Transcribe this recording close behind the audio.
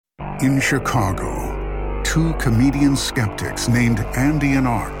In Chicago, two comedian skeptics named Andy and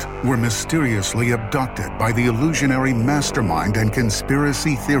Art were mysteriously abducted by the illusionary mastermind and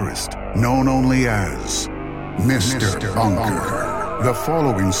conspiracy theorist known only as Mr. Bunker. The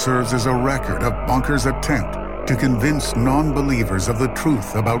following serves as a record of Bunker's attempt to convince non-believers of the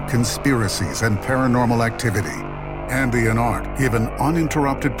truth about conspiracies and paranormal activity. Andy and Art give an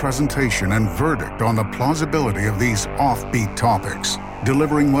uninterrupted presentation and verdict on the plausibility of these offbeat topics,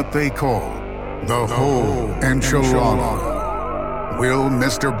 delivering what they call the whole enchilada. Will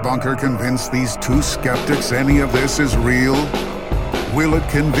Mr. Bunker convince these two skeptics any of this is real? Will it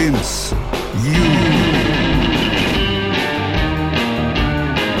convince you?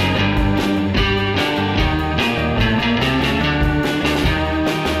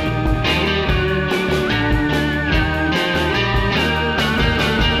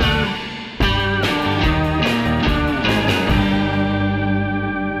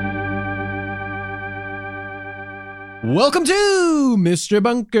 Welcome to Mr.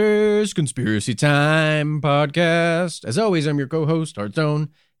 Bunker's Conspiracy Time podcast. As always, I'm your co-host, Art Zone,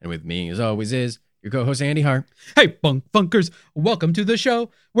 and with me, as always, is your co-host, Andy Hart. Hey, Bunkers, welcome to the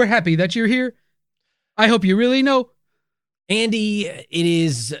show. We're happy that you're here. I hope you really know. Andy, it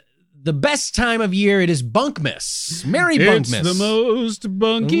is the best time of year. It is Bunkmas. Merry Bunkmas. It's the most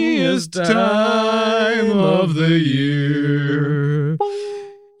bunkiest time of the year.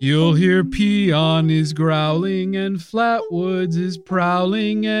 You'll hear Peon is growling and Flatwoods is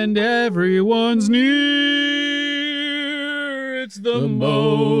prowling and everyone's near. It's the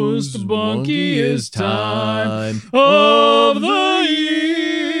most bunkiest time of the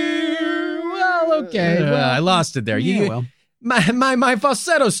year. Well, okay. I lost it there. My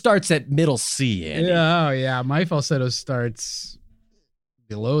falsetto starts at middle C, Andy. Yeah, my falsetto starts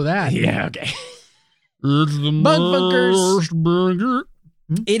below that. Yeah, okay. It's the Bunkers. most bunker.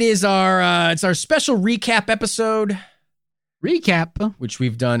 It is our special recap episode, Recap. which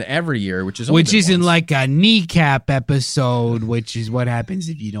we've done every year, which isn't like a kneecap episode, which is what happens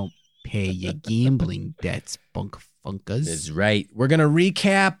if you don't pay your gambling debts, Funkers. That's right. We're gonna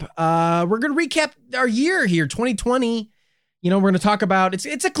recap. Our year here, 2020. You know, we're going to talk about,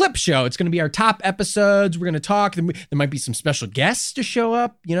 it's a clip show. It's going to be our top episodes. We're going to talk. There might be some special guests to show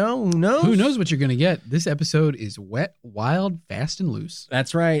up. You know, who knows? Who knows what you're going to get? This episode is wet, wild, fast, and loose.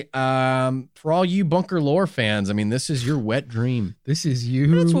 That's right. For all you Bunker lore fans, I mean, this is your wet dream. This is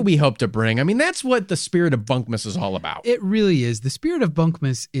you. That's what we hope to bring. I mean, that's what the spirit of Bunkmas is all about. It really is. The spirit of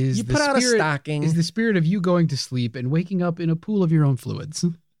Bunkmas is You put out a stocking. Is the spirit of you going to sleep and waking up in a pool of your own fluids.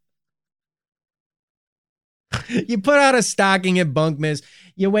 You put out a stocking at Bunkmas.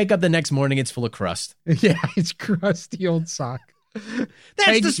 You wake up the next morning, it's full of crust. Yeah, it's crusty old sock.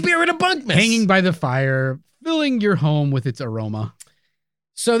 That's the spirit of Bunkmas. Hanging by the fire, filling your home with its aroma.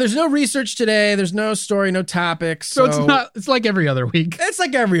 So there's no research today. There's no story, no topics. So it's like every other week. It's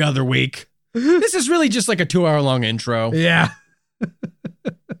like every other week. This is really just like a 2-hour-long intro. Yeah.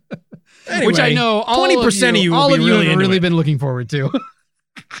 Anyway, which I know 20% of you all of you have really into it. been looking forward to.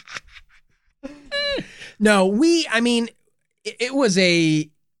 No, it was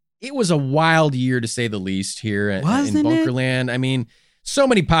a wild year to say the least here in Bunkerland. I mean, so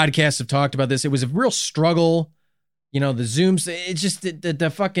many podcasts have talked about this. It was a real struggle. You know, the Zooms, it's just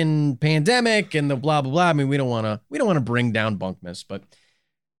the fucking pandemic and the blah, blah, blah. I mean, we don't want to bring down Bunkmas, but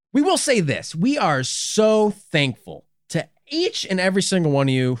we will say this. We are so thankful to each and every single one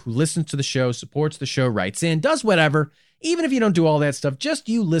of you who listens to the show, supports the show, writes in, does whatever, even if you don't do all that stuff, just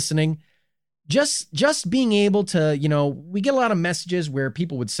you listening. Just being able to, you know, we get a lot of messages where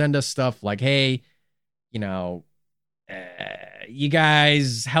people would send us stuff like, hey, you know, you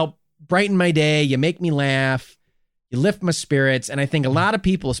guys help brighten my day. You make me laugh. You lift my spirits. And I think a lot of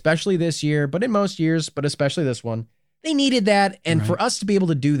people, especially this year, but in most years, but especially this one, they needed that. And for us to be able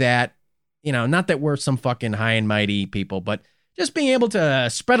to do that, you know, not that we're some fucking high and mighty people, but just being able to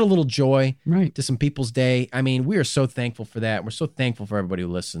spread a little joy to some people's day. I mean, we are so thankful for that. We're so thankful for everybody who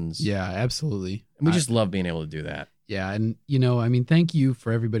listens. Yeah, absolutely. And we just love being able to do that. Yeah. And, you know, I mean, thank you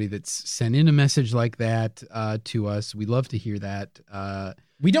for everybody that's sent in a message like that to us. We love to hear that.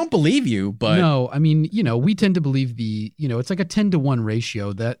 We don't believe you, but no, I mean, you know, we tend to believe it's like a 10-to-1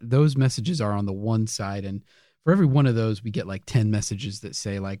 ratio that those messages are on the one side. And for every one of those, we get like 10 messages that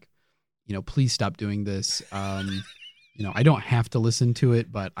say like, you know, please stop doing this. You know, I don't have to listen to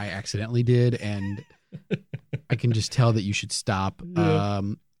it, but I accidentally did. And I can just tell that you should stop. Yeah.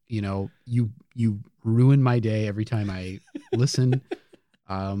 You know, you ruin my day every time I listen.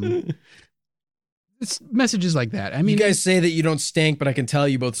 It's messages like that. I mean, you guys say that you don't stink, but I can tell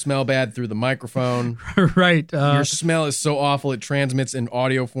you both smell bad through the microphone. Right. Your smell is so awful it transmits in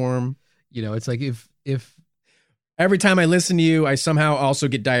audio form. You know, it's like if every time I listen to you, I somehow also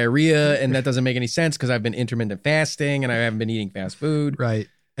get diarrhea, and that doesn't make any sense because I've been intermittent fasting and I haven't been eating fast food. Right.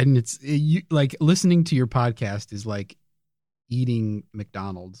 And like listening to your podcast is like eating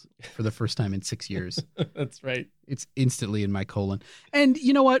McDonald's for the first time in 6 years. That's right. It's instantly in my colon. And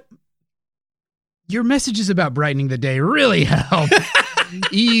you know what? Your messages about brightening the day really help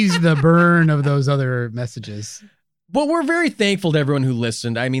ease the burn of those other messages. But we're very thankful to everyone who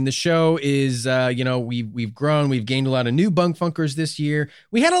listened. I mean, the show is, we've grown. We've gained a lot of new Bunk Funkers this year.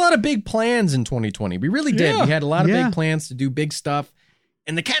 We had a lot of big plans in 2020. We really did. Yeah. We had a lot of big plans to do big stuff.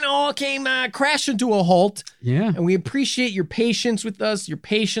 And they kind of all came crashing to a halt. Yeah. And we appreciate your patience with us, your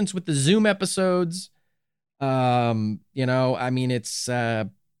patience with the Zoom episodes. I mean,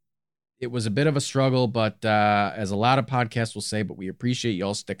 it was a bit of a struggle, but as a lot of podcasts will say, but we appreciate you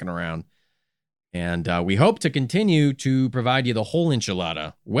all sticking around. And we hope to continue to provide you the whole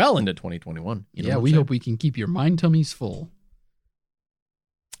enchilada well into 2021. We hope we can keep your mind tummies full.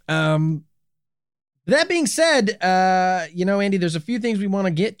 That being said, Andy, there's a few things we want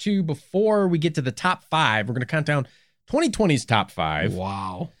to get to before we get to the top 5. We're going to count down 2020's top 5.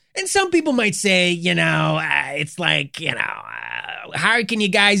 Wow. And some people might say, it's like, how can you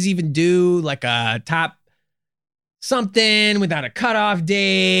guys even do like a top something without a cutoff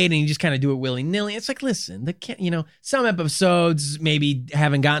date and you just kind of do it willy-nilly? It's like, listen, some episodes maybe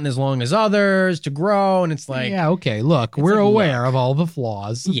haven't gotten as long as others to grow, and it's like... Yeah, okay, look, we're aware of all the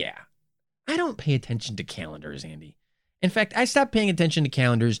flaws. Yeah. I don't pay attention to calendars, Andy. In fact, I stopped paying attention to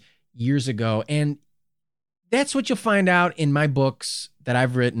calendars years ago, and that's what you'll find out in my books that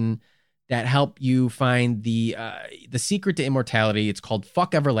I've written that help you find the secret to immortality. It's called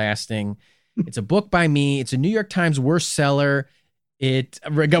Fuck Everlasting. It's a book by me. It's a New York Times worst seller. It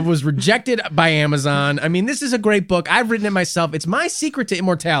was rejected by Amazon. I mean, this is a great book. I've written it myself. It's my secret to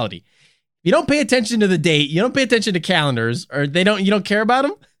immortality. You don't pay attention to the date. You don't pay attention to calendars, or you don't care about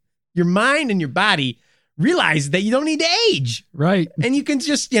them. Your mind and your body realize that you don't need to age. Right. And you can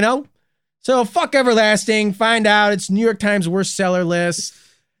just, so fuck Everlasting. Find out. It's New York Times worst seller list.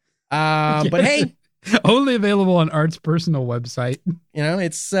 But hey, only available on Art's personal website.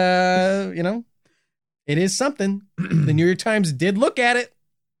 It's, it is something. The New York Times did look at it.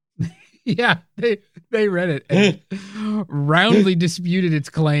 Yeah, they read it and roundly disputed its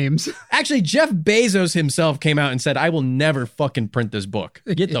claims. Actually, Jeff Bezos himself came out and said, I will never fucking print this book.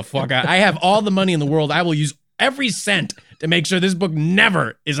 Get the fuck out. I have all the money in the world. I will use every cent to make sure this book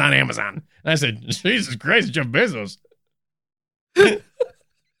never is on Amazon. And I said, Jesus Christ, Jeff Bezos. It's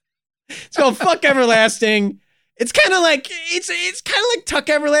called Fuck Everlasting. It's kind of like Tuck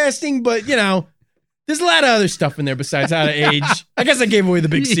Everlasting, but there's a lot of other stuff in there besides how to age. I guess I gave away the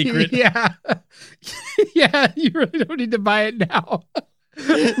big secret. Yeah. Yeah, you really don't need to buy it now.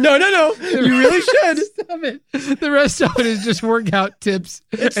 No. You really should. Stop it. The rest of it is just workout tips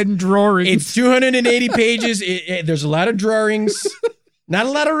and drawings. It's 280 pages. There's a lot of drawings. Not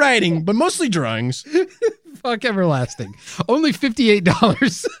a lot of writing, but mostly drawings. Fuck Everlasting. Only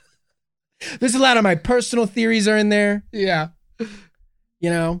 $58. There's a lot of my personal theories are in there. Yeah.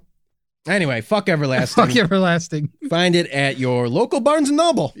 Anyway, fuck Everlasting. Fuck Everlasting. Find it at your local Barnes &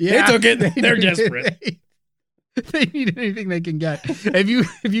 Noble. Yeah, they took it. They're desperate. They need anything they can get. If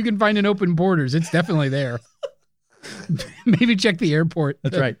you can find an Open Borders, it's definitely there. Maybe check the airport.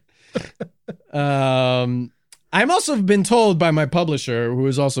 That's right. I'm also been told by my publisher, who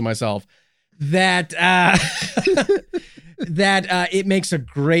is also myself, that it makes a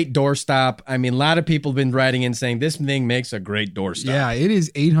great doorstop. I mean, a lot of people have been writing in saying this thing makes a great doorstop. Yeah, it is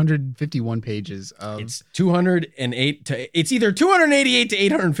 851 pages. It's 208 to it's either 288 to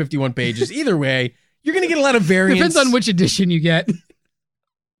 851 pages. Either way, you're going to get a lot of variants. Depends on which edition you get.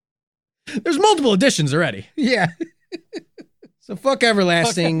 There's multiple editions already. Yeah. So fuck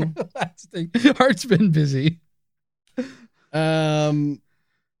Everlasting. Art's been busy.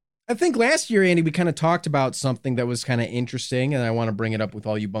 I think last year, Andy, we kind of talked about something that was kind of interesting, and I want to bring it up with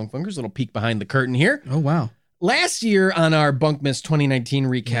all you bunk funkers. A little peek behind the curtain here. Oh, wow. Last year on our Bunkmas 2019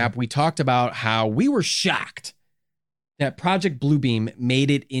 recap, we talked about how we were shocked that Project Bluebeam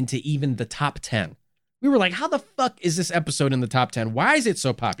made it into even the top 10. We were like, how the fuck is this episode in the top 10? Why is it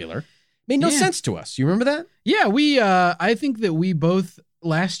so popular? Made no sense to us. You remember that? Yeah, I think that we both,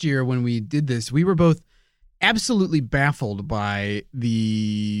 last year when we did this, we were both absolutely baffled by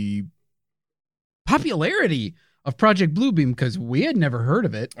the popularity of Project Bluebeam because we had never heard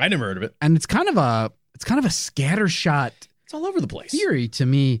of it. I never heard of it. And it's kind of a scattershot. It's all over the place. Theory to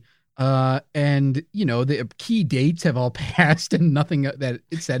me. And the key dates have all passed, and nothing that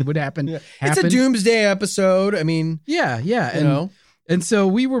it said would happen. It's a doomsday episode. I mean, yeah, and so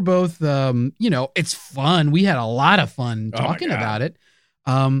we were both, it's fun. We had a lot of fun talking about it.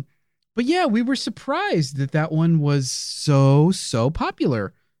 But yeah, we were surprised that one was so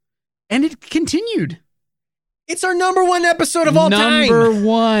popular, and it continued. It's our number one episode of all time. Number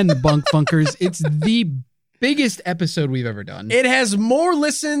one, Bunk Funkers. It's the biggest episode we've ever done. It has more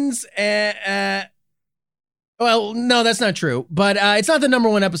listens. Well, no, that's not true. But it's not the number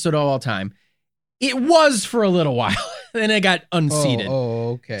one episode of all time. It was for a little while. Then it got unseated. Oh,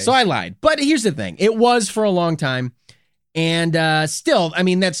 okay. So I lied. But here's the thing. It was for a long time. And still, I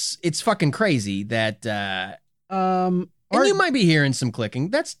mean, it's fucking crazy that... and you might be hearing some clicking.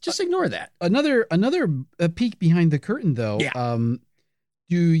 That's just ignore that. Another peek behind the curtain, though. Yeah.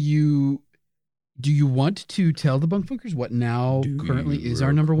 Do you want to tell the Bunk Funkers what now currently is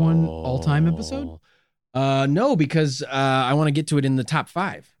our number one all-time episode? No, because I want to get to it in the top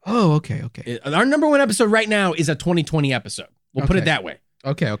 5. Oh, okay. Our number one episode right now is a 2020 episode. We'll put it that way.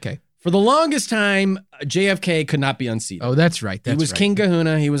 Okay. For the longest time, JFK could not be unseated. Oh, that's right. He was King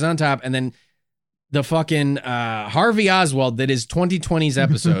Kahuna. He was on top, and then the fucking Harvey Oswald that is 2020's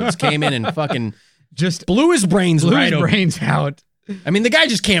episodes came in and fucking just blew his brains out. I mean, the guy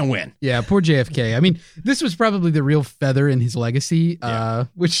just can't win. Yeah, poor JFK. I mean, this was probably the real feather in his legacy,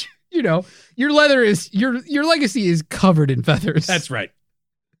 which, your legacy is covered in feathers. That's right.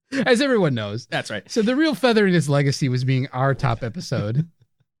 As everyone knows. That's right. So the real feather in his legacy was being our top episode.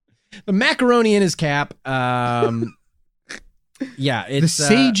 The macaroni in his cap. Yeah, it's the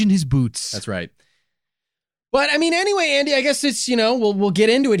sage in his boots. That's right. But I mean, anyway, Andy, I guess it's, we'll get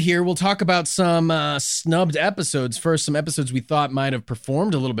into it here. We'll talk about some snubbed episodes first, some episodes we thought might have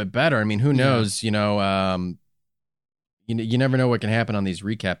performed a little bit better. I mean, who knows? You never know what can happen on these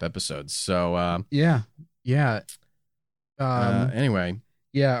recap episodes. So yeah. Anyway,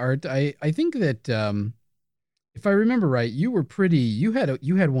 yeah, Art. I think that if I remember right, you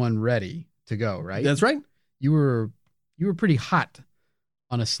had one ready to go, right? That's right. You were pretty hot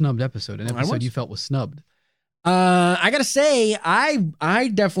on a snubbed episode, an episode you felt was snubbed. I gotta say,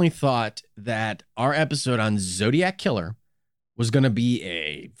 I definitely thought that our episode on Zodiac Killer was gonna be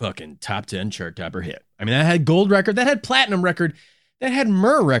a fucking top 10 chart topper hit. I mean, that had gold record, that had platinum record, that had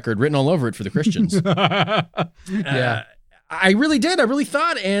myrrh record written all over it for the Christians. Yeah, I really did. I really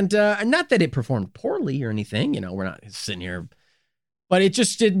thought, and not that it performed poorly or anything. We're not sitting here, but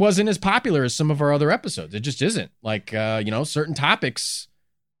it wasn't as popular as some of our other episodes. It just isn't. Like, certain topics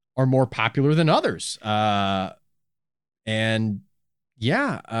are more popular than others. Zodiac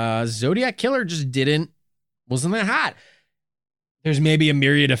Killer just wasn't that hot. There's maybe a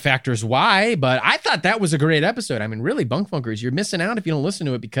myriad of factors why, but I thought that was a great episode. I mean, really, Bunk Funkers, you're missing out if you don't listen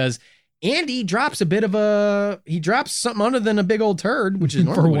to it, because Andy drops something other than a big old turd, which is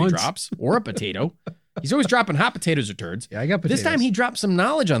normally what he drops, or a potato. He's always dropping hot potatoes or turds. Yeah, I got potatoes. This time he dropped some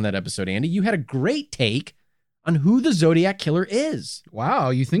knowledge on that episode, Andy. You had a great take on who the Zodiac Killer is.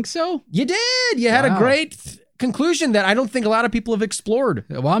 Wow, you think so? You did. You had a great conclusion that I don't think a lot of people have explored.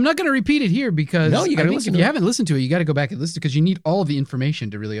 Well, I'm not going to repeat it here because if you haven't listened to it, you got to go back and listen, because you need all of the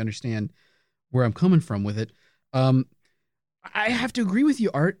information to really understand where I'm coming from with it. I have to agree with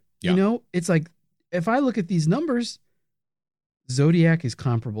you, Art. Yeah. It's like, if I look at these numbers, Zodiac is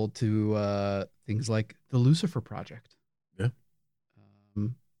comparable to things like the Lucifer Project. Yeah.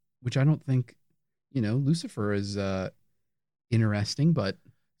 Which I don't think, Lucifer is interesting, but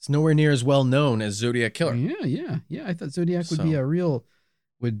it's nowhere near as well known as Zodiac Killer. Yeah. I thought Zodiac would be a real,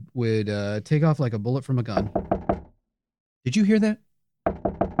 would take off like a bullet from a gun. Did you hear that?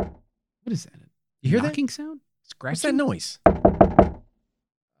 What is that? You hear knocking that sound? Scratching? What's that noise?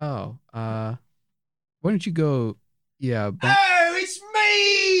 Oh, why don't you go? Yeah. Oh, it's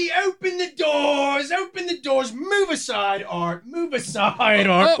me! Open the doors! Move aside, Art! Move aside,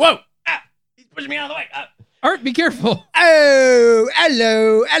 Art! Whoa! He's pushing me out of the way! Art, be careful! Oh,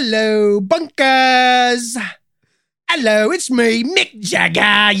 hello, bunkers! Hello, it's me, Mick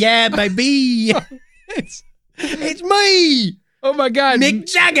Jagger! Yeah, baby! it's me! Oh my God!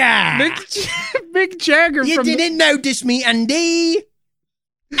 Mick Jagger! Mick Jagger! You didn't notice me, Andy?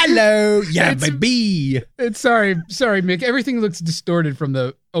 Hello, yeah, baby. Sorry, Mick. Everything looks distorted from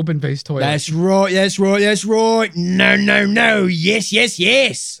the open-faced toilet. That's right. No.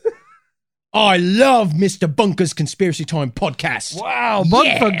 Yes. I love Mr. Bunker's Conspiracy Time podcast. Wow, Bunk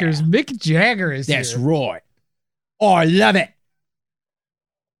Funkers. Mick Jagger is That's here. right. I love it.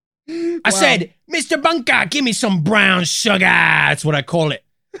 I said, Mr. Bunker, give me some brown sugar. That's what I call it.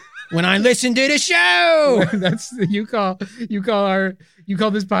 when I listen to the show. That's you call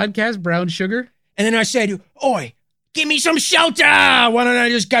this podcast brown sugar. And then I said, oi, give me some shelter. Why don't I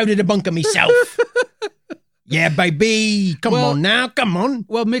just go to the bunker myself? Yeah, baby. Come on now. Come on.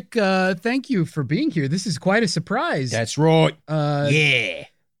 Well, Mick, thank you for being here. This is quite a surprise. That's right. Yeah.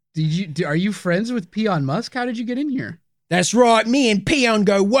 Are you friends with Elon Musk? How did you get in here? That's right. Me and Peon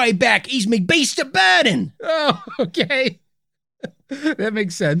go way back. He's me beast of burden. Oh, okay. That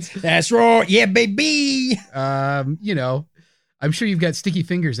makes sense. That's right. Yeah, baby. I'm sure you've got sticky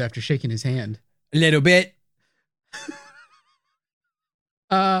fingers after shaking his hand. A little bit.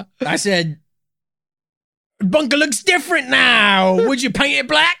 I said, bunker looks different now. Would you paint it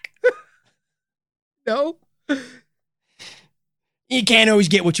black? No. You can't always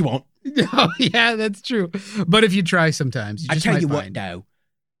get what you want. No, yeah, that's true. But if you try sometimes, I tell you what, though.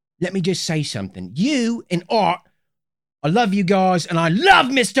 Let me just say something. You and Art, I love you guys, and I love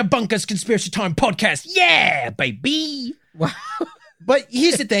Mr. Bunker's Conspiracy Time podcast. Yeah, baby. Wow. But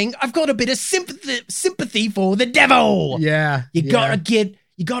here's the thing. I've got a bit of sympathy for the devil. Yeah. You gotta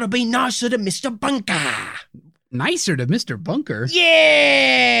be nicer to Mr. Bunker. Nicer to Mr. Bunker?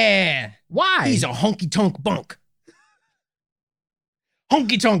 Yeah. Why? He's a honky-tonk bunk.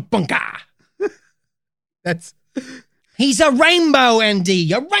 Honky-tonk bunker. He's a rainbow,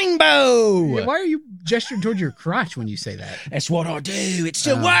 Andy. A rainbow. Yeah, why are you gesturing toward your crotch when you say that? That's what I do. It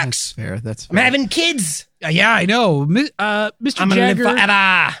still works. That's fair. I'm having kids. Yeah, I know. Mr. I'm going to live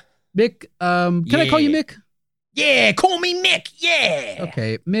forever. Mick, can I call you Mick? Yeah, call me Mick. Yeah.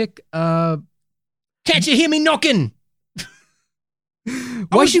 Okay, Mick, can't you hear me knocking?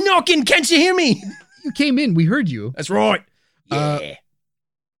 Why you knocking? Can't you hear me? You came in. We heard you. That's right. Yeah.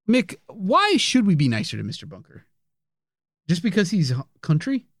 Mick, why should we be nicer to Mr. Bunker? Just because he's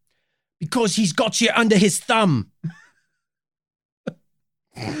country? Because he's got you under his thumb.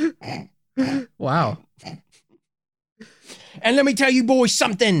 Wow. And let me tell you boys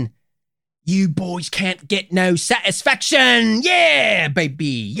something. You boys can't get no satisfaction. Yeah,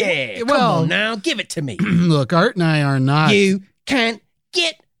 baby. Yeah. Come on now. Give it to me. Look, Art and I are not. You can't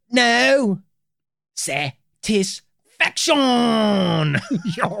get no satisfaction.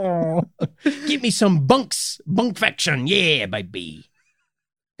 Give me some bunkfaction. Yeah, baby.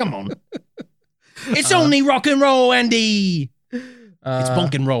 Come on. It's only rock and roll, Andy. It's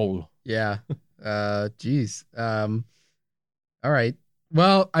bunk and roll. Yeah. Geez. All right.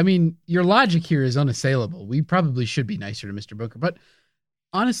 Well, I mean, your logic here is unassailable. We probably should be nicer to Mr. Bunker, but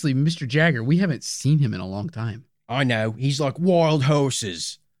honestly, Mr. Jagger, we haven't seen him in a long time. I know. He's like wild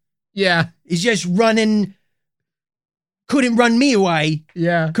horses. Yeah. He's just running. Couldn't run me away.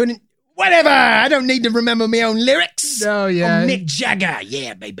 Yeah. Couldn't. Whatever. I don't need to remember my own lyrics. Oh, yeah. I'm Mick Jagger.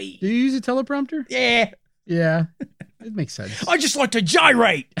 Yeah, baby. Do you use a teleprompter? Yeah. Yeah. It makes sense. I just like to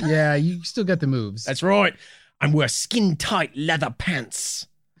gyrate. Yeah, you still got the moves. That's right. I wear skin-tight leather pants.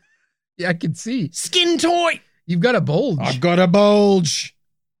 Yeah, I can see. Skin tight. You've got a bulge. I've got a bulge.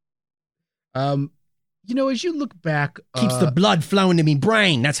 As you look back... Keeps the blood flowing to me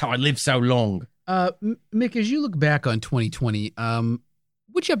brain. That's how I live so long. Mick, as you look back on 2020,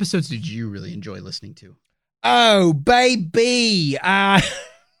 which episodes did you really enjoy listening to? Oh, baby. I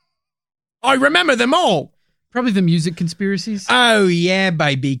remember them all. Probably the music conspiracies. Oh, yeah,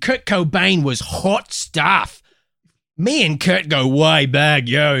 baby. Kurt Cobain was hot stuff. Me and Kurt go way back.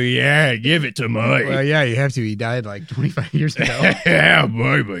 Yo, yeah, give it to me. Well, yeah, you have to. He died like 25 years ago. Yeah,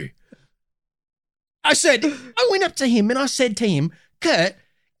 baby. I went up to him and I said to him, Kurt,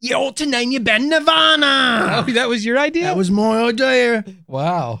 you ought to name your band Nirvana. Oh, that was your idea? That was my idea.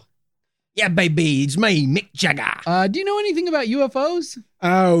 Wow. Yeah, baby, it's me, Mick Jagger. Do you know anything about UFOs?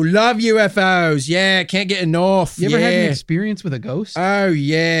 Oh, love UFOs. Yeah, can't get enough. You ever had an experience with a ghost? Oh,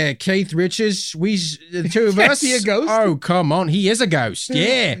 yeah. Keith Richards, the two of us. Is he a ghost? Oh, come on. He is a ghost.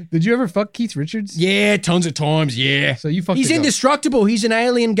 Yeah. Did you ever fuck Keith Richards? Yeah, tons of times. Yeah. So you fucked He's a ghost. indestructible. He's an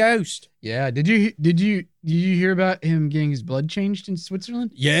alien ghost. Yeah. Did you hear about him getting his blood changed in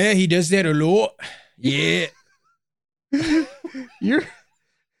Switzerland? Yeah, he does that a lot. Yeah. You're...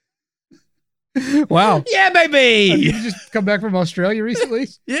 Wow. Yeah, baby. Did you just come back from Australia recently?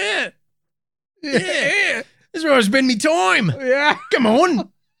 Yeah. Yeah. This is where I spend me time. Yeah. Come on.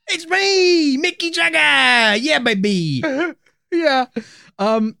 It's me, Mickey Jagger. Yeah, baby. Yeah.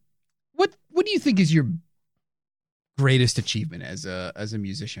 What do you think is your greatest achievement as a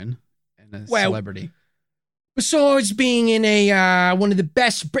musician and a celebrity? Besides being in a one of the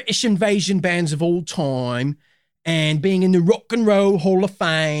best British invasion bands of all time and being in the Rock and Roll Hall of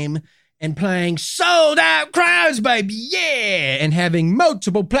Fame and playing sold out crowds, baby, yeah, and having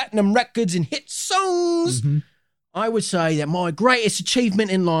multiple platinum records and hit songs, I would say that my greatest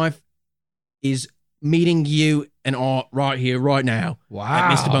achievement in life is meeting you and Art right here, right now. Wow.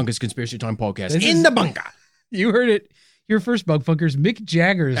 At Mr. Bunker's Conspiracy Time podcast. In the bunker. You heard it. Your first Bug Funkers, Mick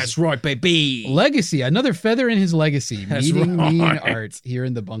Jagger's. That's right, baby. Legacy. Another feather in his legacy. That's meeting me and right. Art here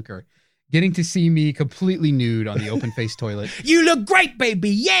in the bunker. Getting to see me completely nude on the open-faced toilet. You look great, baby.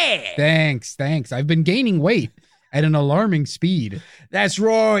 Yeah. Thanks. I've been gaining weight at an alarming speed. That's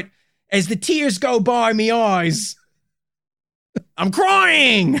right. As the tears go by me eyes, I'm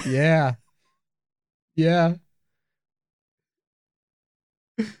crying. Yeah.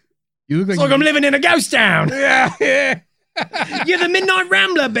 You look It's like I'm living in a ghost town. Yeah. You're the Midnight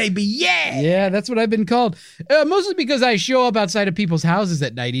Rambler, baby. Yeah. Yeah, that's what I've been called. Mostly because I show up outside of people's houses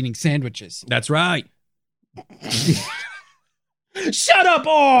at night eating sandwiches. That's right. Shut up,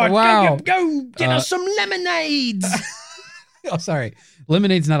 Art. Wow. Go get us some lemonades. Oh, sorry.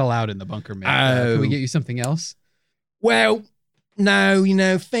 Lemonade's not allowed in the bunker, man. Oh. Can we get you something else? Well, no,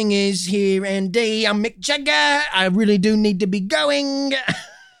 thing is here, Andy, I'm Mick Jagger. I really do need to be going.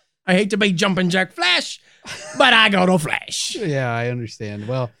 I hate to be Jumpin' Jack Flash, but I got a flash. Yeah, I understand.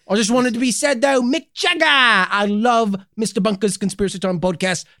 Well, I just wanted to be said, though, Mick Jagger. I love Mr. Bunker's Conspiracy Time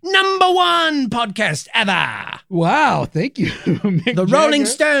podcast. #1 podcast ever. wow. Thank you, Mick The Jagger. Rolling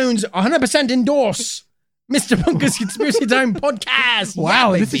Stones 100% endorse Mr. Bunker's Conspiracy Time podcast.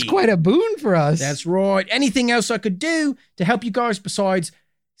 Wow, Yeah, this is baby. quite a boon for us. That's right. Anything else I could do to help you guys besides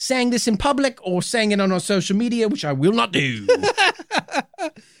saying this in public or saying it on our social media, which I will not do.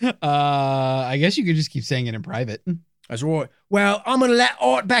 I guess you could just keep saying it in private. That's right. Well, I'm going to let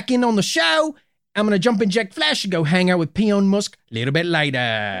Art back in on the show. I'm going to jump in Jack Flash and go hang out with Peon Musk a little bit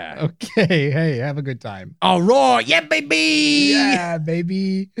later. Okay, hey, have a good time. All right. Yeah, baby. Yeah,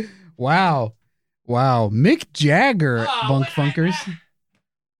 baby. Wow. Mick Jagger, Oh, Bunk what? Funkers.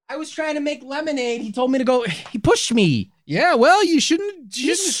 I was trying to make lemonade. He told me to go. He pushed me. Yeah, well, you shouldn't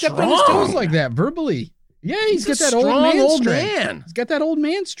He's step on his strong. toes like that verbally. Yeah, he's got a that old strong man old strength. man. He's got that old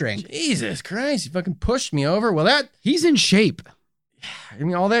man strength. Jesus Christ. He fucking pushed me over. Well, He's in shape.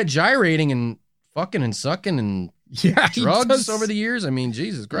 all that gyrating and fucking and sucking and Yeah, he drugs does. over the years. I mean,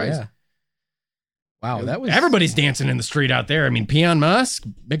 Jesus Christ. Yeah. Wow, that was Everybody's dancing in the street out there. I mean, Peon Musk,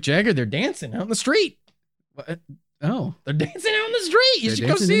 Mick Jagger, they're dancing out in the street. Oh, They're dancing out in the street. You They're should go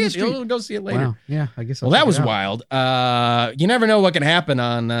dancing see in the it. street. You'll go see it later. wow. Yeah, I guess. I'll Well, that check was it out. wild. You never know what can happen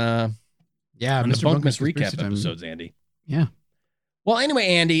on Yeah, the Mr. Bunkmas Bunker's recap Conspiracy Time. episodes, Andy. Yeah. Well, anyway,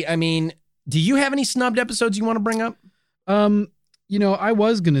 Andy, I mean, do you have any snubbed episodes you want to bring up? I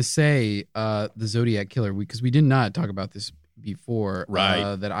was gonna say the Zodiac Killer because we did not talk about this before.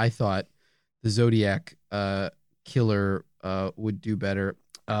 Right. That I thought the Zodiac Killer would do better.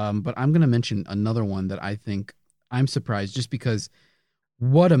 But I'm gonna mention another one that I think I'm surprised just because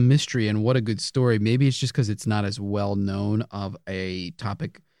what a mystery and what a good story. Maybe it's just because it's not as well known of a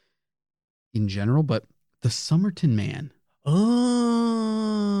topic in general, but the Somerton Man.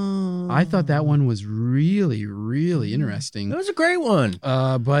 Oh, I thought that one was really, really interesting. That was a great one.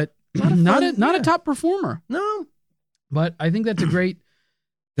 But Lot of not fun, a yeah. top performer. No, But I think that's a great.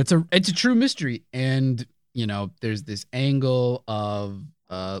 It's a true mystery, and there's this angle of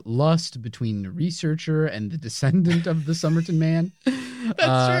lust between the researcher and the descendant of the Somerton Man.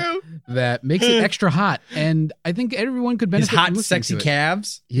 that's true. That makes it extra hot, and I think everyone could His benefit. from hot, listening sexy to it.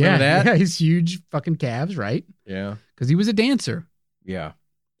 calves. Yeah, Remember that? yeah, his huge fucking calves, right? Yeah. Because he was a dancer. Yeah.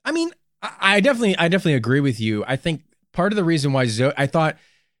 I mean, I definitely agree with you. I think part of the reason why I thought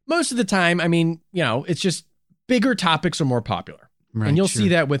most of the time, I mean, it's just bigger topics are more popular. Right, and you'll sure. see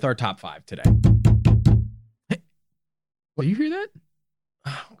that with our top 5 today. Well, you hear that?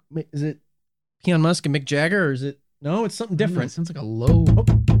 Wait, is it Peon Musk and Mick Jagger or is it? No, it's something I don't know, different. it sounds like a low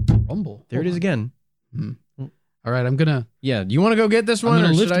rumble. There it is again. All right, I'm gonna Yeah. Do you want to go get this one? or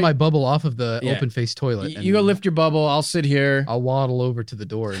lift should I- my bubble off of the Yeah. open-faced toilet. You go lift your bubble. I'll sit here. I'll waddle over to the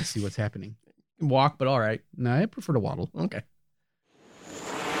door and see what's happening. Walk, but all right. No, I prefer to waddle. Okay.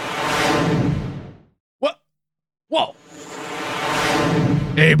 What? Whoa.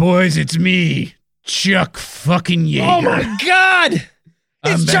 Hey boys, it's me, Chuck fucking Yeager. Oh my God.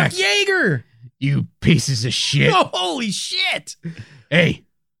 I'm It's Chuck back. Yeager. You pieces of shit. Oh, holy shit. Hey,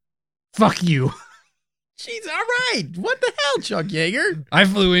 fuck you. Jeez, all right. What the hell, Chuck Yeager? I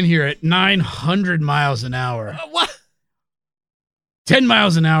flew in here at 900 miles an hour. What? 10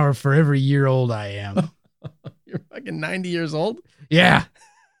 miles an hour for every year old I am. You're fucking 90 years old? Yeah.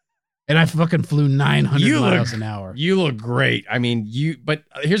 And I fucking flew 900 You look- miles an hour. You look great. I mean, but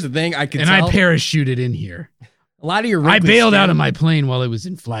here's the thing. I can And tell I parachuted in here. a lot of your I wrinkly bailed skin out of my plane while it was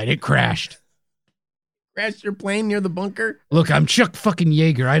in flight. It crashed. crashed your plane near the bunker. Look, I'm Chuck fucking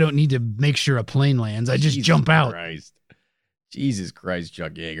Yeager. I don't need to make sure a plane lands. I just Jesus jump out. Christ. Jesus Christ,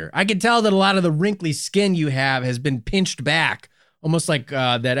 Chuck Yeager. I can tell that a lot of the wrinkly skin you have has been pinched back. Almost like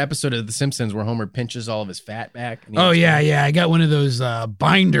that episode of The Simpsons where Homer pinches all of his fat back. Oh, yeah. I got one of those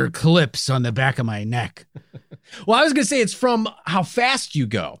binder clips on the back of my neck. Well, I was going to say it's from how fast you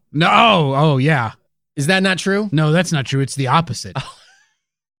go. No. Oh, yeah. Is that not true? No, that's not true. It's the opposite.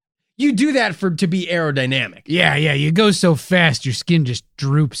 You do that to be aerodynamic. Yeah. You go so fast, your skin just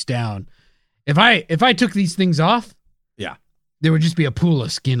droops down. If I took these things off, yeah, there would just be a pool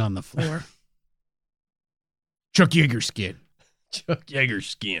of skin on the floor. Chuck Yeager skin. Chuck Yeager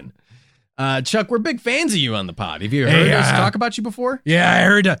skin. Chuck, we're big fans of you on the pod. Have you heard us talk about you before? Yeah,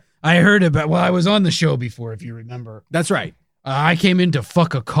 I heard about. Well, I was on the show before, if you remember. That's right. I came in to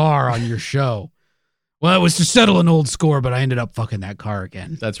fuck a car on your show. Well, it was to settle an old score, but I ended up fucking that car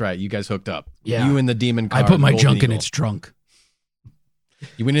again. That's right. You guys hooked up. Yeah. You and the demon car. I put my junk Eagle. in its trunk.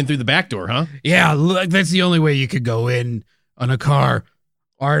 You went in through the back door, huh? Yeah, look, that's the only way you could go in on a car.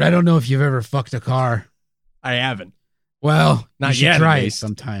 Art, I don't know if you've ever fucked a car. I haven't. Well, not you should yet. Try it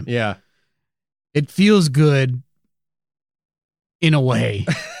sometime. Yeah. It feels good in a way.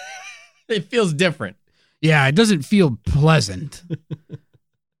 It feels different. Yeah, it doesn't feel pleasant.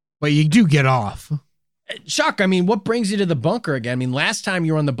 But you do get off. Chuck, I mean, what brings you to the bunker again? I mean, last time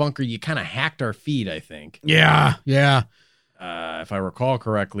you were on the bunker, you kind of hacked our feed, I think. Yeah. If I recall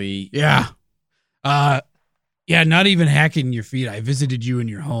correctly. Yeah. Not even hacking your feed. I visited you in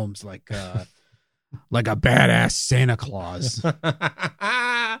your homes like a badass Santa Claus.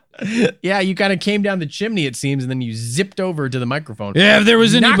 Yeah, you kind of came down the chimney, it seems, and then you zipped over to the microphone. Yeah, if there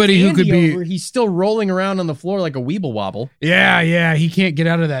was anybody who could be... Over, he's still rolling around on the floor like a weeble wobble. Yeah, he can't get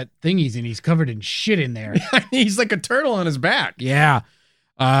out of that thing he's in. He's covered in shit in there. He's like a turtle on his back. Yeah.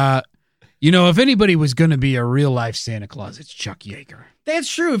 If anybody was going to be a real-life Santa Claus, it's Chuck Yeager.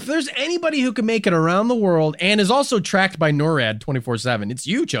 That's true. If there's anybody who can make it around the world and is also tracked by NORAD 24/7, it's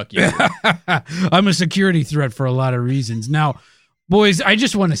you, Chuck Yeager. I'm a security threat for a lot of reasons. Now, boys, I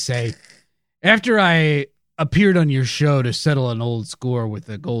just want to say, after I appeared on your show to settle an old score with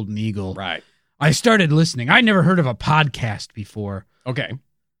the Golden Eagle, right, I started listening. I never heard of a podcast before. Okay.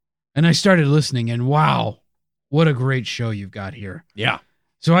 And I started listening, and wow, what a great show you've got here. Yeah.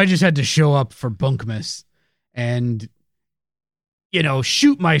 So I just had to show up for Bunkmas and,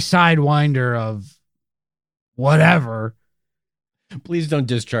 shoot my Sidewinder of whatever. Please don't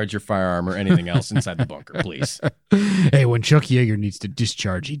discharge your firearm or anything else inside the bunker, please. Hey, when Chuck Yeager needs to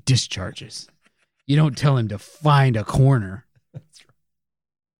discharge, he discharges. You don't tell him to find a corner.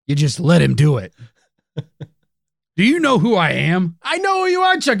 You just let him do it. Do you know who I am? I know who you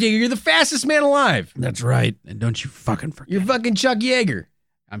are, Chuck Yeager. You're the fastest man alive. That's right. And don't you fucking forget. You're fucking Chuck Yeager.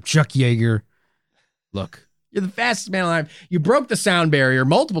 I'm Chuck Yeager. Look. You're the fastest man alive. You broke the sound barrier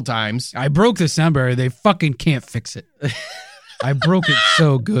multiple times. I broke the sound barrier. They fucking can't fix it. I broke it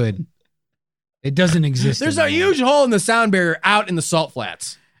so good. It doesn't exist There's anymore. a huge hole in the sound barrier out in the salt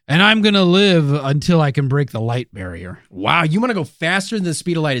flats. And I'm going to live until I can break the light barrier. Wow, you want to go faster than the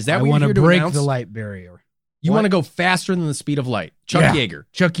speed of light. Is that I what want you're to here to break announce? the light barrier. You want to go faster than the speed of light. Chuck Yeager.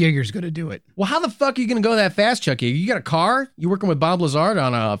 Chuck Yeager's going to do it. Well, how the fuck are you going to go that fast, Chuck Yeager? You got a car? You working with Bob Lazard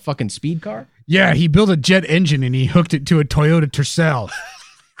on a fucking speed car? Yeah, he built a jet engine and he hooked it to a Toyota Tercel.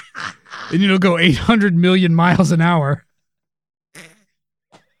 And it'll go 800 million miles an hour.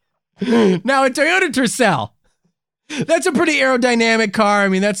 Now, a Toyota Tercel. That's a pretty aerodynamic car. I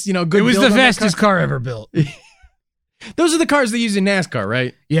mean, that's, good. It was build the on that fastest car ever built. Those are the cars they use in NASCAR,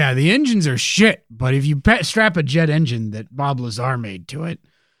 right? Yeah, the engines are shit, but if you strap a jet engine that Bob Lazar made to it,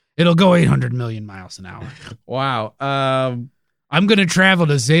 it'll go 800 million miles an hour. Wow. I'm going to travel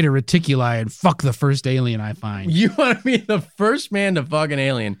to Zeta Reticuli and fuck the first alien I find. You want to be the first man to fuck an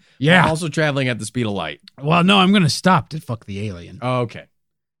alien. Yeah. Also traveling at the speed of light. Well, no, I'm going to stop to fuck the alien. Okay.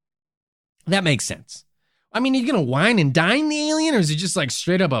 That makes sense. I mean, are you going to wine and dine the alien, or is it just like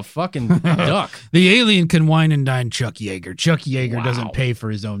straight up a fucking duck? The alien can wine and dine Chuck Yeager. Chuck Yeager Wow. doesn't pay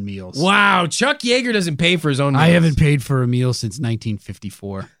for his own meals. Wow, Chuck Yeager doesn't pay for his own meals. I haven't paid for a meal since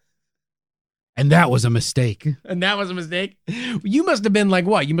 1954. And that was a mistake. And that was a mistake? You must have been like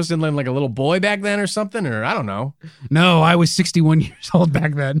what? You must have been like a little boy back then or something, or I don't know. No, I was 61 years old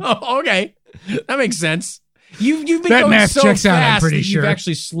back then. Oh, okay. That makes sense. You've been That going math so checks fast out, I'm pretty that sure. you've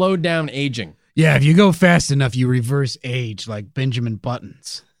actually slowed down aging. Yeah, if you go fast enough, you reverse age like Benjamin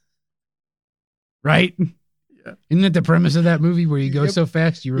Buttons. Right? Yeah. Isn't that the premise of that movie where you go so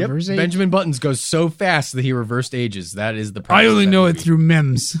fast you reverse age? Benjamin Buttons goes so fast that he reversed ages. That is the premise I only of that know movie. it through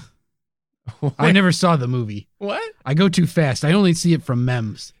memes. I never saw the movie. What? I go too fast. I only see it from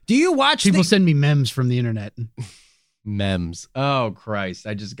memes. Do you watch People send me memes from the internet. Memes? Oh, Christ.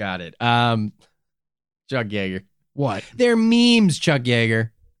 I just got it. Chuck Yeager. What? They're memes, Chuck Yeager.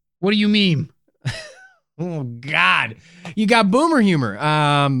 What do you mean? Oh, God. You got boomer humor.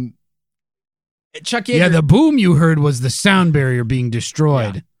 Chuck Yeager. Yeah, the boom you heard was the sound barrier being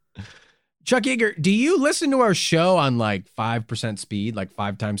destroyed. Yeah. Chuck Yeager, do you listen to our show on like 5% speed, like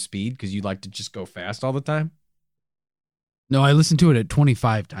 5 times speed, because you like to just go fast all the time? No, I listened to it at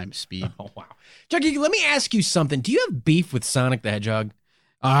 25 times speed. Oh, wow. Chuck Yeager, let me ask you something. Do you have beef with Sonic the Hedgehog?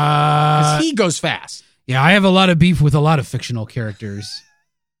 Because Because he goes fast. yeah, I have a lot of beef with a lot of fictional characters.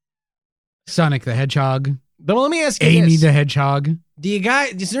 Sonic the Hedgehog, But let me ask you Amy this. the Hedgehog, Do you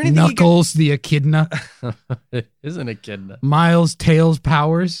guys, is there anything Knuckles the Echidna, you Isn't a kid. Miles Tails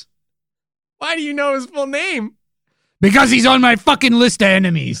Powers. Why do you know his full name? Because he's on my fucking list of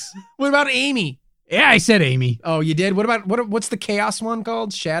enemies. What about Amy? Yeah, I said Amy. Oh, you did? What about, what's the Chaos one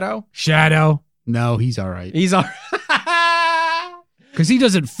called? Shadow? Shadow. No, he's all right. He's all Because he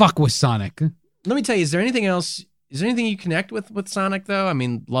doesn't fuck with Sonic. Let me tell you, is there anything else? Is there anything you connect with Sonic, though? I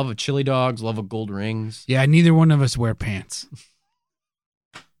mean, love of chili dogs, love of gold rings. Yeah, neither one of us wear pants.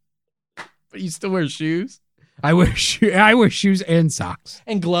 But you still wear shoes? I wear shoes and socks.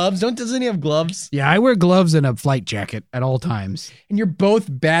 And gloves. Doesn't he have gloves? Yeah, I wear gloves and a flight jacket at all times. And you're both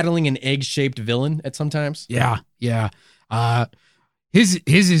battling an egg-shaped villain at some times? Yeah. His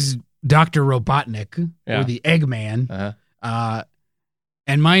is Dr. Robotnik, Yeah. or the Eggman. Uh-huh.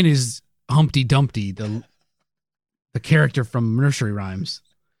 And mine is Humpty Dumpty, the character from Nursery Rhymes.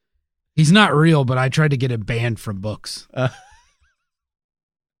 He's not real, but I tried to get him banned from books. Oh,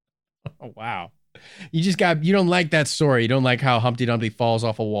 wow. You don't like that story. You don't like how Humpty Dumpty falls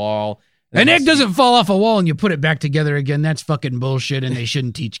off a wall. An egg doesn't fall off a wall and you put it back together again. That's fucking bullshit, and they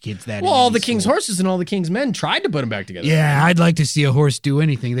shouldn't teach kids that. Well, in all any the king's school. horses and all the king's men tried to put them back together. Yeah, I'd like to see a horse do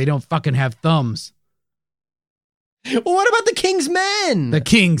anything. They don't fucking have thumbs. Well, what about the king's men? The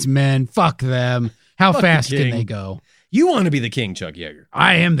king's men, fuck them. How Fuck the fast can king. they go? You want to be the king, Chuck Yeager.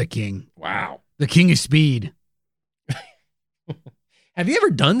 I am the king. Wow. The king of speed. Have you ever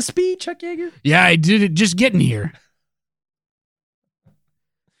done speed, Chuck Yeager? Yeah, I did it just getting here.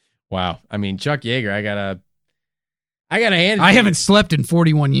 Wow. I mean, Chuck Yeager, I gotta hand it I to haven't slept in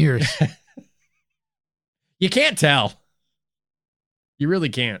 41 years. You can't tell. You really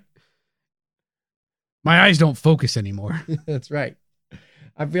can't. My eyes don't focus anymore. That's right.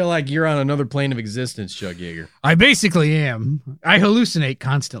 I feel like you're on another plane of existence, Chuck Yeager. I basically am. I hallucinate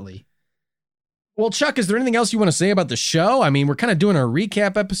constantly. Well, Chuck, is there anything else you want to say about the show? I mean, we're kind of doing a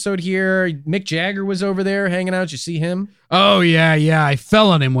recap episode here. Mick Jagger was over there hanging out. Did you see him? Oh, yeah. I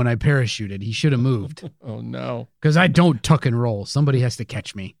fell on him when I parachuted. He should have moved. Oh, no. Because I don't tuck and roll. Somebody has to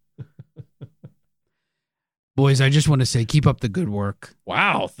catch me. Boys, I just want to say keep up the good work.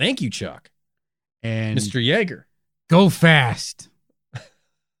 Wow. Thank you, Chuck. And Mr. Yeager. go fast.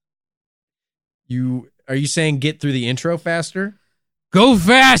 Are you saying get through the intro faster? Go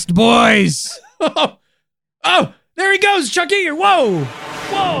fast, boys. Oh, there he goes, Chuck Yeager.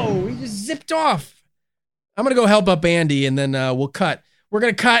 Whoa, he just zipped off. I'm going to go help up Andy, and then we'll cut. We're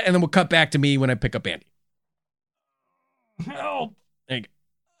going to cut, and then we'll cut back to me when I pick up Andy. Oh, there you go.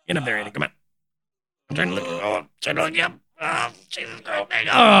 Get up there, Andy. Come on. I'm trying to look. Oh, trying to look up. Oh, Jesus. Oh, there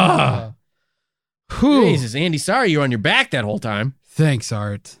you go. Whew. Jesus, Andy, sorry you're on your back that whole time, Thanks,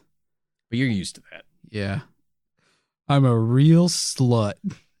 Art. but you're used to that. Yeah. I'm a real slut.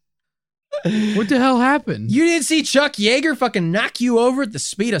 What the hell happened? You didn't see Chuck Yeager fucking knock you over at the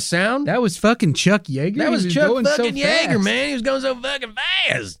speed of sound? That was fucking Chuck Yeager. That was He Chuck going so fucking Yeager, fast. man. He was going so fucking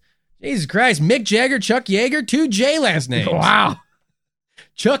fast. Jesus Christ. Mick Jagger, Chuck Yeager, 2 J last names. Wow.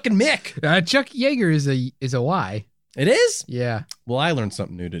 Chuck and Mick. Chuck Yeager is a Y. It is? Yeah. Well, I learned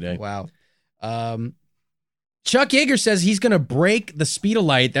something new today. Wow. Chuck Yeager says he's going to break the speed of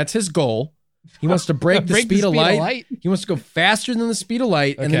light. That's his goal. He wants to break the speed of light. He wants to go faster than the speed of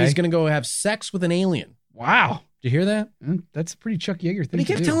light, and then Okay. he's going to go have sex with an alien. Wow. Did you hear that? That's a pretty Chuck Yeager thing But he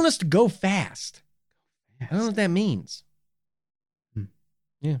to kept do. telling us to go fast. I don't know what that means. Hmm.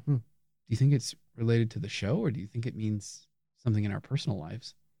 Yeah. Do you think it's related to the show, or do you think it means something in our personal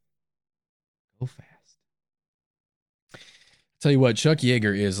lives? Go fast. Tell you what, Chuck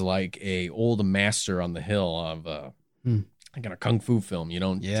Yeager is like a old master on the hill of like in a kung fu film. You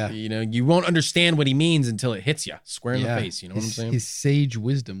don't, you won't understand what he means until it hits you square in the face. You know what I'm saying? His sage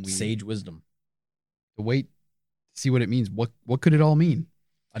wisdom. Sage wisdom. To wait, see what it means. What could it all mean?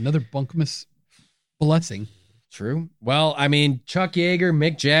 Another Bunkmas blessing. True. Well, I mean, Chuck Yeager,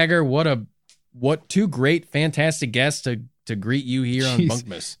 Mick Jagger, what 2 great, fantastic guests to greet you here on Jeez.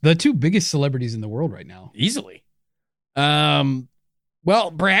 Bunkmas. The 2 biggest celebrities in the world right now. Easily.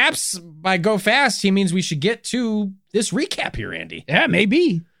 Well, perhaps by go fast, he means we should get to this recap here, Andy. Yeah,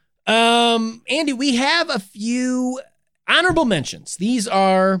 maybe. Andy, we have a few honorable mentions. These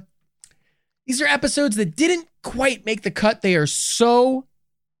are episodes that didn't quite make the cut. They are so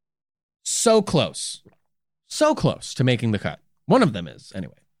close. So close to making the cut. One of them is,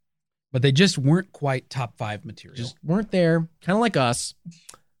 anyway. But they just weren't quite top 5 material. Just weren't there. Kind of like us.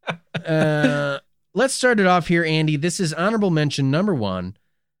 Let's start it off here, Andy. This is honorable mention number 1.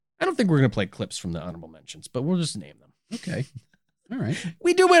 I don't think we're going to play clips from the honorable mentions, but we'll just name them. Okay. All right.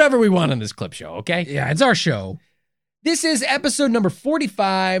 We do whatever we want on this clip show, okay? Yeah, it's our show. This is episode number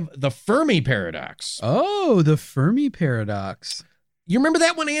 45, The Fermi Paradox. Oh, the Fermi Paradox. You remember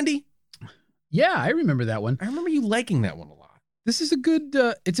that one, Andy? Yeah, I remember that one. I remember you liking that one a lot. This is a good.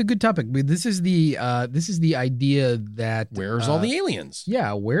 It's a good topic. This is the idea that Where's all the aliens?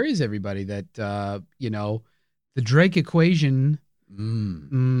 Yeah, where is everybody? That the Drake equation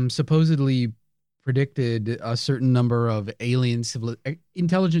supposedly predicted a certain number of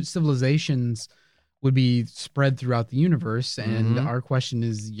intelligent civilizations would be spread throughout the universe, and our question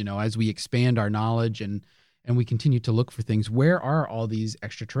is, as we expand our knowledge and we continue to look for things, where are all these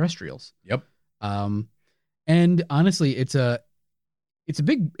extraterrestrials? Yep. And honestly, it's a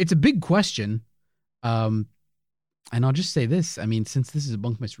big question. And I'll just say this. I mean, since this is a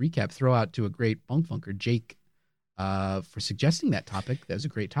Bunk Miss recap, throw out to a great bunk funker, Jake, for suggesting that topic. That was a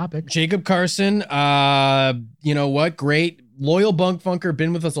great topic. Jacob Carson, you know what? Great, loyal bunk funker,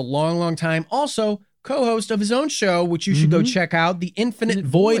 been with us a long, long time. Also, co-host of his own show, which you should go check out, the Infinite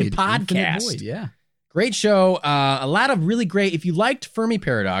Void podcast. Infinite Void, yeah. Great show. A lot of really great. If you liked Fermi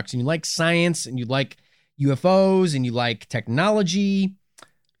Paradox and you like science and you like UFOs and you like technology,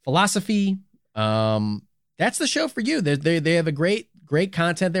 philosophy, that's the show for you. They have a great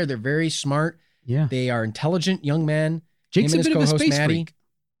content there. They're very smart. Yeah. They are intelligent young men. Jake's a bit of a space freak.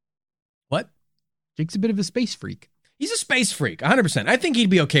 What? Jake's a bit of a space freak. He's a space freak, 100%. I think he'd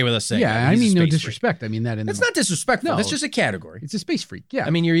be okay with us saying that. I mean, no disrespect. Freak. I mean that in it's not disrespectful. No, it's just a category. It's a space freak. Yeah.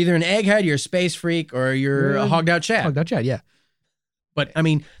 I mean, you're either an egghead, you're a space freak, or you're a hogged out Chad. Hogged out Chad, yeah. But I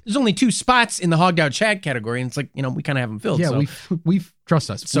mean, there's only 2 spots in the hogged out Chad category, and it's like, we kind of have them filled. Yeah, so. we've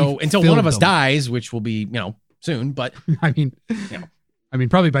trust us. So until one of us dies, which will be soon, but I mean,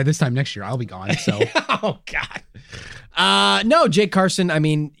 probably by this time next year I'll be gone. So oh God, no, Jake Carson. I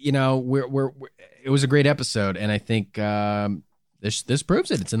mean, we're it was a great episode, and I think this proves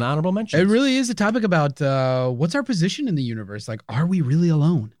it. It's an honorable mention. It really is a topic about what's our position in the universe. Like, are we really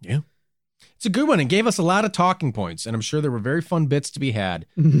alone? Yeah. It's a good one and gave us a lot of talking points, and I'm sure there were very fun bits to be had.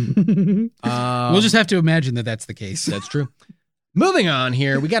 We'll just have to imagine that that's the case. That's true. Moving on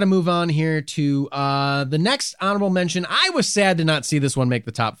here, we got to move on here to the next honorable mention. I was sad to not see this one make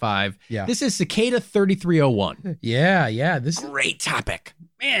the top 5. Yeah. This is Cicada 3301. Yeah. This is great topic.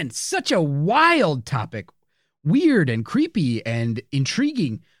 Man, such a wild topic. Weird and creepy and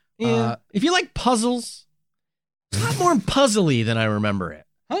intriguing. Yeah. If you like puzzles, it's a lot more puzzly than I remember it.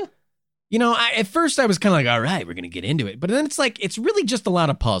 Huh? At first I was kind of like, all right, we're going to get into it. But then it's really just a lot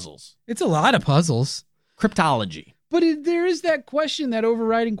of puzzles. It's a lot of puzzles. Cryptology. But there is that question, that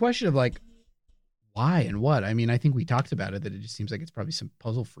overriding question of like, why and what? I mean, I think we talked about it, that it just seems like it's probably some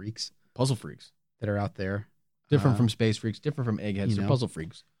puzzle freaks. Puzzle freaks. That are out there. Different from space freaks, different from eggheads. They're puzzle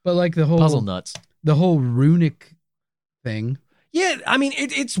freaks. But like the whole... Puzzle nuts. The whole runic thing. Yeah, I mean,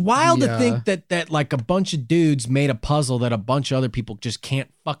 it's wild to think that like a bunch of dudes made a puzzle that a bunch of other people just can't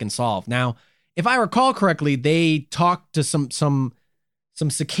fucking solve. Now, if I recall correctly, they talked to some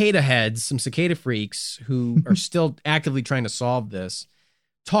cicada heads, some cicada freaks who are still actively trying to solve this.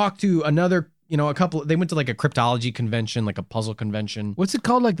 Talked to another, a couple. They went to like a cryptology convention, like a puzzle convention. What's it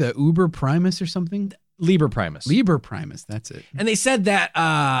called? Like the Uber Primus or something? Liber Primus. Liber Primus, that's it. And they said that,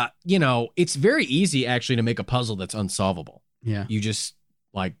 it's very easy actually to make a puzzle that's unsolvable. Yeah. You just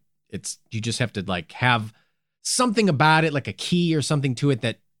you just have to like have something about it, like a key or something to it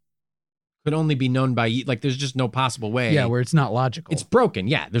that could only be known by you. Like there's just no possible way. Yeah, where it's not logical. It's broken.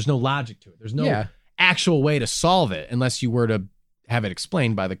 Yeah, there's no logic to it. There's no actual way to solve it unless you were to have it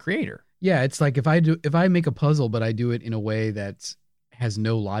explained by the creator. Yeah, it's like if I make a puzzle, but I do it in a way that has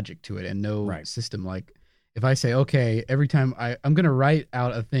no logic to it and no system. Like if I say, okay, every time I'm going to write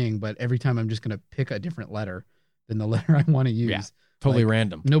out a thing, but every time I'm just going to pick a different letter than the letter I want to use. Yeah, totally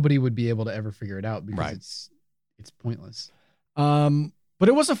random. Nobody would be able to ever figure it out because it's pointless. But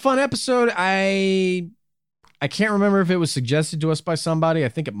it was a fun episode. I can't remember if it was suggested to us by somebody. I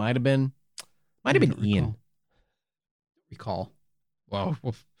think it might have been Ian. Recall. Well,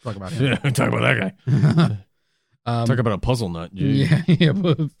 we'll talk about him. Talk about that guy. Talk about a puzzle nut. Yeah,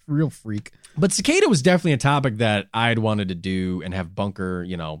 real freak. But cicada was definitely a topic that I'd wanted to do and have Bunker,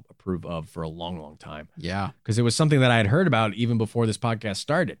 approve of for a long, long time. Yeah. Because it was something that I had heard about even before this podcast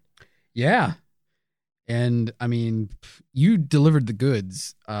started. Yeah. And I mean, you delivered the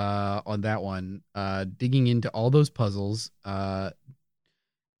goods on that one, digging into all those puzzles,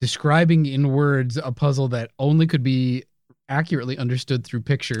 describing in words a puzzle that only could be accurately understood through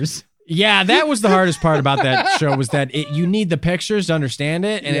pictures. Yeah, that was the hardest part about that show, was that you need the pictures to understand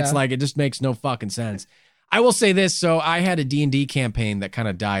it, and it's like, it just makes no fucking sense. I will say this, so I had a D&D campaign that kind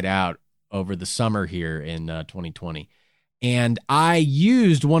of died out over the summer here in 2020, and I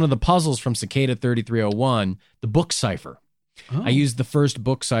used one of the puzzles from Cicada 3301, the book cipher. Oh. I used the first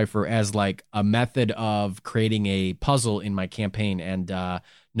book cipher as like a method of creating a puzzle in my campaign, and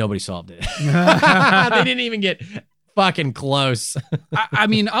nobody solved it. They didn't even get fucking close. I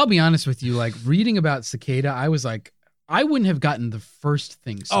mean, I'll be honest with you, like reading about Cicada, I was like, I wouldn't have gotten the first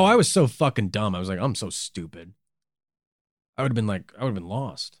thing. Oh, I was so fucking dumb. I was like, I'm so stupid. I would have been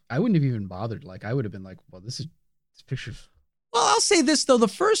lost. I wouldn't have even bothered. Like, I would have been like, well, this picture. Well, I'll say this though. The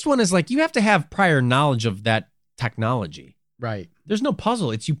first one is like, you have to have prior knowledge of that technology. Right. There's no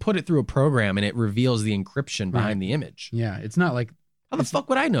puzzle. It's you put it through a program and it reveals the encryption behind the image. Yeah. It's not like, how the fuck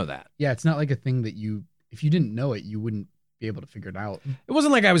would I know that? Yeah. It's not like a thing that if you didn't know it, you wouldn't be able to figure it out. It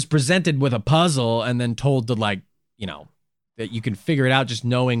wasn't like I was presented with a puzzle and then told to like, that you can figure it out just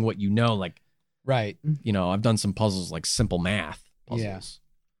knowing what you know. Like, right. I've done some puzzles, like simple math puzzles.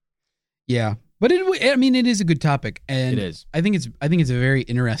 Yeah. But it is a good topic. And it is. I think it's a very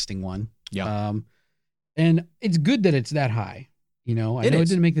interesting one. Yeah. And it's good that it's that high. I know it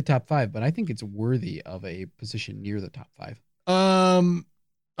didn't make the top 5, but I think it's worthy of a position near the top 5.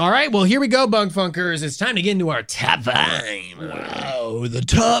 All right, well, here we go, Bunk Funkers. It's time to get into our top 5. Wow, the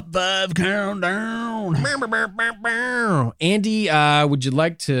top 5 countdown. Andy, would you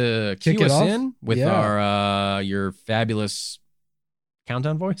like to kick cue us off in with your fabulous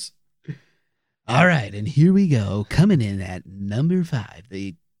countdown voice? All right, and here we go. Coming in at number 5,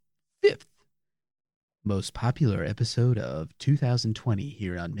 the 5th most popular episode of 2020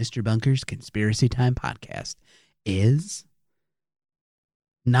 here on Mr. Bunker's Conspiracy Time podcast is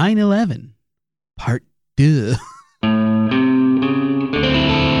 9/11 Part 2.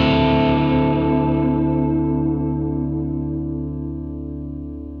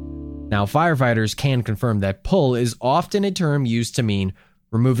 Now, firefighters can confirm that pull is often a term used to mean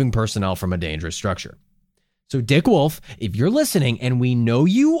removing personnel from a dangerous structure. So, Dick Wolf, if you're listening, and we know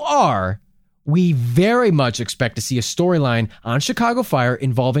you are, we very much expect to see a storyline on Chicago Fire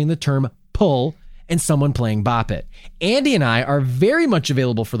involving the term pull and someone playing Bop It. Andy and I are very much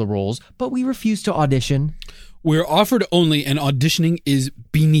available for the roles, but we refuse to audition. We're offered only, and auditioning is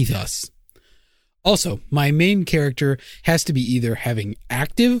beneath us. Also, my main character has to be either having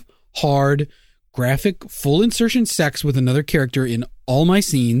active, hard, graphic, full insertion sex with another character in all my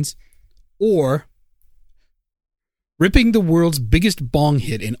scenes, or ripping the world's biggest bong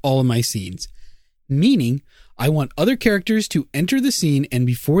hit in all of my scenes. Meaning, I want other characters to enter the scene, and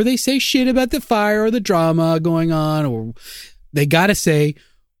before they say shit about the fire or the drama going on, or they gotta say,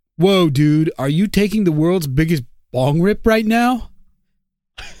 "Whoa, dude, are you taking the world's biggest bong rip right now?"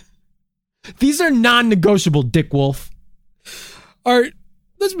 These are non-negotiable, Dick Wolf. All right,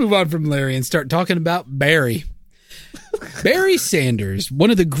 let's move on from Larry and start talking about Barry. Barry Sanders,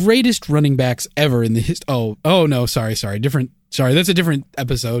 one of the greatest running backs ever in the history. Oh no, sorry, that's a different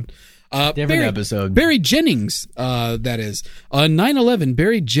episode. Episode. Barry Jennings, that is. On 9/11,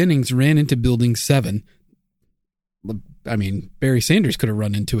 Barry Jennings ran into Building 7. I mean, Barry Sanders could have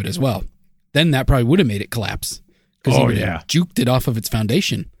run into it as well. Then that probably would have made it collapse. Because he would have juked it off of its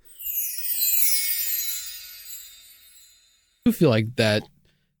foundation. I feel like that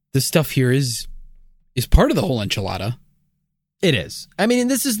this stuff here is part of the whole enchilada. It is. I mean,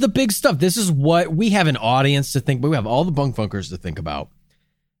 this is the big stuff. This is what we have an audience to think, but we have all the Bunk Funkers to think about.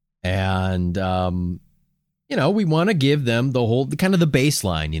 And, we want to give them the whole, kind of the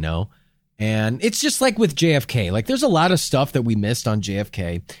baseline, and it's just like with JFK, like there's a lot of stuff that we missed on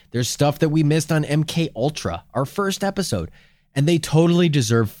JFK. There's stuff that we missed on MK Ultra, our first episode, and they totally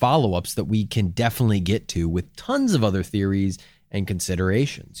deserve follow-ups that we can definitely get to with tons of other theories and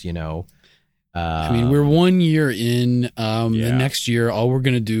considerations, I mean, we're 1 year in, the next year, all we're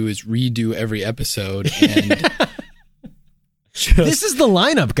going to do is redo every episode and this is the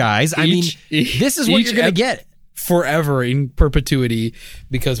lineup, guys. This is what you're going to get forever in perpetuity,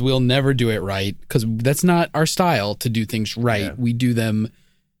 because we'll never do it right, because that's not our style to do things right. Yeah. We do them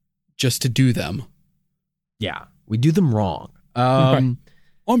just to do them. Yeah, we do them wrong. Right.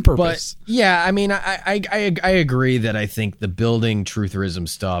 On purpose. But yeah, I mean, I agree that I think the building trutherism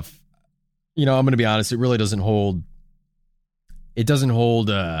stuff, I'm going to be honest, it really doesn't hold it doesn't hold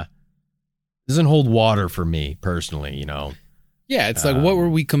water for me personally, you know. Yeah, it's like, what were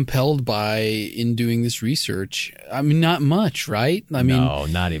we compelled by in doing this research? I mean, not much, right? I mean, no,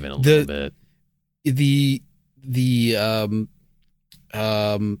 not even a little bit. The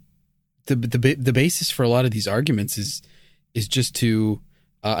basis for a lot of these arguments is just to,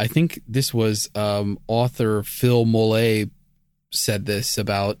 I think this was author Phil Mollet said this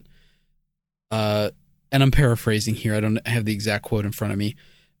about, and I'm paraphrasing here, I don't have the exact quote in front of me,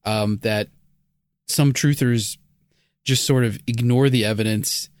 that some truthers just sort of ignore the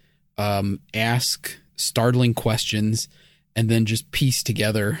evidence, ask startling questions, and then just piece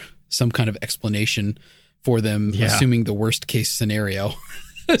together some kind of explanation for them, assuming the worst case scenario.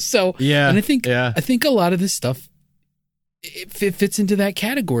 So, yeah, and I think a lot of this stuff, it fits into that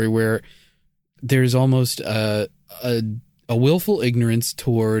category where there's almost a willful ignorance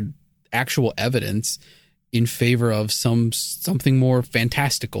toward actual evidence in favor of something more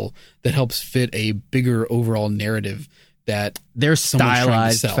fantastical that helps fit a bigger overall narrative that they're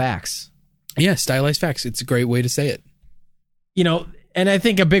stylized facts. Yeah, stylized facts. It's a great way to say it. You know, and I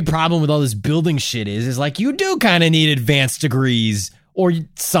think a big problem with all this building shit is like you do kind of need advanced degrees or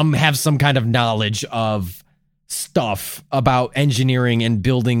have some kind of knowledge of stuff about engineering and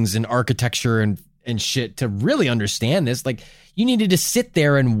buildings and architecture and shit to really understand this. Like you needed to sit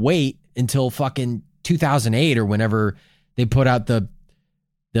there and wait until fucking 2008 or whenever they put out the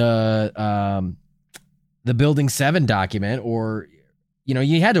Building 7 document, or you know,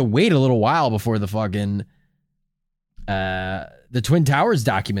 you had to wait a little while before the fucking the Twin Towers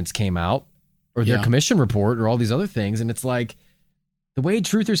documents came out, or their commission report, or all these other things. And it's like the way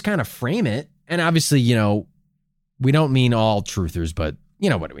truthers kind of frame it, and obviously, you know, we don't mean all truthers, but you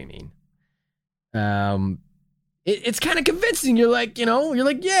know what do we mean? It's kind of convincing. You're like,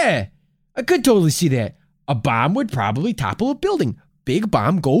 yeah, I could totally see that. A bomb would probably topple a building. Big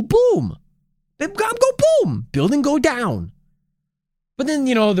bomb go boom. Big bomb go boom. Building go down. But then,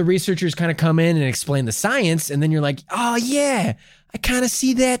 you know, the researchers kind of come in and explain the science, and then you're like, oh yeah, I kind of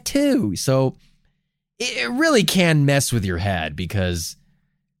see that too. So it really can mess with your head because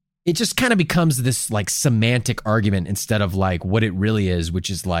it just kind of becomes this like semantic argument instead of like what it really is, which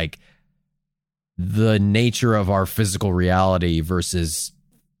is like the nature of our physical reality versus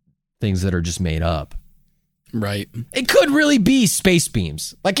things that are just made up. Right. It could really be space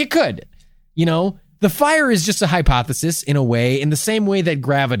beams. Like it could, you know, the fire is just a hypothesis in a way, in the same way that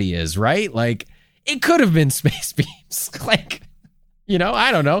gravity is, right? Like it could have been space beams. Like, you know,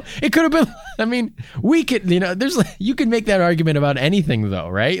 I don't know. It could have been, I mean, we could, you know, you could make that argument about anything though,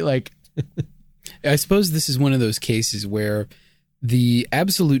 right? Like, I suppose this is one of those cases where the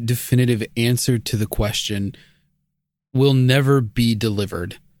absolute definitive answer to the question will never be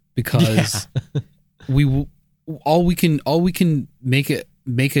delivered because all we can make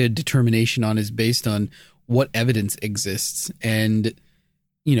a determination on is based on what evidence exists. And,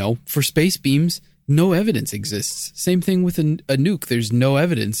 you know, for space beams, no evidence exists. Same thing with a nuke. There's no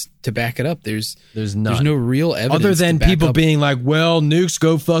evidence to back it up. There's no real evidence other than people being like, well, nukes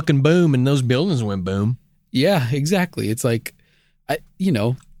go fucking boom and those buildings went boom. Yeah, exactly. It's like,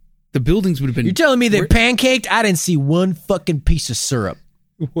 the buildings would have been... You're telling me they're pancaked? I didn't see one fucking piece of syrup.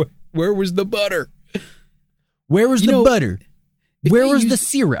 Where was the butter? Where was the butter? Where was the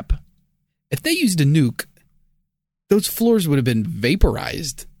syrup? If they used a nuke, those floors would have been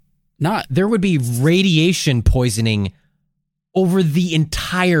vaporized. There would be radiation poisoning over the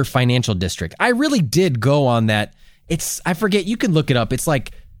entire financial district. I really did go on that. I forget, you can look it up. It's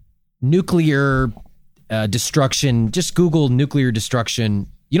like nuclear destruction. Just Google nuclear destruction.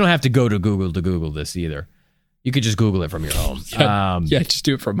 You don't have to go to Google this either. You could just Google it from your home. Just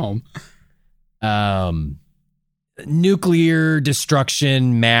do it from home. Nuclear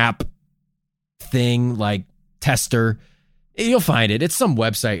destruction map thing, like tester. You'll find it. It's some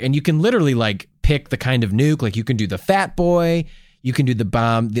website, and you can literally like pick the kind of nuke. Like you can do the Fat Boy. You can do the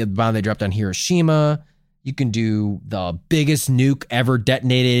bomb they dropped on Hiroshima. You can do the biggest nuke ever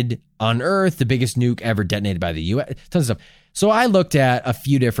detonated on Earth, the biggest nuke ever detonated by the U.S., tons of stuff. So I looked at a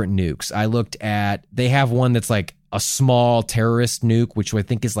few different nukes. They have one that's like a small terrorist nuke, which I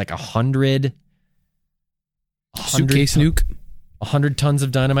think is like 100 suitcase nuke. 100 tons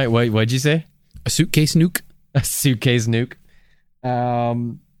of dynamite. What'd you say? A suitcase nuke? A suitcase nuke.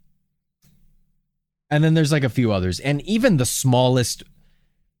 And then there's like a few others. And even the smallest,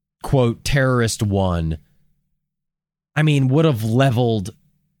 quote, terrorist one, I mean, would have leveled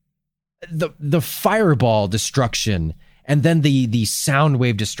the fireball destruction, and then the sound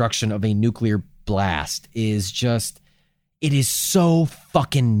wave destruction of a nuclear blast is just, it is so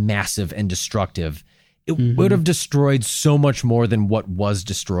fucking massive and destructive. it would have destroyed so much more than what was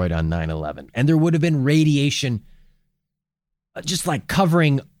destroyed on 9/11. And there would have been radiation just like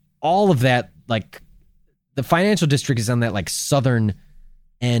covering all of that. Like the financial district is on that like southern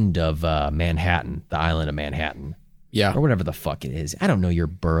end of Manhattan, the island of Manhattan. Yeah. Or whatever the fuck it is. I don't know your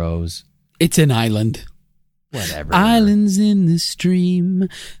boroughs. It's an island. Whatever. Islands in the stream.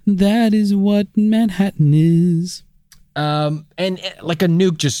 That is what Manhattan is. And like a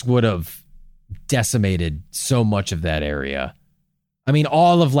nuke just would have decimated so much of that area. I mean,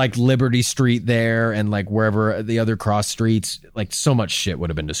 all of like Liberty Street there and like wherever the other cross streets, like so much shit would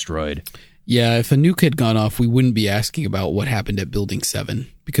have been destroyed. Yeah, if a nuke had gone off, we wouldn't be asking about what happened at Building 7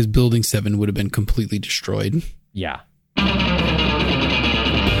 because Building 7 would have been completely destroyed. Yeah.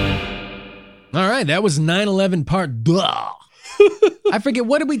 All right, that was 9/11 part 2. I forget,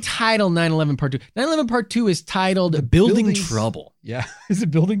 what did we title 9/11 part 2? 9/11 part 2 is titled Building Trouble. Yeah. Is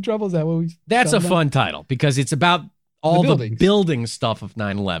it Building Trouble? Is that what we... That's a fun title because it's about all the buildings. building stuff of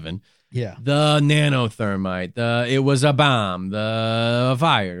 9/11. Yeah. The nanothermite, it was a bomb, the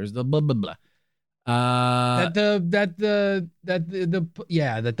fires, the blah, blah, blah. That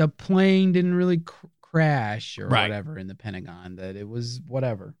the plane didn't really crash or Right. whatever in the Pentagon, that it was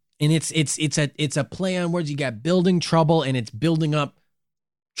whatever. And it's a play on words. You got building trouble, and it's building up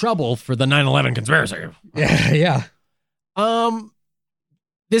trouble for the 9/11 conspiracy. Yeah.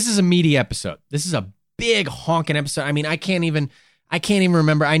 This is a meaty episode. This is a big honking episode. I mean, I can't even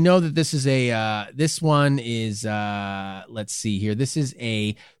remember. I know that this is this one is let's see here. This is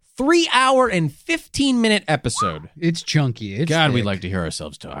a 3 hour and 15-minute episode. It's chunky. It's God, thick. we'd like to hear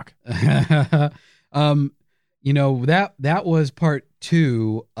ourselves talk. You know, that was part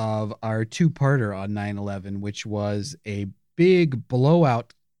 2 of our 2-parter on 9/11, which was a big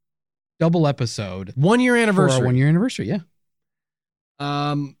blowout double episode 1 year anniversary. for our 1 year anniversary. Yeah.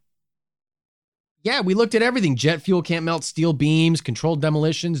 Yeah, we looked at everything. Jet fuel can't melt steel beams, controlled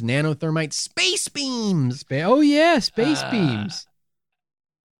demolitions, nanothermite, space beams. Space beams.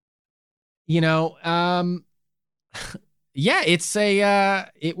 You know, yeah,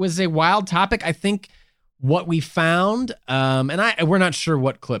 it was a wild topic. I think what we found, and we're not sure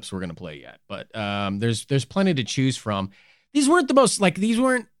what clips we're going to play yet, but there's plenty to choose from. These weren't the most these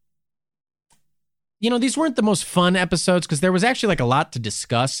weren't the most fun episodes because there was actually like a lot to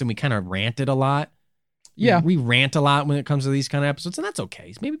discuss and we kind of ranted a lot. Yeah. We rant a lot when it comes to these kind of episodes, and that's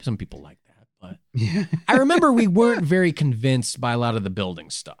okay. Maybe some people like that, but Yeah. I remember we weren't very convinced by a lot of the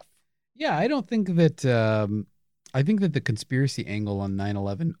building stuff. Yeah, I don't think that I think that the conspiracy angle on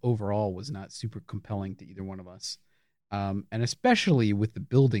 9/11 overall was not super compelling to either one of us. And especially with the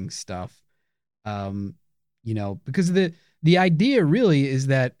building stuff. You know, because the idea really is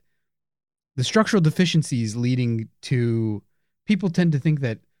that the structural deficiencies leading to people tend to think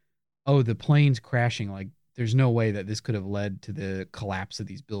that, oh, the plane's crashing, like there's no way that this could have led to the collapse of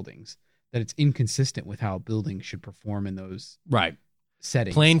these buildings, that it's inconsistent with how a building should perform in those Right.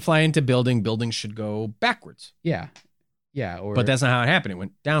 settings. Plane fly into buildings should go backwards. Yeah. Or, But that's not how it happened. It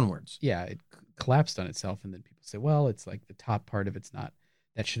went downwards. yeah, it collapsed on itself. And then people say, well, it's like the top part of it's not,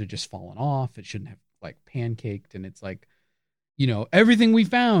 that should have just fallen off. It shouldn't have like pancaked. And it's like, you know, everything we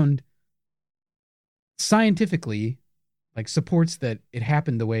found scientifically like supports that it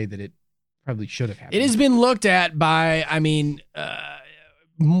happened the way that it probably should have happened. It has been looked at by, I mean,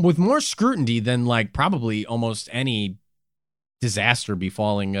 with more scrutiny than like probably almost any disaster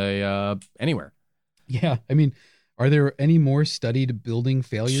befalling anywhere. Yeah. I mean, are there any more studied building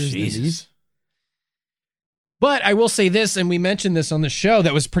failures than these? But I will say this, and we mentioned this on the show,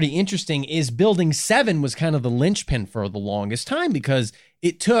 that was pretty interesting, is Building 7 was kind of the linchpin for the longest time because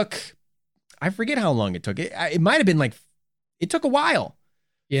it took, I forget how long it took. It might have been like, it took a while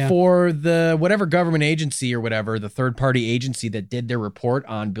for the whatever government agency or whatever, the third-party agency that did their report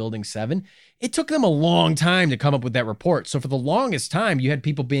on Building 7. It took them a long time to come up with that report. So for the longest time, you had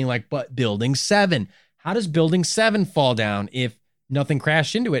people being like, but Building 7, how does Building 7 fall down if nothing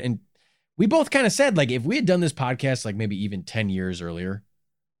crashed into it? And we both kind of said, like, if we had done this podcast, like maybe even 10 years earlier,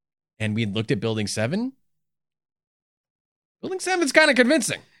 and we had looked at Building 7, Building 7 is kind of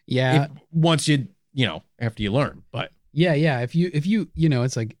convincing. Yeah. Once after you learn, but. Yeah. If you,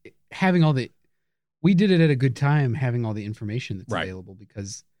 it's like having we did it at a good time, having all the information that's available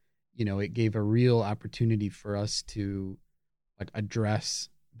because, it gave a real opportunity for us to like address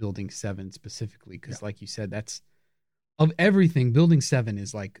Building 7 specifically. Cause like you said, that's of everything. Building 7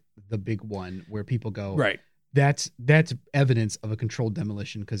 is like the big one where people go, right. That's evidence of a controlled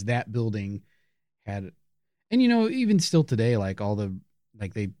demolition. Cause that building had, and even still today, like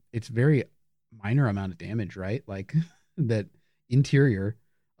it's very minor amount of damage, right? Like that interior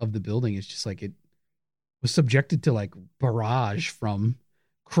of the building is just like was subjected to like barrage from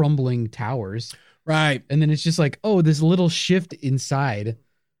crumbling towers. Right. And then it's just like, oh, this little shift inside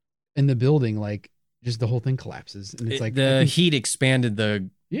in the building, like just the whole thing collapses. And it's like the heat expanded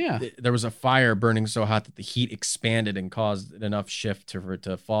yeah. There was a fire burning so hot that the heat expanded and caused enough shift for it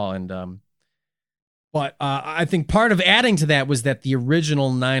to fall. And but I think part of adding to that was that the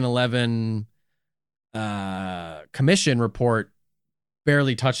original 9/11 commission report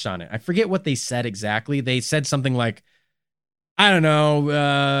barely touched on it. I forget what they said exactly. They said something like, I don't know,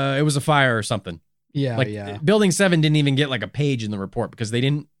 it was a fire or something. Yeah, like, yeah. Building 7 didn't even get like a page in the report because they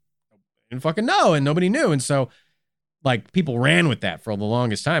didn't fucking know and nobody knew. And so like people ran with that for the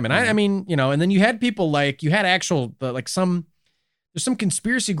longest time. And I mean, you know, and then you had people like, you had actual, like there's some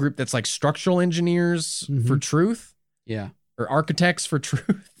conspiracy group that's like structural engineers for truth. Yeah. Or architects for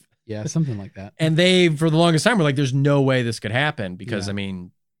truth. Yeah, something like that. And they, for the longest time, were like, there's no way this could happen because, I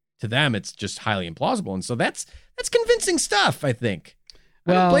mean, to them, it's just highly implausible. And so that's convincing stuff, I think.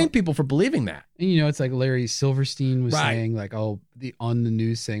 I don't blame people for believing that. You know, it's like Larry Silverstein was saying, like, on the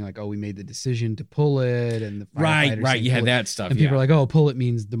news saying, like, we made the decision to pull it, and the right. You had that stuff, and people are like, pull it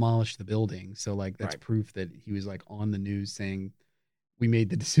means demolish the building. So, like, that's proof that he was like on the news saying, we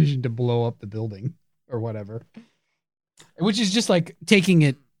made the decision to blow up the building or whatever, which is just like taking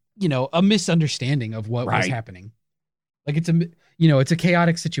it, you know, a misunderstanding of what was happening. Like it's a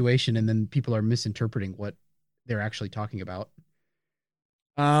chaotic situation, and then people are misinterpreting what they're actually talking about.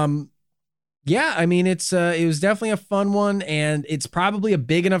 Yeah, I mean, it was definitely a fun one, and it's probably a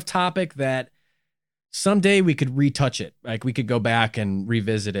big enough topic that someday we could retouch it. Like we could go back and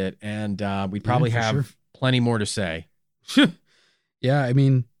revisit it, and we'd probably have plenty more to say. Yeah, I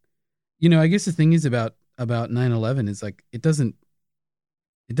mean, you know, I guess the thing is about 9/11 is like it doesn't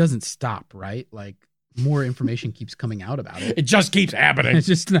stop, right? Like more information keeps coming out about it. It just keeps happening. It's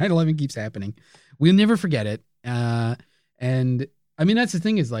just 9/11 keeps happening. We'll never forget it. And I mean, that's the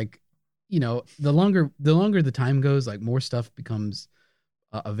thing is like, you know, the longer the time goes, like more stuff becomes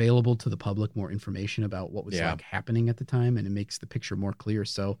available to the public, more information about what was like happening at the time, and it makes the picture more clear.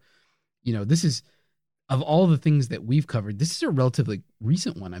 So, you know, this is, of all the things that we've covered, this is a relatively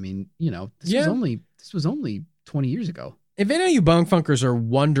recent one. I mean, you know, this was only 20 years ago. If any of you bunk funkers are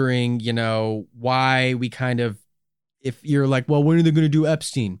wondering, you know, why we kind of, if you're like, well, when are they going to do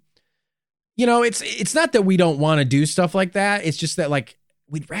Epstein? You know, it's not that we don't want to do stuff like that. It's just that like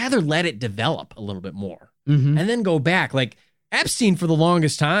we'd rather let it develop a little bit more and then go back. Like Epstein for the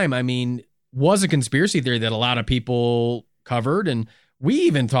longest time, I mean, was a conspiracy theory that a lot of people covered, and we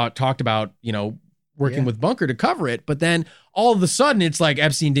even talked about, you know, working with Bunker to cover it. But then all of a sudden, it's like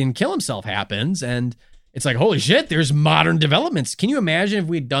Epstein didn't kill himself happens, and it's like, holy shit, there's modern developments. Can you imagine if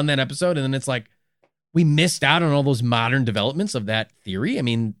we'd done that episode and then it's like we missed out on all those modern developments of that theory? I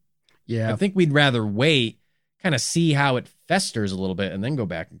mean, I think we'd rather wait, kind of see how it festers a little bit, and then go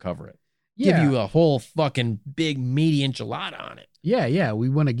back and cover it. Give you a whole fucking big meaty enchilada on it. Yeah. We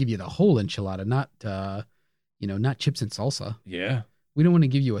want to give you the whole enchilada, not not chips and salsa. Yeah. We don't want to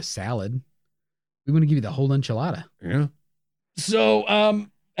give you a salad. We want to give you the whole enchilada. Yeah. So,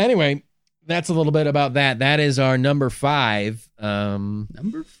 anyway, that's a little bit about that. That is our number 5.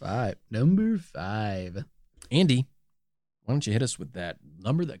 Number five. Andy, why don't you hit us with that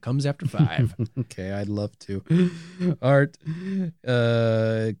number that comes after 5? Okay, I'd love to. Art,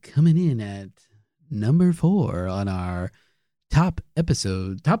 coming in at number 4 on our top 5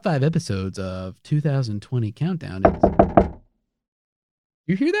 episodes of 2020 countdown.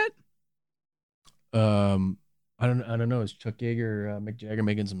 You hear that? I don't know. Is Chuck Yeager, Mick Jagger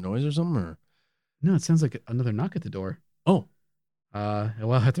making some noise or something? Or no, it sounds like another knock at the door. Oh,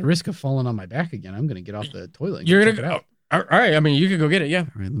 well, at the risk of falling on my back again, I'm going to get off the toilet. You're going to go. All right. I mean, you could go get it. Yeah.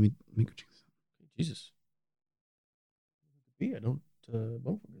 All right. Let me go check this out. Jesus. I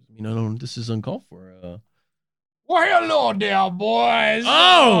don't. This is uncalled for. Well, hello there, boys.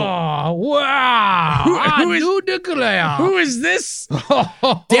 Oh, wow. Who is, do declare. Who is this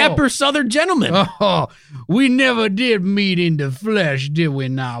dapper Southern gentleman? Oh, we never did meet in the flesh, did we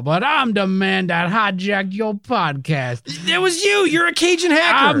now? But I'm the man that hijacked your podcast. That was you. You're a Cajun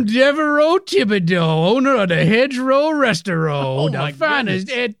hacker. I'm Devereaux Thibodeau, owner of the Hedgerow Restaurant, Oh, the finest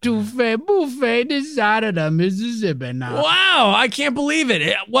etouffee buffet this side of the Mississippi now. Wow, I can't believe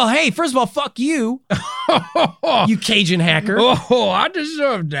it. Well, hey, first of all, fuck you. You Cajun hacker. Oh, I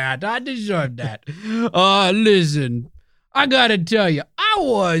deserve that. Listen, I gotta tell you, I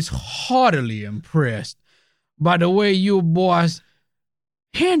was heartily impressed by the way you boys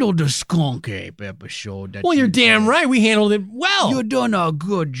handled the skunk ape episode. Well, you're damn right. We handled it well. You done a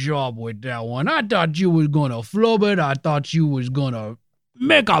good job with that one. I thought you was gonna flub it. I thought you was gonna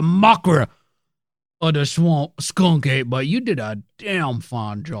make a mockery of the swamp skunk ape, but you did a damn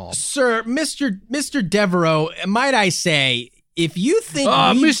fine job. Sir, Mr. Devereaux, might I say, if you think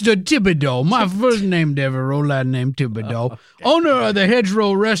Mr. Thibodeau, my first name Devereaux, last name Thibodeau, owner of the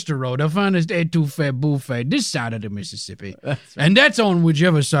Hedgerow Restaurant, the finest etouffee buffet this side of the Mississippi. And that's on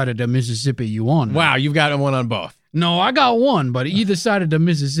whichever side of the Mississippi you on. Wow, you've got one on both. No, I got one, but either side of the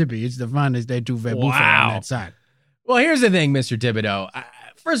Mississippi, it's the finest etouffee buffet on that side. Well, here's the thing, Mr. Thibodeau.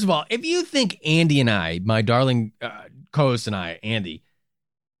 First of all, if you think Andy and I, my darling co-host and I, Andy,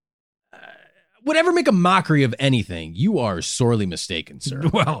 would ever make a mockery of anything, you are sorely mistaken, sir.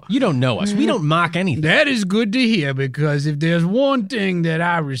 Well, you don't know us. We don't mock anything. That is good to hear, because if there's one thing that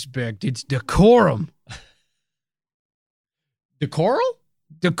I respect, it's decorum. Decoral?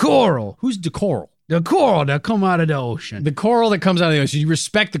 Decoral. Who's decoral? The coral that come out of the ocean. The coral that comes out of the ocean. You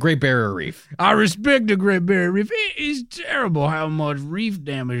respect the Great Barrier Reef. I respect the Great Barrier Reef. It is terrible how much reef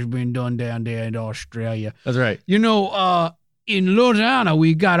damage has been done down there in Australia. That's right. You know, in Louisiana,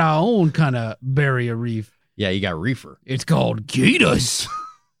 we got our own kind of barrier reef. Yeah, you got reefer. It's called gators.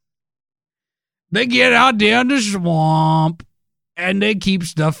 They get out there in the swamp, and they keep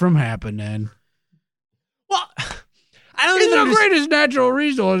stuff from happening. Well, I don't it's even the greatest natural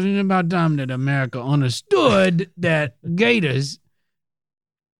resource. It's about time that America understood that gators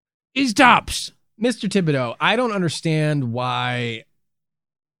is tops. Mr. Thibodeau, I don't understand why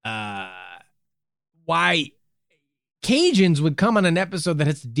Cajuns would come on an episode that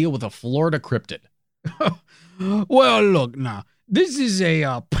has to deal with a Florida cryptid. Well, look now. This is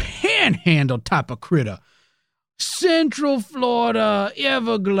a panhandle type of critter. Central Florida,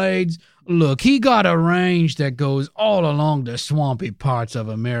 Everglades. Look, he got a range that goes all along the swampy parts of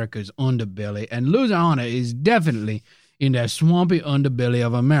America's underbelly, and Louisiana is definitely in that swampy underbelly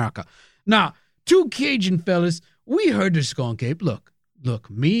of America. Now, two Cajun fellas, we heard the skunk ape. Look,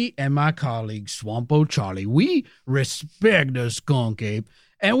 me and my colleague Swampo Charlie, we respect the skunk ape,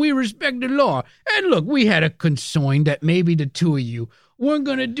 and we respect the law. And look, we had a concern that maybe the two of you weren't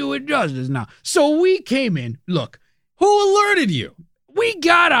going to do it justice now. So we came in. Look. Who alerted you? We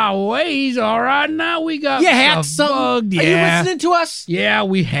got our ways, all right? Now we got hacked something? bugged. Yeah. Are you listening to us? Yeah,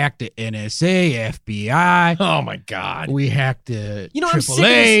 we hacked the NSA, FBI. Oh, my God. We hacked the AAA. I'm sick of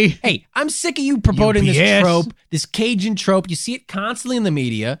this. Hey, I'm sick of you promoting UPS. this trope, this Cajun trope. You see it constantly in the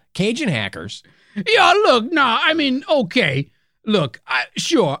media. Cajun hackers. Yeah, look, okay. Look,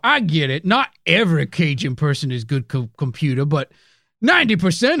 I get it. Not every Cajun person is good computer, but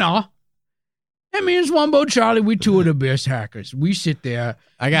 90% are. And me and Swambo Charlie, we two of the best hackers. We sit there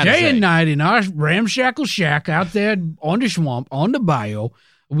day and night in our ramshackle shack out there on the swamp, on the bayou.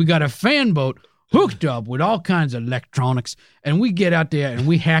 We got a fan boat hooked up with all kinds of electronics, and we get out there and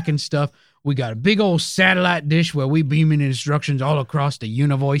we hacking stuff. We got a big old satellite dish where we beaming instructions all across the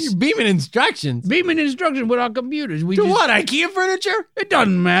universe. You're beaming instructions? Beaming instructions with our computers. What, IKEA furniture? It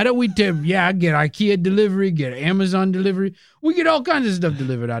doesn't matter. I get IKEA delivery, get Amazon delivery. We get all kinds of stuff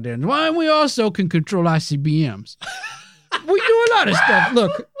delivered out there. And we also can control ICBMs. We do a lot of stuff.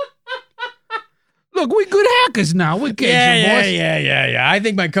 Look, we good hackers now. We Yeah. I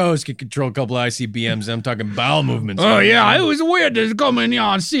think my co-host can control a couple of ICBMs. I'm talking bowel movements. Oh, yeah. It was weird to come in here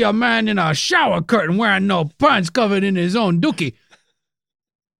and see a man in a shower curtain wearing no pants covered in his own dookie.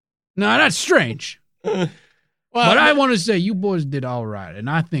 Now, that's strange. But I want to say you boys did all right. And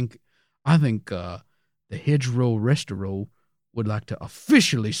I think the Hedgerow Restaurant would like to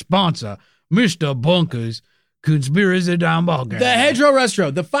officially sponsor Mr. Bunker's Conspiracy Down Ball Game. The Hedgerow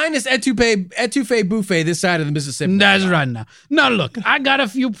Restaurant, the finest etouffee buffet this side of the Mississippi. That's right now. Now, look, I got a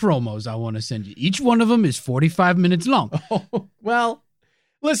few promos I want to send you. Each one of them is 45 minutes long. Oh, well,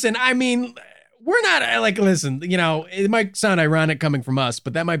 listen, I mean, we're not listen, it might sound ironic coming from us,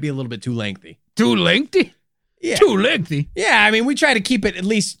 but that might be a little bit too lengthy. Too lengthy? Yeah. Too lengthy? Yeah, I mean, we try to keep it at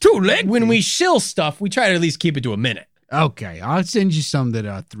least too lengthy. When we shill stuff, we try to at least keep it to a minute. Okay, I'll send you some that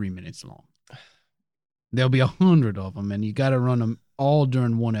are 3 minutes long. There'll be 100 of them, and you got to run them all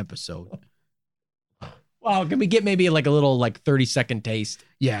during one episode. Wow, can we get maybe a little 30-second taste?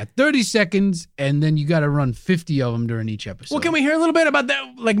 Yeah, 30 seconds, and then you got to run 50 of them during each episode. Well, can we hear a little bit about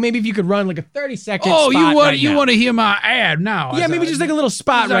that? Maybe if you could run a 30-second spot you want to hear my ad now? Yeah, maybe just a little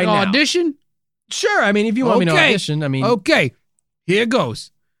spot right now. Audition? Sure, I mean, if you want me to audition, Okay, here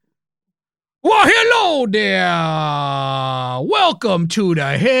goes. Well, hello there. Welcome to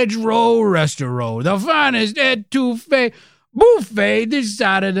the Hedgerow Restaurant, the finest etouffee buffet this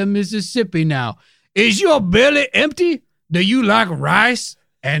side of the Mississippi now. Is your belly empty? Do you like rice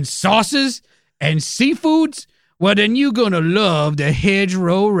and sauces and seafoods? Well, then you're going to love the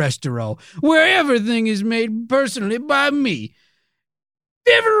Hedgerow Restaurant, where everything is made personally by me,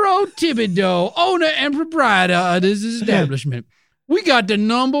 Devereaux Devereaux Thibodeau, owner and proprietor of this establishment. We got the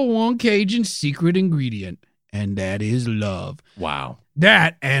 #1 Cajun secret ingredient, and that is love. Wow.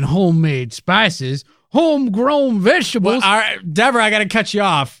 That and homemade spices, homegrown vegetables. Well, all right, Deborah, I got to cut you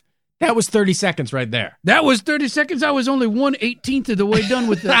off. That was 30 seconds right there. That was 30 seconds. I was only 1/18 of the way done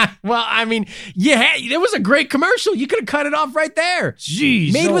with that. Well, I mean, yeah, it was a great commercial. You could have cut it off right there.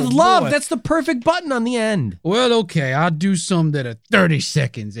 Jeez. Made with love. Boy. That's the perfect button on the end. Well, okay. I'll do some that are 30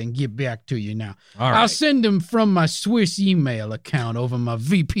 seconds and get back to you now. All right. I'll send them from my Swiss email account over my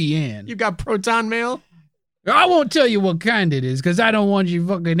VPN. You got Proton Mail? I won't tell you what kind it is because I don't want you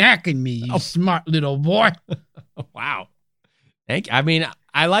fucking hacking me, you smart little boy. Wow. Thank you. I mean,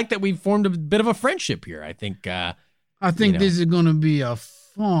 I like that we've formed a bit of a friendship here. I think This is going to be a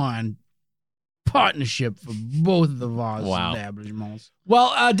fun partnership for both of our establishments.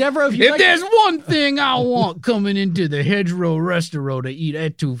 Well, Deborah, if there's one thing I want coming into the Hedgerow Restaurant to eat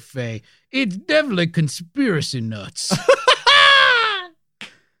etouffee, it's definitely conspiracy nuts.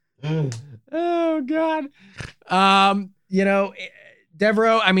 Oh, God.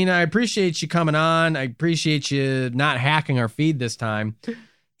 Devereaux, I mean, I appreciate you coming on. I appreciate you not hacking our feed this time.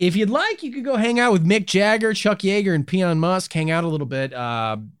 If you'd like, you could go hang out with Mick Jagger, Chuck Yeager, and Peon Musk. Hang out a little bit.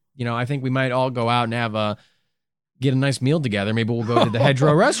 I think we might all go out and get a nice meal together. Maybe we'll go to the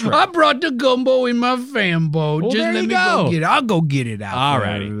Hedgerow Restaurant. I brought the gumbo in my fan boat. Well, Just there let you me go get it. I'll go get it out. All for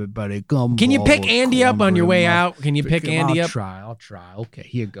righty. everybody. Gumbo, Can you pick Andy up on your way out? Can you pick Andy up? I'll try. Okay,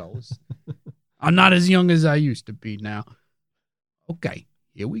 here goes. I'm not as young as I used to be now. Okay,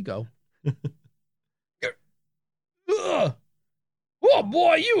 here we go. Oh,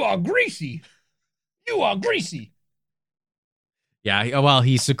 boy, you are greasy. You are greasy. Yeah, well,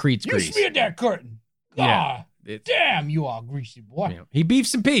 he secretes You grease. smeared that curtain. Yeah, God, damn, you are greasy, boy. Yeah. He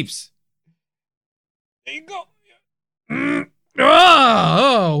beefs and peeps. There you go.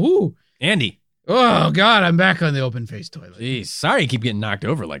 Ooh. Andy. Oh, God, I'm back on the open-face toilet. Jeez, sorry you keep getting knocked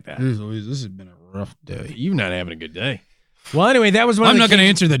over like that. This has been a rough day. You're not having a good day. Well, anyway, that was one I'm of the not going to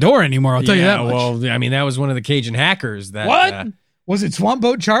answer the door anymore, I'll tell you that much. Well, I mean, that was one of the Cajun hackers. That What? Was it Swamp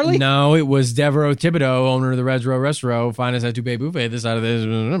Boat Charlie? No, it was Devereaux Thibodeau, owner of the Hedgerow Restaurant. Find us at Toupe Buffet this side of this.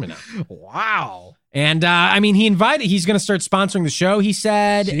 Wow. And, he's going to start sponsoring the show, he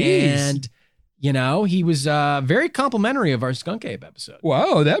said. Jeez. And, he was very complimentary of our Skunk Ape episode.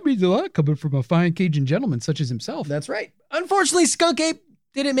 Wow, that means a lot coming from a fine Cajun gentleman such as himself. That's right. Unfortunately, Skunk Ape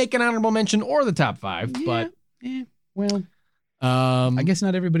didn't make an honorable mention or the top 5, but I guess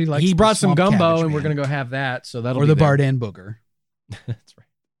not everybody likes. He brought some gumbo, cabbage, and we're gonna go have that. So that'll or be the Bardan Booger. That's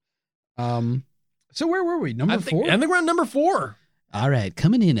right. So where were we? Number 4. I think we're on number 4. All right,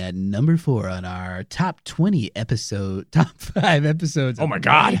 coming in at number 4 on our top 5 episodes. Oh my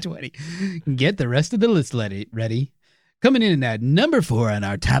God. 2020. Get the rest of the list ready. Coming in at number 4 on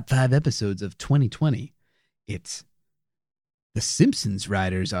our top 5 episodes of 2020. It's The Simpsons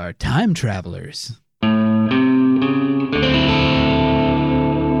writers are time travelers.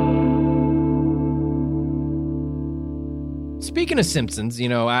 Speaking of Simpsons,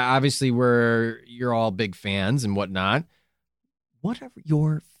 obviously you're all big fans and whatnot. Whatever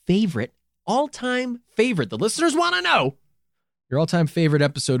your favorite, all-time favorite, the listeners want to know, your all-time favorite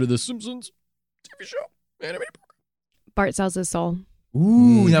episode of The Simpsons TV show, animated program. Bart Sells His Soul.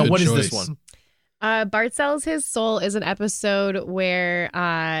 Ooh, now what choice. is this one? Bart Sells His Soul is an episode where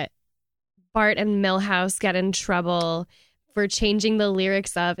Bart and Milhouse get in trouble for changing the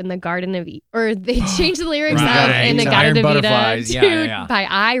lyrics of In the Garden of Eden. Or they changed the lyrics Right. of In the To Garden Iron of Eden Butterflies. Yeah. by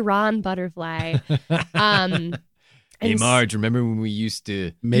I, Ron Butterfly. Hey, Marge, remember when we used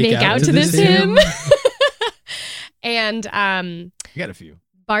to make out to this hymn? And We got a few.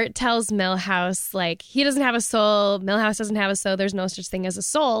 Bart tells Milhouse, he doesn't have a soul. Milhouse doesn't have a soul. There's no such thing as a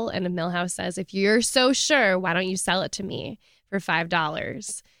soul. And Milhouse says, if you're so sure, why don't you sell it to me for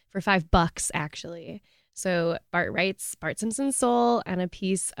 $5? For $5, actually. So Bart writes Bart Simpson's soul and a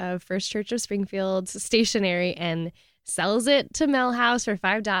piece of First Church of Springfield's stationery and sells it to Milhouse for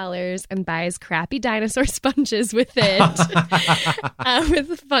 $5 and buys crappy dinosaur sponges with it,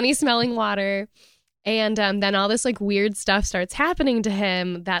 with funny smelling water. And then all this weird stuff starts happening to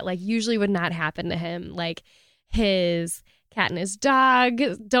him that usually would not happen to him. His cat and his dog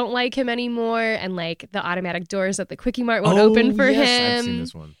don't like him anymore, and the automatic doors at the Quickie Mart won't open for him. I've seen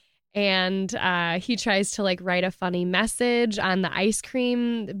this one. And he tries to write a funny message on the ice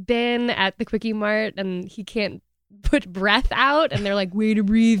cream bin at the Quickie Mart, and he can't put breath out, and they're like, way to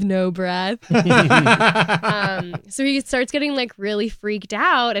breathe, no breath. So he starts getting really freaked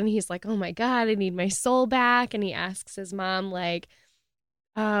out, and he's like, oh my God, I need my soul back. And he asks his mom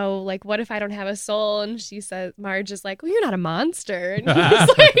oh, like, what if I don't have a soul? And she says, Marge is like, well, you're not a monster. And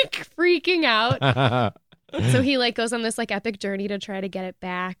he's like freaking out. So he like goes on this like epic journey to try to get it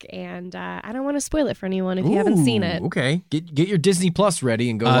back. And I don't want to spoil it for anyone if you haven't seen it. Okay. Get your Disney Plus ready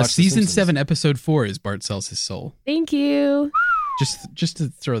and go watch Season The Simpsons. 7, episode 4 is Bart Sells His Soul. Thank you. Just to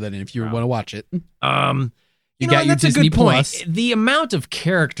throw that in if you want to watch it. You got your that's a Disney good point. Plus. The amount of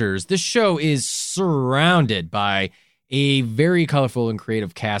characters, this show is surrounded by a very colorful and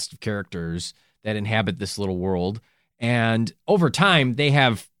creative cast of characters that inhabit this little world. And over time, they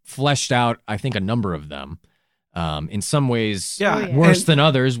have fleshed out, I think, a number of them. In some ways, worse than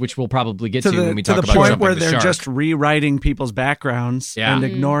others, which we'll probably get to when we talk about the point Jumping where the they're Shark. just rewriting people's backgrounds and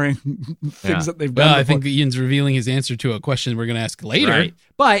ignoring things that they've done Well, I before. think Ian's revealing his answer to a question we're going to ask later. Right.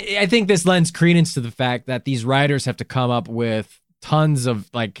 But I think this lends credence to the fact that these writers have to come up with tons of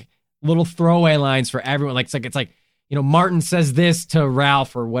like little throwaway lines for everyone. Like it's like Martin says this to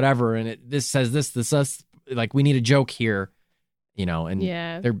Ralph or whatever, and this says this. Like we need a joke here, and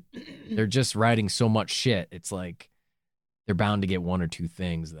they're just writing so much shit. It's like they're bound to get one or two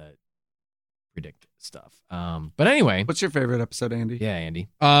things that predict stuff. But anyway, what's your favorite episode, Andy? Yeah, Andy.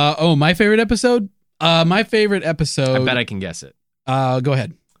 My favorite episode. My favorite episode. I bet I can guess it. Go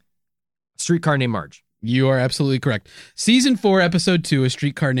ahead. Streetcar Named Marge. You are absolutely correct. Season 4, episode 2, A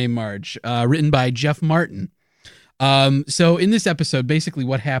Streetcar Named Marge, written by Jeff Martin. So in this episode, basically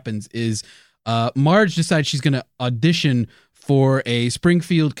what happens is Marge decides she's going to audition for a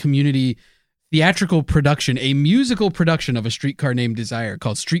Springfield community theatrical production, a musical production of A Streetcar Named Desire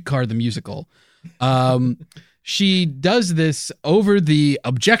called Streetcar the Musical. She does this over the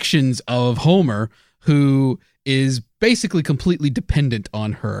objections of Homer, who is basically completely dependent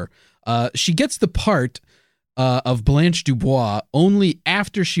on her. She gets the part of Blanche Dubois only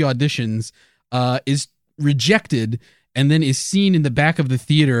after she auditions, is rejected, and then is seen in the back of the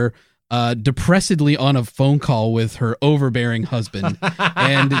theater depressedly on a phone call with her overbearing husband.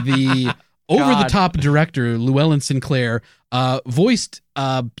 And the over-the-top director, Llewellyn Sinclair, voiced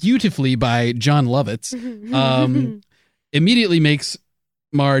beautifully by John Lovitz, immediately makes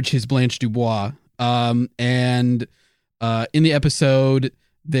Marge his Blanche Dubois. And in the episode,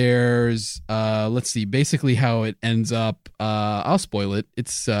 there's, let's see, basically how it ends up. I'll spoil it.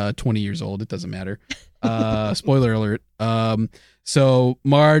 It's 20 years old. It doesn't matter. Spoiler alert. So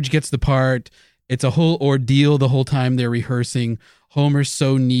Marge gets the part. It's a whole ordeal the whole time they're rehearsing. Homer's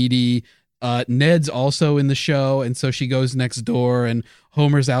so needy. Ned's also in the show, and so she goes next door, and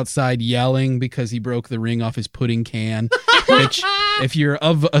Homer's outside yelling because he broke the ring off his pudding can. Which, if you're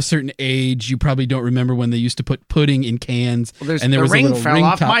of a certain age, you probably don't remember when they used to put pudding in cans. Well, and there the was ring a little fell ring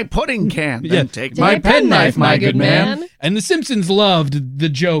off top. my pudding can. Yeah. Then take My penknife, my good man. And the Simpsons loved the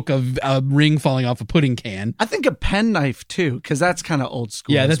joke of a ring falling off a pudding can. I think a penknife too, because that's kind of old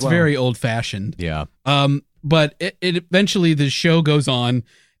school. Yeah, as that's well. very old fashioned. Yeah. But it eventually the show goes on,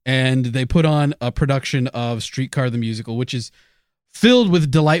 and they put on a production of Streetcar the Musical, which is filled with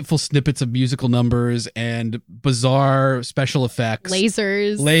delightful snippets of musical numbers and bizarre special effects.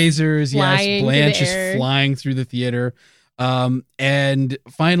 Lasers, yes. through Blanche the is air. flying through the theater. And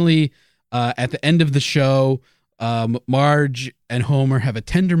finally, at the end of the show, Marge and Homer have a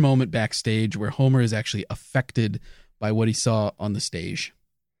tender moment backstage where Homer is actually affected by what he saw on the stage.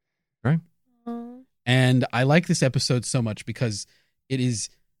 Right. And I like this episode so much because it is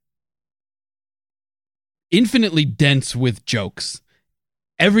infinitely dense with jokes.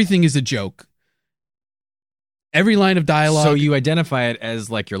 Everything is a joke. Every line of dialogue. So you identify it as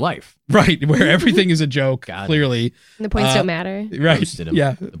like your life. Right, where everything is a joke, Got it. clearly. And the points don't matter. Right. Roasted him.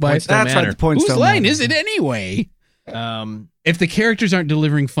 Yeah. The Why- points don't That's why matter. the points Whose don't line matter. is it anyway? Um, If the characters aren't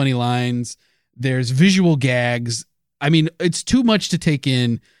delivering funny lines, there's visual gags. I mean, it's too much to take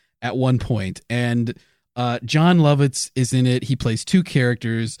in at one point. And John Lovitz is in it. He plays two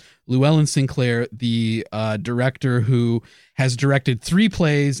characters. Llewellyn Sinclair, the director who has directed 3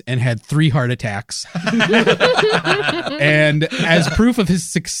 plays and had 3 heart attacks. And as proof of his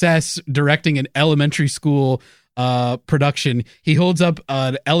success directing an elementary school production, he holds up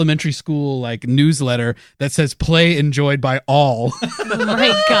an elementary school like newsletter that says play enjoyed by all. Oh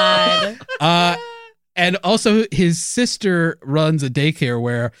my God. And also his sister runs a daycare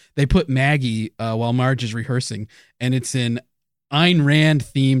where they put Maggie while Marge is rehearsing, and it's an Ayn Rand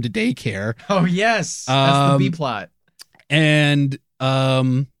themed daycare. oh yes, that's the B plot. And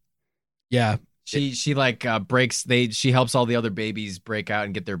yeah, She like breaks. She helps all the other babies break out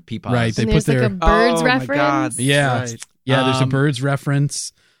and get their peepaws. Right, they And put there's like their a Birds Oh my reference. God. yeah, Right. yeah. There's a Birds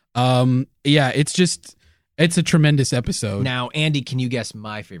reference. Yeah, it's just It's a tremendous episode. Now, Andy, can you guess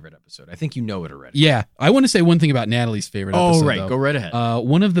my favorite episode? I think you know it already. Yeah, I want to say one thing about Natalie's favorite episode. Oh, right. Though. Go right ahead.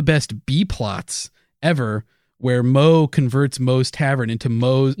 One of the best B plots ever, where Mo converts Moe's Tavern into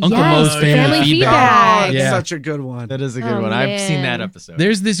Uncle Moe's family feedback. Oh, Yeah. such a good one. That is a good one. I've seen that episode.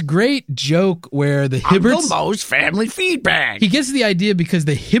 There's this great joke where the Hibberts... Uncle Moe's family feedback. He gets the idea because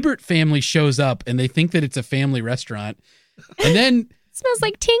the Hibbert family shows up and they think that it's a family restaurant. And then... Smells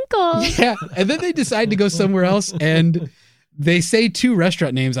like Tinkle. Yeah. And then they decide to go somewhere else and they say 2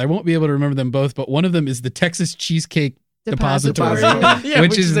 restaurant names. I won't be able to remember them both, but one of them is the Texas Cheesecake Depository, Yeah,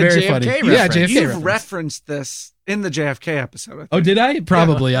 which is a very JFK funny. reference. Yeah, JFK You've reference. referenced this in the JFK episode. I think. Oh, did I?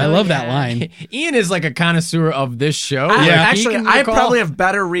 Probably. I love that yeah. line. Ian is like a connoisseur of this show. I, Like, he actually, can I recall- probably have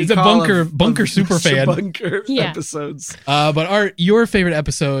better recall. He's a bunker super fan. Bunker Yeah. episodes. But Art, your favorite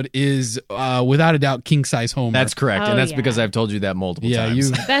episode is without a doubt King Size Homer. That's correct, Oh, and that's yeah. because I've told you that multiple Yeah,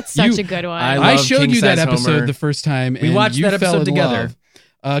 times. That's such You- a good one. I I love showed King you that Size episode Homer. the first time. We and watched you that fell episode in together.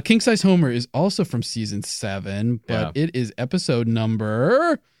 love. King Size Homer is also from season 7, but it is episode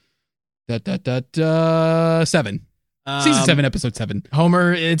number 7. Season 7, episode 7.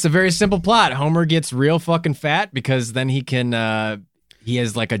 Homer, it's a very simple plot. Homer gets real fucking fat because then he can, he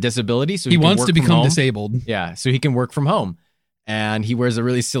has like a disability. So He can wants work to from become home. disabled. Yeah, so he can work from home. And he wears a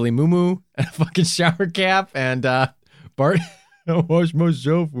really silly muumuu and a fucking shower cap. And Bart, I wash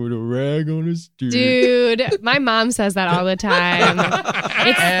myself with a rag on a stick. Dude, my mom says that all the time.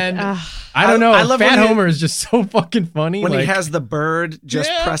 And I don't know. I love Fat when he- Homer is just so fucking funny. When like, he has the bird just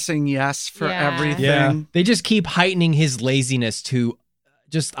Yeah. pressing yes for Yeah. everything. Yeah. They just keep heightening his laziness to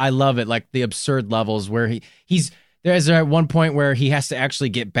just, I love it, like the absurd levels where there's at one point where he has to actually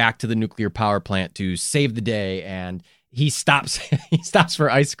get back to the nuclear power plant to save the day, and he stops for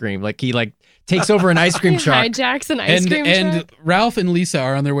ice cream. Like he takes over an ice cream he truck. hijacks an ice cream and truck. Ralph and Lisa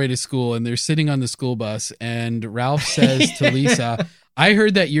are on their way to school and they're sitting on the school bus and Ralph says to Lisa, I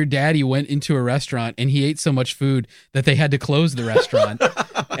heard that your daddy went into a restaurant and he ate so much food that they had to close the restaurant.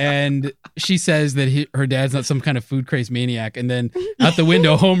 And she says that her dad's not some kind of food craze maniac. And then out the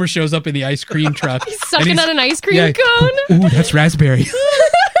window, Homer shows up in the ice cream truck. He's sucking on an ice cream yeah, cone. Ooh, that's raspberry.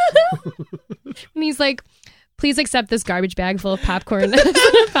 And he's like, please accept this garbage bag full of popcorn as an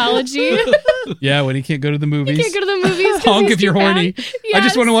apology. Yeah, when he can't go to the You movies. can't go to the movies. 'cause Honk he's if you're too horny. fat. I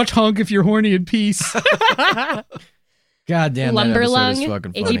just Yes. want to watch Honk if you're horny in peace. God damn, that episode Lumberlung, is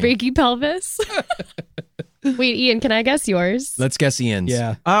fucking achy funny. breaky pelvis. Wait, Ian, can I guess yours? Let's guess Ian's.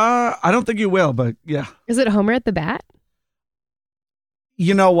 Yeah. I don't think you will, but yeah. Is it Homer at the bat?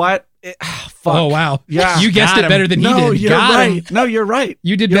 You know what? Fuck. Oh, wow. Yeah. You guessed Got it him. better than he No, did. you're Got him. right. No, you're right.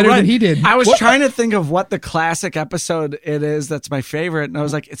 You did You're better right. than he did. I was What- trying to think of what the classic episode it is that's my favorite, and I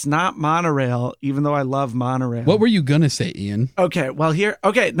was like, it's not Monorail, even though I love Monorail. What were you going to say, Ian? Okay, well here.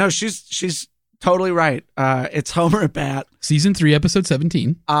 Okay, no, she's totally right. It's Homer at bat. Season 3, episode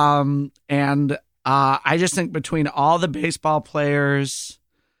 17. And I just think between all the baseball players,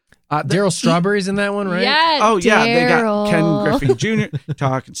 Daryl Strawberry's in that one, right? Yeah. Oh yeah, they got Daryl. Ken Griffey Jr.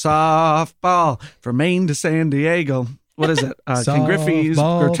 talking softball from Maine to San Diego. What is it? Ken Griffey's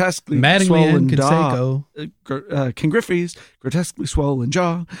Softball, grotesquely Mattingly swollen and jaw. Canseco. Ken Griffey's grotesquely swollen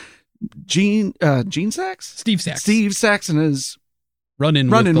jaw. Gene Sachs? Steve Sachs. Steve Saxon is Running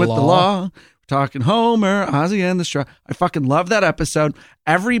with the law. law. Talking Homer, Ozzy and the Straw. I fucking love that episode.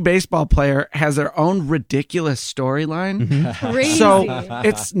 Every baseball player has their own ridiculous storyline. Mm-hmm. Crazy. So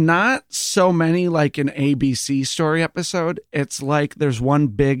it's not so many like an ABC story episode. It's like there's one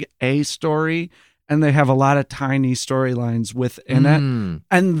big A story and they have a lot of tiny storylines within it.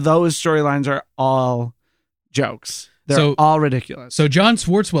 And those storylines are all jokes. They're So- all ridiculous. So John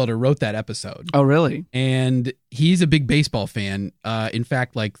Swartzwelder wrote that episode. Oh, really? And he's a big baseball fan. In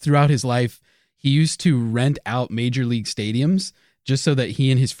fact, like throughout his life, he used to rent out major league stadiums just so that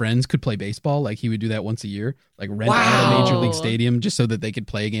he and his friends could play baseball. Like he would do that once a year, like rent out a major league Wow. stadium just so that they could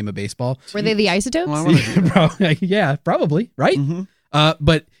play a game of baseball. Were they the isotopes? Well, I wanna do that. Yeah, probably. Right. Mhm.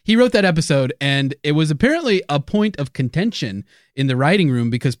 But he wrote that episode, and it was apparently a point of contention in the writing room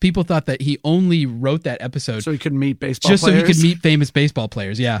because people thought that he only wrote that episode So he could meet baseball just players? so he could meet famous baseball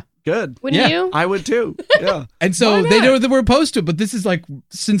players. Yeah. Good. Wouldn't Yeah. you? I would too. Yeah. And so they know that we're opposed to it, but this is like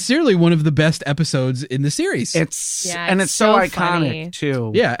sincerely one of the best episodes in the series. It's Yeah, and it's it's so so iconic funny.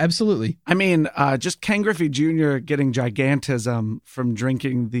 too. Yeah, absolutely. I mean, just Ken Griffey Jr. getting gigantism from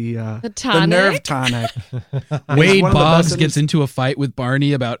drinking the tonic? nerve tonic. Wade one of the Boggs best gets into a fight with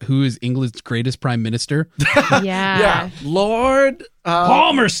Barney about who is England's greatest prime minister. Yeah. Yeah, Lord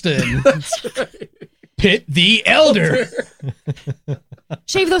Palmerston. Pitt the Elder.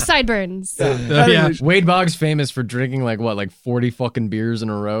 Shave those sideburns. Yeah. Wade Boggs famous for drinking like 40 fucking beers in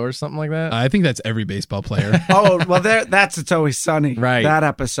a row or something like that. I think that's every baseball player. Oh, well, that's It's Always Sunny. Right. That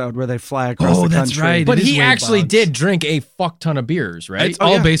episode where they fly across the country. that's right. But It is he Wade actually Boggs. did drink a fuck ton of beers, right? It's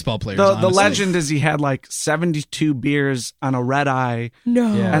all yeah. baseball players. The honestly. legend is he had like 72 beers on a red eye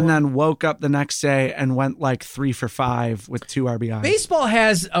No. Yeah. and then woke up the next day and went like 3 for 5 with 2 RBIs. Baseball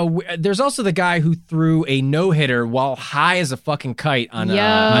has there's also the guy who threw a no-hitter while high as a fucking kite on Yo.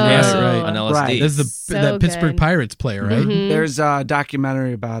 Right. on LSD. Right. This is So that Pittsburgh good. Pirates player, right? Mhm. There's a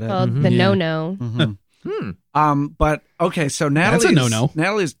documentary about it. Called The Yeah. No-No. Mhm. But okay, so That's a no-no.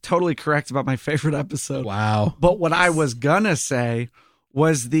 Natalie's totally correct about my favorite episode. Wow. But what I was gonna say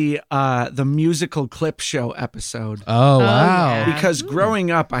was the musical clip show episode. Oh, wow. yeah. Because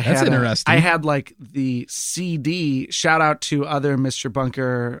growing up, I That's had interesting. I had like the CD. Shout out to other Mr.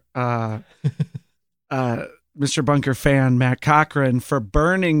 Bunker, Mr. Bunker fan Matt Cochran for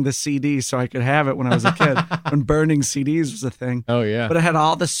burning the CD so I could have it when I was a kid. When burning CDs was a thing, Oh yeah. but it had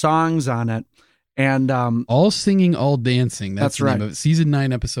all the songs on it, and All singing, all dancing. That's, That's the name right. of it. Season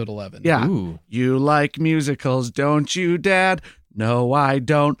 9, episode 11. yeah, Ooh. you like musicals, don't you, Dad? No, I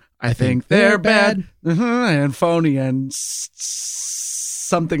don't. I think they're bad and phony and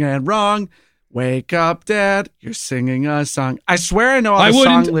something and wrong. Wake up, Dad. You're singing a song. I swear I know all I the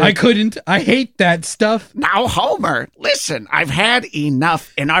wouldn't. song I lyrics. couldn't. I hate that stuff. Now, Homer, listen, I've had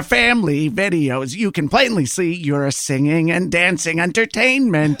enough. In our family videos, you can plainly see you're a singing and dancing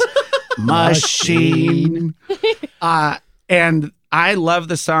entertainment machine. And I love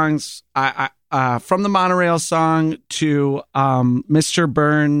the songs. From the Monorail song to Mr.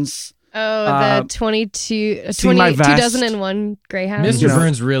 Burns. Oh, the 22, See My Vest. 2001 Greyhound. Mr. You know.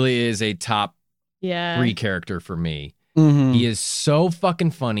 Burns really is a top Yeah. 3 character for me. Mhm. He is so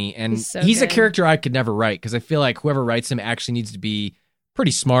fucking funny, and He's so he's a good. character I could never write because I feel like whoever writes him actually needs to be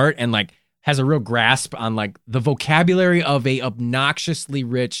pretty smart and like has a real grasp on like the vocabulary of a obnoxiously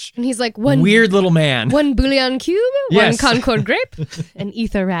rich, And he's like, one weird little man. one bouillon cube, Yes. one Concord grape, an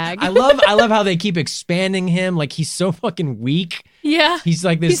ether rag. I love how they keep expanding him. Like he's so fucking weak. yeah. He's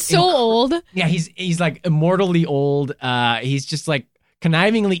like this. He's so old. Yeah, he's like immortally old. He's just like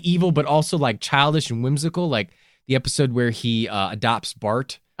connivingly evil, but also like childish and whimsical. Like the episode where he adopts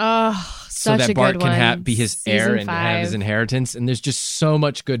Bart Oh, so such that a Bart good can one. be his heir Season and have his 5. inheritance. And there's just so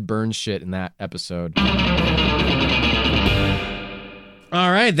much good Burns shit in that episode. All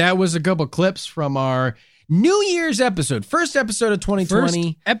right, that was a couple clips from our New Year's episode, first episode of 2020.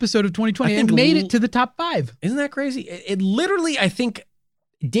 First episode of 2020 I think and made it to the top 5. Isn't that crazy? It literally, I think,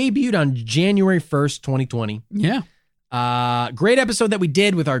 debuted on January 1st, 2020. Yeah. Great episode that we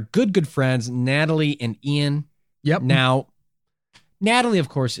did with our good friends, Natalie and Ian. Yep. Now, Natalie, of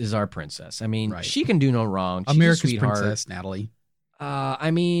course, is our princess. I mean, Right. she can do no wrong. She's a America's sweetheart. princess, Natalie. I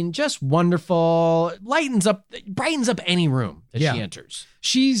mean, just wonderful. Brightens up any room that Yeah. she enters.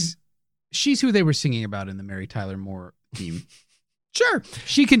 She's who they were singing about in the Mary Tyler Moore theme. Sure.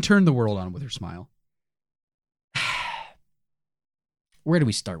 She can turn the world on with her smile. Where do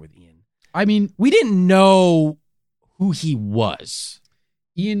we start with Ian? I mean, We didn't know who he was,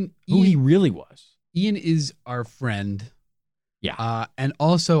 Ian who he really was. Ian is our friend. Yeah. And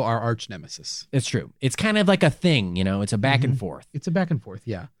also our arch nemesis. It's true. It's kind of like a thing, you know. It's a back and forth. It's a back and forth,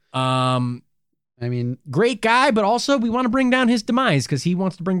 yeah. I I mean, great guy, but also we want to bring down his demise because he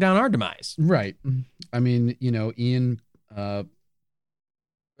wants to bring down our demise. right. I mean, you know, Ian,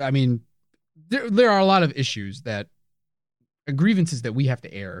 I mean, there are a lot of issues that, grievances that we have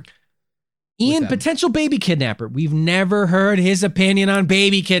to air. Ian, them. potential baby kidnapper. We've never heard his opinion on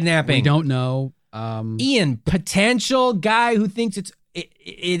baby kidnapping. We don't know. Ian, potential guy who thinks it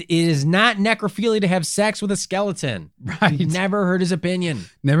is not necrophilia to have sex with a skeleton. Right. We've never heard his opinion.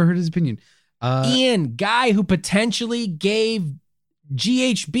 Never heard his opinion. Ian, guy who potentially gave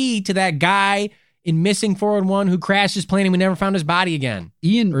GHB to that guy in Missing 401 who crashed his plane and we never found his body again.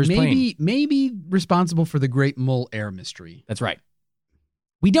 Ian Or his maybe responsible for the Great Mole Air mystery. That's right.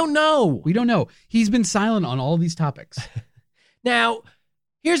 We don't know. We don't know. He's been silent on all these topics. Now,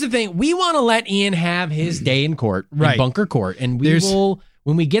 here's the thing. We want to let Ian have his day in court, Right. in Bunker Court. And we There's- will,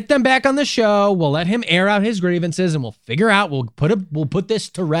 when we get them back on the show, we'll let him air out his grievances and we'll figure out, we'll put this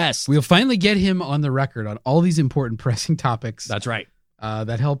to rest. We'll finally get him on the record on all these important pressing topics That's right.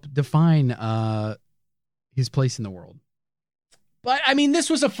 that help define his place in the world. But I mean, this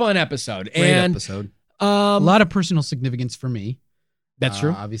was a fun episode. Great and episode. A lot of personal significance for me. That's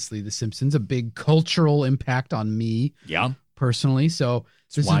true. Obviously, The Simpsons, a big cultural impact on me Yeah. personally. So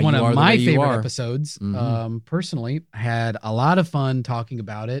this why is one you are of the my way you favorite are. episodes. Mhm. Personally, I had a lot of fun talking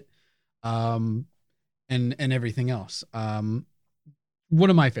about it, and everything else. one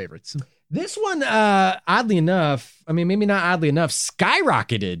of my favorites. This one, oddly enough, I mean, maybe not oddly enough,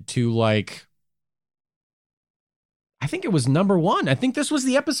 skyrocketed to like, I think it was number one. I think this was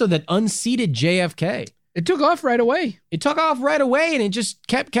the episode that unseated JFK. It took off right away. It took off right away, and it just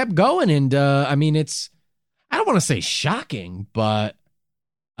kept going. And I mean, I don't want to say shocking, but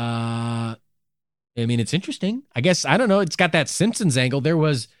I mean, it's interesting. I guess, I don't know. It's got that Simpsons angle.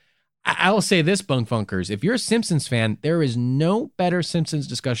 I'll say this, Bunk Funkers. If you're a Simpsons fan, there is no better Simpsons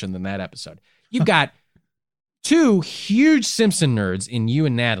discussion than that episode. You've got two huge Simpson nerds in you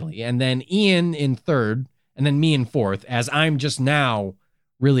and Natalie, and then Ian in third, and then me in fourth, as I'm just now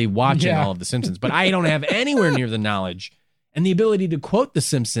really watching all of The Simpsons. But I don't have anywhere near the knowledge and the ability to quote The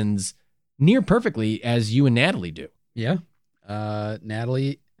Simpsons near perfectly as you and Natalie do. Yeah.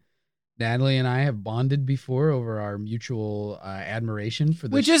 Natalie and I have bonded before over our mutual admiration for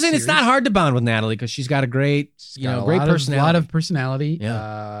this Which isn't, series. It's not hard to bond with Natalie because she's got a great, great personality. A lot of personality.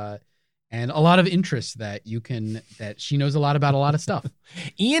 Yeah. And a lot of interest that she knows a lot about a lot of stuff.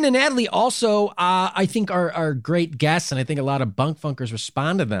 Ian and Natalie also, I think, are great guests, and I think a lot of Bunk Funkers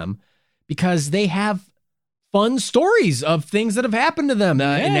respond to them because they have fun stories of things that have happened to them.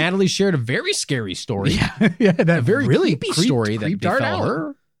 And Natalie shared a very scary story. Yeah, that a very really creepy story that befell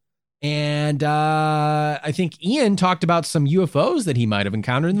her. And I think Ian talked about some UFOs that he might have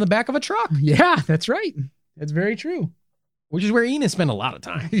encountered in the back of a truck. Yeah, that's right. That's very true. Which is where Ian has spent a lot of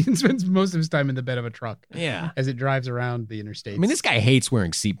time. He spends most of his time in the bed of a truck. Yeah. As it drives around the interstate. I mean, this guy hates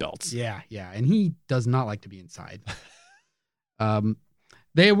wearing seatbelts. Yeah. And he does not like to be inside.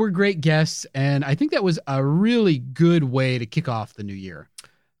 They were great guests, and I think that was a really good way to kick off the new year.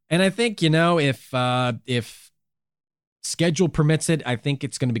 And I think, if schedule permits it, I think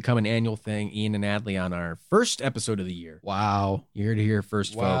it's going to become an annual thing. Ian and Natalie on our first episode of the year. Wow. You heard it here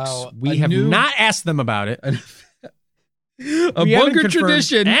first, Wow. folks. We have not asked them about it. A bunker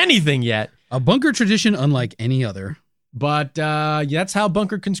tradition. Anything yet. A bunker tradition unlike any other. But that's how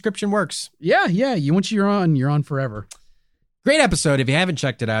bunker conscription works. Yeah. Once you're on forever. Great episode. If you haven't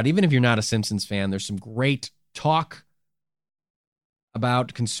checked it out, even if you're not a Simpsons fan, there's some great talk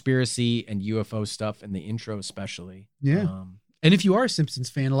about conspiracy and UFO stuff in the intro especially. Yeah. And if you are a Simpsons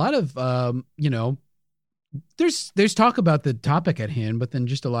fan, a lot of, there's talk about the topic at hand, but then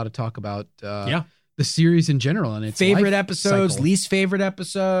just a lot of talk about the series in general and its favorite life episodes, cycle. least favorite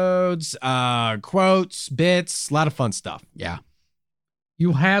episodes, quotes, bits, a lot of fun stuff. Yeah.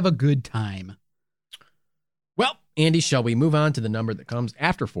 You'll have a good time. Well, Andy, shall we move on to the number that comes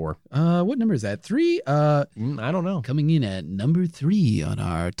after 4? What number is that? 3? I don't know. Coming in at number 3 on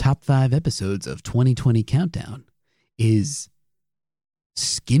our top 5 episodes of 2020 Countdown is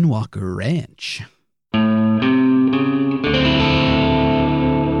Skinwalker Ranch.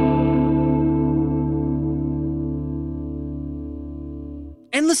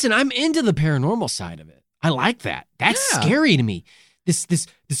 And listen, I'm into the paranormal side of it. I like that. That's scary to me. This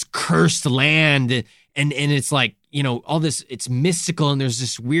cursed land, and it's like, all this, it's mystical, and there's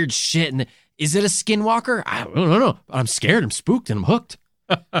this weird shit. And is it a skinwalker? I don't know. I'm scared. I'm spooked, and I'm hooked.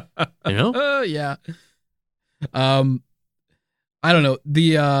 Yeah. I don't know.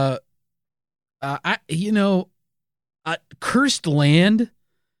 The cursed land.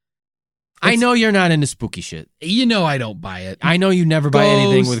 I know you're not into spooky shit. I don't buy it. I know you never buy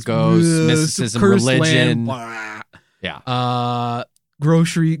anything with ghosts, mysticism, cursed religion. Land, yeah.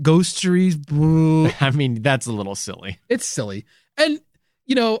 Ghostries. I mean, that's a little silly. It's silly. And,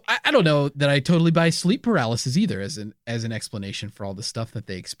 I don't know that I totally buy sleep paralysis either as an explanation for all the stuff that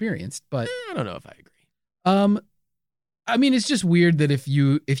they experienced, but I don't know if I agree. I mean, it's just weird that if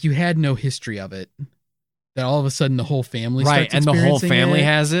you had no history of it, that all of a sudden the whole family starts and the whole experiencing family it.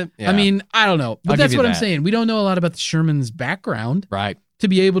 has it. Yeah. I mean, I don't know, but I'll that's give you what I'm that. saying. We don't know a lot about the Sherman's background, right? To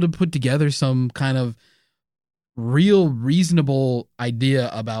be able to put together some kind of real, reasonable idea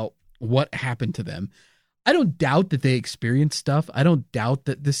about what happened to them. I don't doubt that they experienced stuff. I don't doubt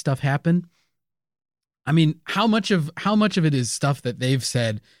that this stuff happened. I mean, how much of it is stuff that they've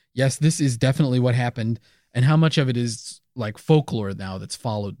said, yes, this is definitely what happened, and how much of it is like folklore now that's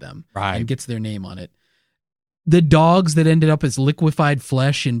followed them and gets their name on it. The dogs that ended up as liquefied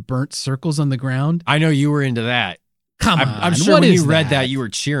flesh in burnt circles on the ground. I know you were into that. Come on. I'm sure when you read that, you were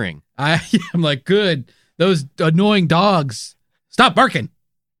cheering. I'm like, good. Those annoying dogs. Stop barking.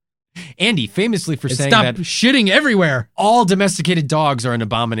 Andy, famously for saying stop that shitting everywhere. All domesticated dogs are an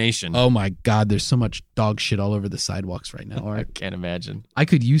abomination. Oh my God, there's so much dog shit all over the sidewalks right now. I can't imagine. I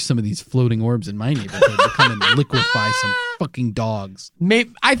could use some of these floating orbs in my neighborhood to come and liquefy some fucking dogs.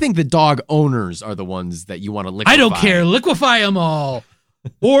 I think the dog owners are the ones that you want to liquefy. I don't care. Liquefy them all.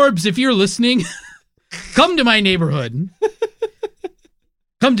 Orbs, if you're listening, come to my neighborhood.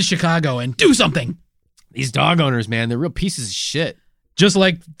 Come to Chicago and do something. These dog owners, man, they're real pieces of shit. Just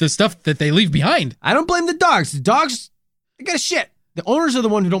like the stuff that they leave behind. I don't blame the dogs. The dogs, they got a shit. The owners are the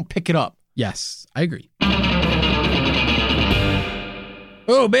one who don't pick it up. Yes, I agree.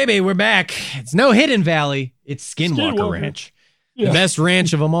 Oh, baby, we're back. It's no Hidden Valley. It's Skinwalker Ranch. Yeah. The best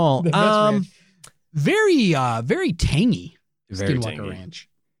ranch of them all. Very tangy. Very Skinwalker tangy. Ranch.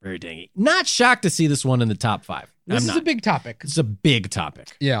 Very tangy. Not shocked to see this one in the top 5. This is a big topic. It's a big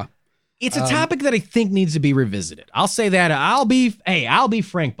topic. Yeah. It's a topic that I think needs to be revisited. I'll say that. I'll be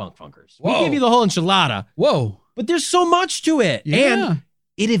Frank Bunkfunkers. We give you the whole enchilada. Whoa. But there's so much to it. Yeah. And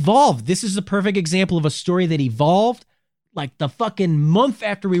it evolved. This is a perfect example of a story that evolved like the fucking month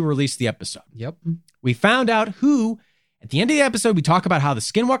after we released the episode. Yep. We found out who, at the end of the episode, we talk about how the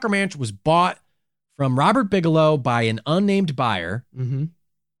Skinwalker Ranch was bought from Robert Bigelow by an unnamed buyer. Mm-hmm.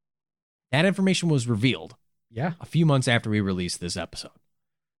 That information was revealed. Yeah. A few months after we released this episode.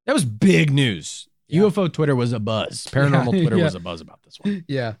 That was big news. Yeah. UFO Twitter was abuzz. Paranormal Twitter was abuzz about this one.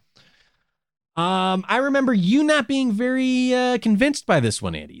 Yeah. I remember you not being very convinced by this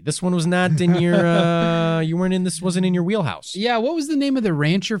one, Andy. This one was not in your wasn't in your wheelhouse. Yeah, what was the name of the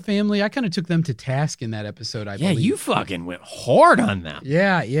rancher family? I kind of took them to task in that episode, I believe. Yeah, you fucking went hard on them.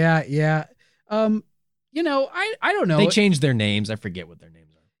 Yeah. I don't know. They changed their names. I forget what their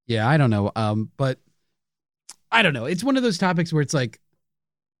names are. Yeah, I don't know. But I don't know. It's one of those topics where it's like,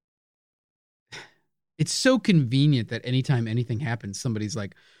 it's so convenient that anytime anything happens, somebody's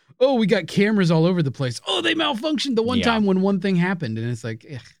like, oh, we got cameras all over the place. Oh, they malfunctioned the one time when one thing happened. And it's like,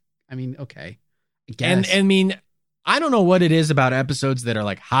 I mean, okay. I guess. And I mean, I don't know what it is about episodes that are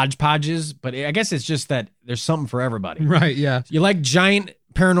like hodgepodges, but I guess it's just that there's something for everybody. Right, yeah. You like giant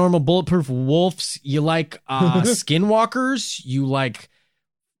paranormal bulletproof wolves. You like skinwalkers. You like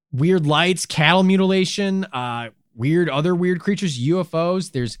weird lights, cattle mutilation, other weird creatures,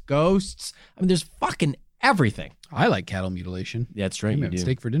 UFOs. There's ghosts. I mean, there's fucking everything. I like cattle mutilation. That's right. I'm You having do.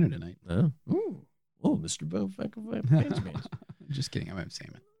 steak for dinner tonight. Oh, Mr. Bo. Just kidding. I'm having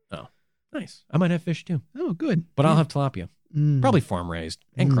salmon. Oh, nice. I might have fish too. Oh, good. But I'll have tilapia. Mm. Probably farm raised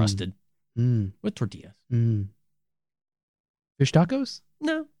and crusted with tortillas. Fish tacos?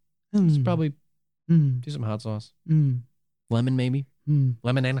 No. Just probably do some hot sauce. Lemon, maybe.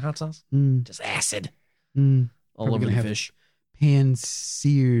 Lemon and hot sauce. Just acid. All Probably over gonna the have fish.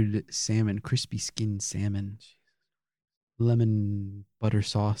 Pan-seared salmon, crispy skinned salmon, lemon butter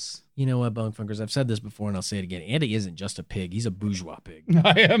sauce. You know what, Bunkfunkers? I've said this before and I'll say it again. Andy isn't just a pig. He's a bourgeois pig.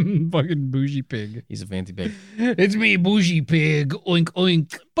 I am fucking bougie pig. He's a fancy pig. It's me, bougie pig. Oink,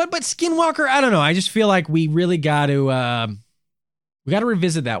 oink. But Skinwalker, I don't know. I just feel like we really got to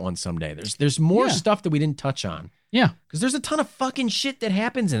revisit that one someday. There's more stuff that we didn't touch on. Yeah. Because there's a ton of fucking shit that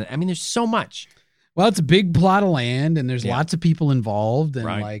happens in it. I mean, there's so much. Well, it's a big plot of land and there's lots of people involved. And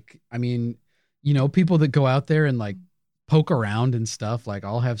like, I mean, people that go out there and like poke around and stuff, like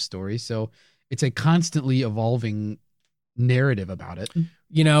all have stories. So it's a constantly evolving narrative about it.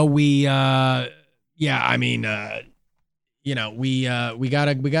 We gotta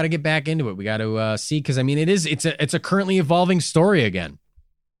get back into it. We got to see, because I mean, it's a currently evolving story again.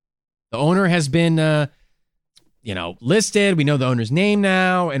 The owner has been listed. We know the owner's name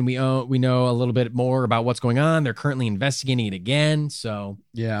now, and we know a little bit more about what's going on. They're currently investigating it again. So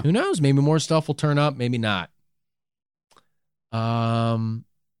yeah, who knows? Maybe more stuff will turn up. Maybe not.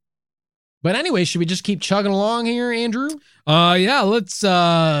 But anyway, should we just keep chugging along here, Andrew? Yeah, let's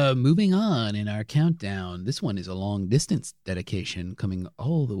moving on in our countdown. This one is a long distance dedication coming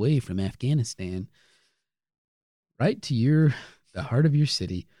all the way from Afghanistan right to the heart of your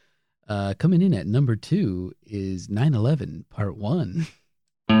city. Coming in at number 2 is 9/11 Part 1.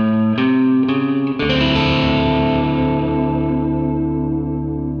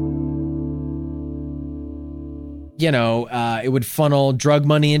 It would funnel drug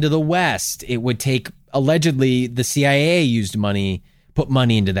money into the West. It would take, allegedly, the CIA put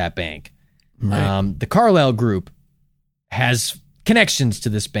money into that bank. Right. The Carlyle Group has connections to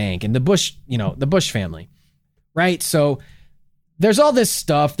this bank, and the Bush family, right? So there's all this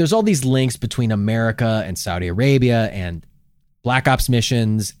stuff. There's all these links between America and Saudi Arabia and black ops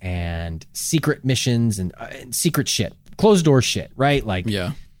missions and secret missions and secret shit, closed door shit, right? Like,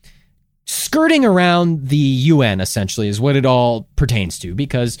 yeah. Skirting around the UN essentially is what it all pertains to,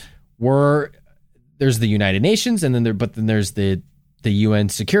 because there's the United Nations, and then there's the UN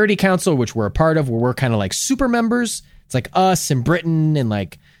Security Council, which we're a part of, where we're kind of like super members. It's like us and Britain and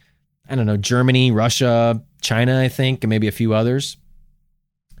like, I don't know, Germany, Russia, China, I think, and maybe a few others.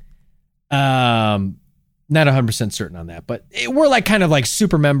 Not 100% certain on that, but we're like kind of like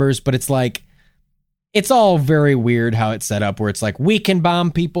super members, but it's like it's all very weird how it's set up where it's like we can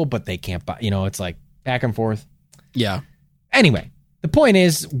bomb people, but they can't bomb. It's like back and forth. Yeah. Anyway, the point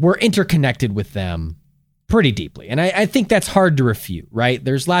is we're interconnected with them pretty deeply. And I think that's hard to refute, right?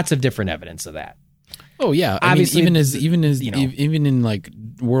 There's lots of different evidence of that. Oh yeah. Obviously, even in like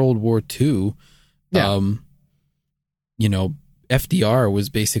World War II, FDR was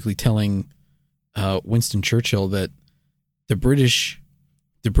basically telling Winston Churchill that the British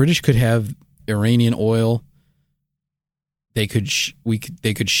could have Iranian oil. They could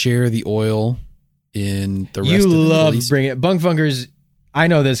share the oil in the rest of the Middle East. Bring it. Bunkfunkers, I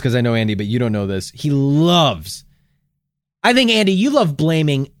know this because I know Andy, but you don't know this. He loves. I think, Andy, you love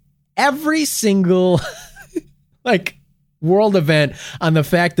blaming every single world event on the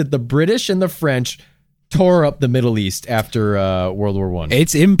fact that the British and the French tore up the Middle East after World War I.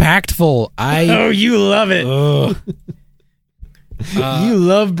 It's impactful. Oh, you love it. You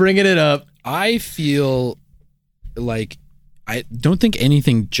love bringing it up. I feel like I don't think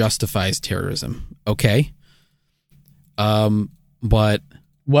anything justifies terrorism. Okay. But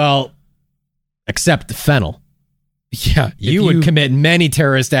except the fennel. Yeah. You would commit many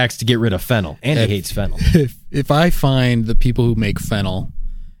terrorist acts to get rid of fennel. And he hates fennel. If I find the people who make fennel,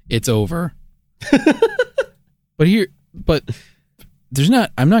 it's over. But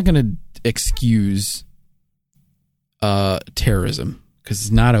I'm not going to excuse terrorism because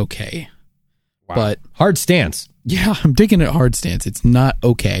it's not okay. Wow. But hard stance. Yeah, I'm taking a hard stance. It's not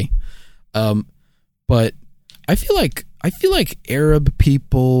okay. But I feel like Arab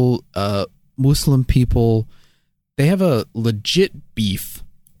people, Muslim people, they have a legit beef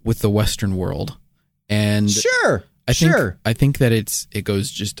with the Western world. And sure. I think that it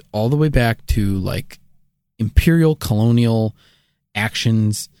goes just all the way back to like imperial colonial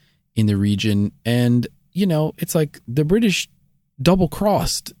actions in the region. And, it's like the British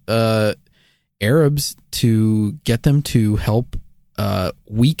double-crossed Arabs to get them to help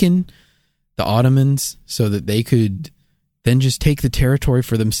weaken the Ottomans so that they could then just take the territory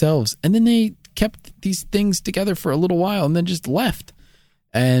for themselves. And then they kept these things together for a little while and then just left.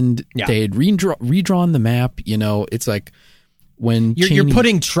 And they had redrawn the map. It's like when you're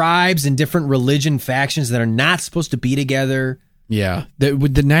putting tribes and different religion factions that are not supposed to be together. Yeah, that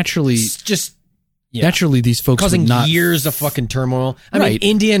would naturally naturally these folks causing would not years of fucking turmoil. I mean,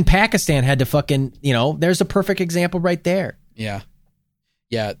 India and Pakistan had to fucking there's a perfect example right there. Yeah,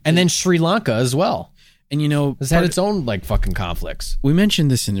 and then Sri Lanka as well. And it's had its own fucking conflicts. We mentioned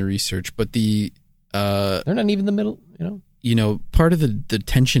this in the research, but they're not even in the middle. Part of the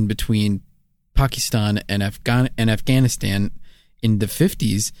tension between Pakistan and Afghanistan in the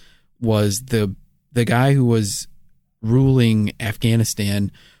 50s was the guy who was ruling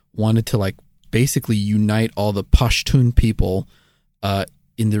Afghanistan wanted to basically unite all the Pashtun people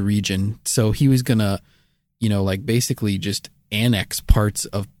in the region. So he was gonna, basically just annex parts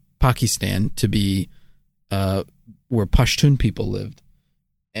of Pakistan to be where Pashtun people lived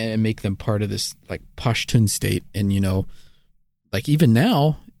and make them part of this Pashtun state. And even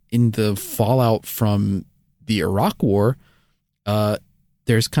now in the fallout from the Iraq War,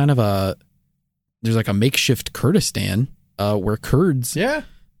 there's a makeshift Kurdistan where Kurds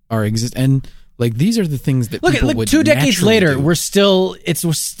are exist. And these are the things that people would 2 decades later, do. we're still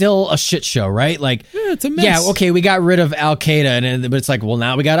a shit show, right? It's a mess. Yeah, okay, we got rid of Al Qaeda, but it's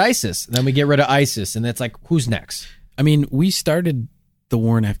now we got ISIS. And then we get rid of ISIS, and it's who's next? I mean, we started the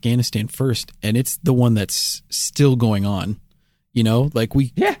war in Afghanistan first, and it's the one that's still going on. We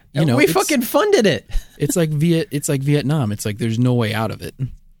fucking funded it. It's like Vietnam. It's there's no way out of it.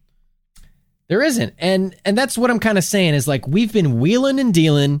 There isn't. And that's what I'm kind of saying is we've been wheeling and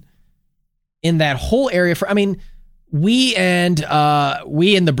dealing in that whole area we and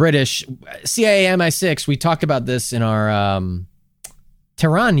the British, CIA MI6, we talked about this in our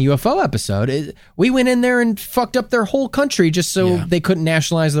Tehran UFO episode. We went in there and fucked up their whole country just so they couldn't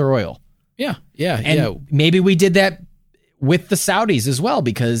nationalize their oil. Yeah. Maybe we did that with the Saudis as well,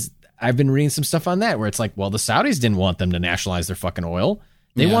 because I've been reading some stuff on that where it's the Saudis didn't want them to nationalize their fucking oil.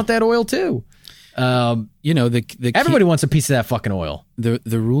 They want that oil too. Everybody wants a piece of that fucking oil. The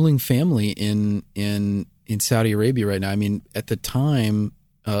ruling family in Saudi Arabia right now. I mean, at the time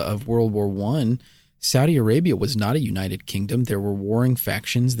of World War I, Saudi Arabia was not a united kingdom. There were warring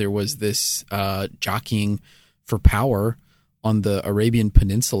factions. There was this jockeying for power on the Arabian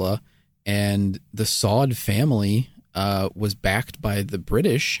Peninsula, and the Saud family was backed by the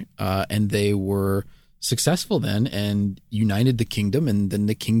British, and they were successful then and united the kingdom, and then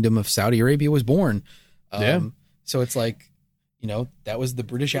the kingdom of Saudi Arabia was born. So it's that was the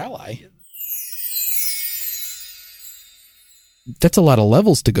British ally. that's a lot of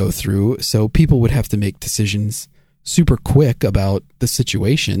levels to go through. So people would have to make decisions super quick about the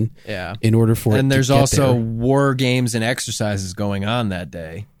situation. Yeah. In order for it and to there's get also there. war games and exercises going on that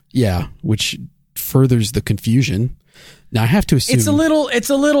day. Yeah, which furthers the confusion. Now I have to assume It's a little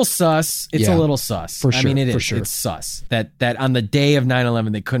sus. It's Yeah, a little sus. for I mean, sure, it for is. sure. It's sus that on the day of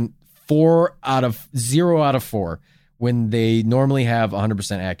 9/11 they couldn't 0 out of 4 when they normally have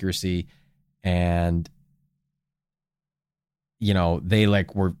 100% accuracy, and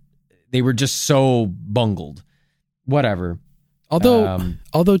they were just so bungled. Whatever.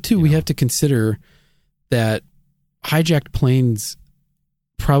 Although too, we have to consider that hijacked planes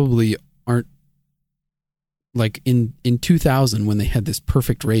probably aren't like in 2000 when they had this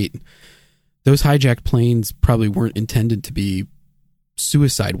perfect rate. Those hijacked planes probably weren't intended to be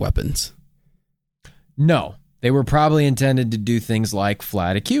suicide weapons. No, they were probably intended to do things like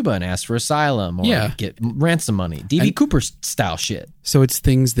fly to Cuba and ask for asylum or get ransom money. D.B. Cooper style shit. So it's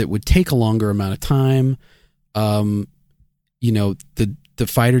things that would take a longer amount of time. The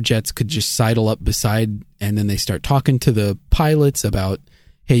fighter jets could just sidle up beside, and then they start talking to the pilots about,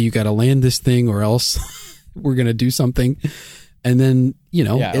 hey, you got to land this thing or else we're going to do something. And then,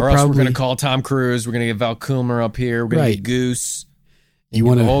 or else we're going to call Tom Cruise. We're going to get Val Kilmer up here. We're going to get Goose. You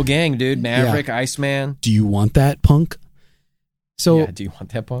want the whole gang, dude. Maverick, Iceman. Do you want that, punk? So, do you want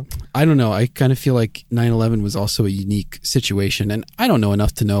that, punk? I don't know. I kind of feel like 9/11 was also a unique situation, and I don't know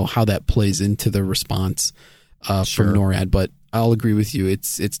enough to know how that plays into the response from NORAD. But I'll agree with you.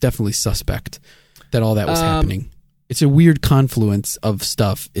 It's definitely suspect that all that was happening. It's a weird confluence of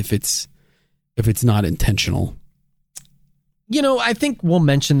stuff if it's not intentional. I think we'll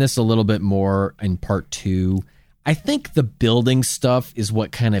mention this a little bit more in part 2. I think the building stuff is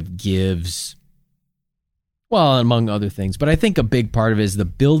what kind of gives, well, among other things, but I think a big part of it is the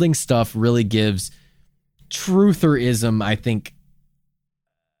building stuff really gives trutherism, I think.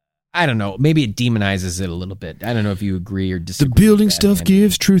 I don't know. Maybe it demonizes it a little bit. I don't know if you agree or disagree. The building stuff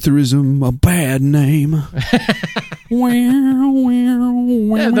gives trutherism a bad name. Those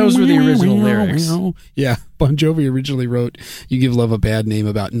were the original lyrics. Yeah, Bon Jovi originally wrote, "You give love a bad name"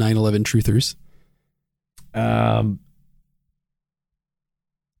 about 9/11 truthers.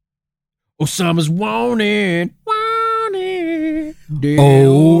 Osama's wanted.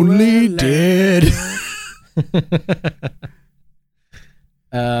 Only dead.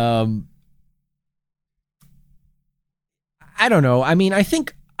 I don't know. I mean, I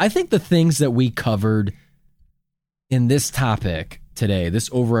think the things that we covered in this topic today, this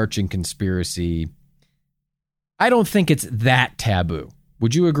overarching conspiracy, I don't think it's that taboo.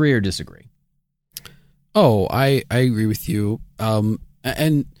 Would you agree or disagree? Oh, I agree with you.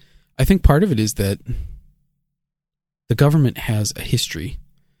 And I think part of it is that the government has a history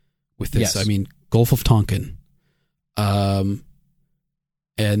with this. Yes. I mean, Gulf of Tonkin.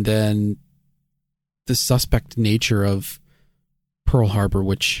 And then the suspect nature of Pearl Harbor,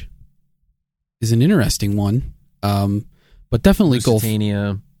 which is an interesting one. But definitely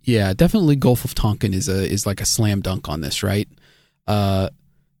Lusitania. Definitely Gulf of Tonkin is like a slam dunk on this, right?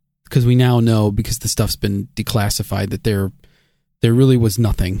 Because we now know, because the stuff's been declassified, that there really was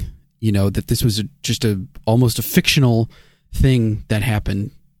nothing, that this was just almost a fictional thing that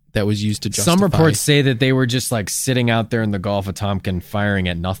happened that was used to justify. Some reports say that they were just like sitting out there in the Gulf of Tonkin firing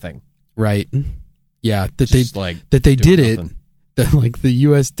at nothing. Right. Yeah. That just they did nothing. it. That like the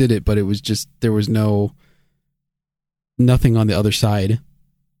U.S. did it, but it was just, there was nothing on the other side.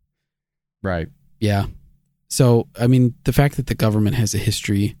 Right. Yeah. So, I mean, the fact that the government has a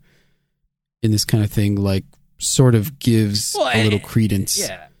history in this kind of thing, like, sort of gives a little credence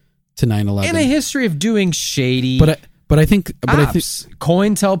to 9/11. And a history of doing shady. But I think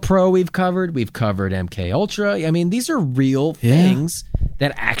COINTELPRO we've covered MK Ultra. I mean, these are real things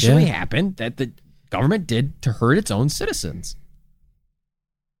that actually happened that the government did to hurt its own citizens.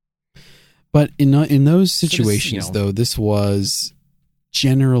 But in those situations, though, this was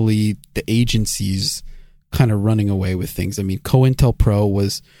generally the agencies kind of running away with things. I mean, COINTELPRO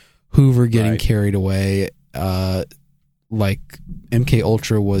was Hoover getting carried away. Like MK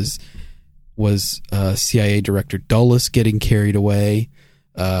Ultra was CIA Director Dulles getting carried away.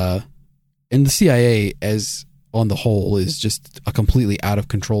 And the CIA, as on the whole, is just a completely out of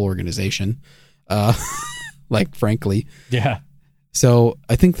control organization. Like, frankly. Yeah. So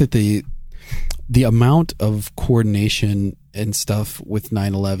I think that the amount of coordination and stuff with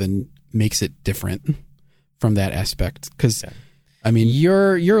 9/11 makes it different from that aspect. Because, I mean,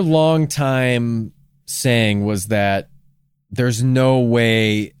 your long time saying was that there's no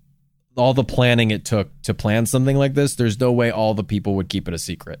way all the planning it took to plan something like this, there's no way all the people would keep it a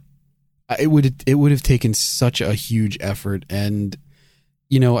secret. it would have taken such a huge effort. And,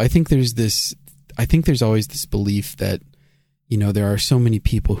 I think there's always this belief that, there are so many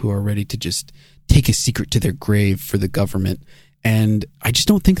people who are ready to just take a secret to their grave for the government. And I just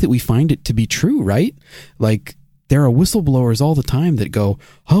don't think that we find it to be true, right? Like, there are whistleblowers all the time that go,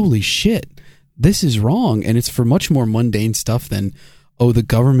 holy shit, this is wrong. And it's for much more mundane stuff than, oh, the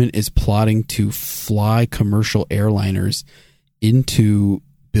government is plotting to fly commercial airliners into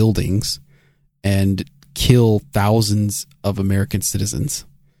buildings and kill thousands of American citizens.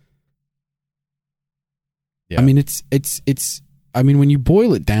 Yeah. I mean, it's when you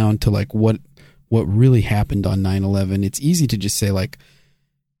boil it down to like what really happened on 9/11, it's easy to just say like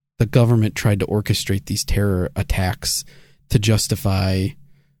the government tried to orchestrate these terror attacks to justify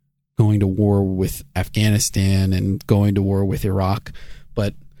going to war with Afghanistan and going to war with Iraq.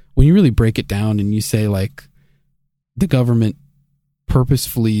 But when you really break it down and you say like the government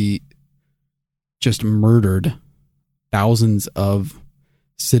purposefully just murdered thousands of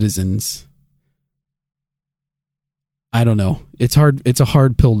citizens, I don't know. It's hard. It's a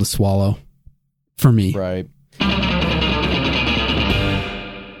hard pill to swallow for me. Right.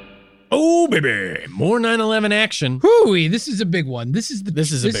 Oh, baby. More 9/11 action. Hooey, this is a big one. This is a big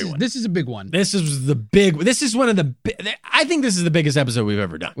one. This is one of the I think this is the biggest episode we've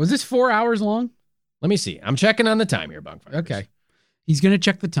ever done. Was this 4 hours long? Let me see. I'm checking on the time here, Bunkfire. Okay. He's going to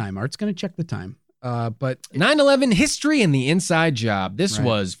check the time. Art's going to check the time. But 9/11 history and the inside job. This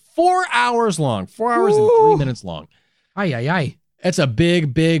was 4 hours long. 4 hours and 3 minutes long. Aye. It's a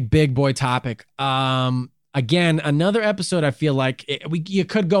big boy topic. Again, another episode. I feel like you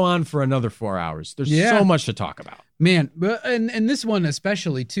could go on for another 4 hours. There's so much to talk about, man. And this one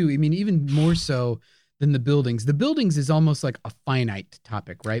especially too. I mean, even more so than the buildings. The buildings is almost like a finite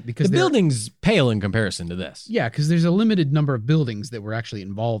topic, right? Because the buildings pale in comparison to this. Yeah, because there's a limited number of buildings that were actually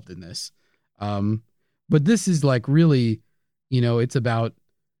involved in this. But this is like really, it's about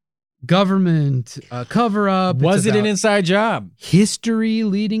government cover up. Was it an inside job? History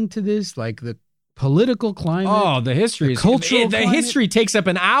leading to this, like the political climate. Oh, the history, the history takes up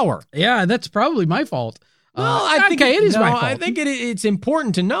an hour. Yeah, that's probably my fault. Well, I think it is my fault. I think it's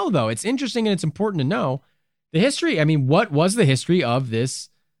important to know, though. It's interesting and it's important to know the history. I mean, what was the history of this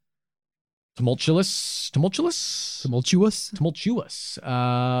tumultuous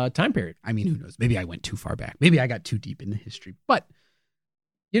time period? I mean, who knows? Maybe I went too far back. Maybe I got too deep in the history. But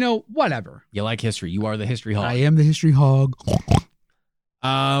whatever. You like history. You are the history hog. I am the history hog.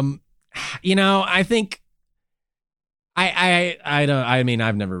 I think I mean,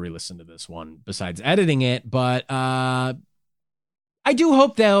 I've never re-listened to this one besides editing it, but I do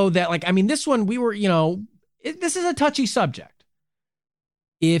hope though that this one this is a touchy subject.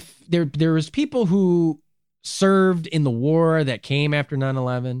 If there was people who served in the war that came after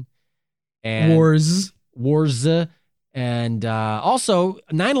 9/11 and wars, and also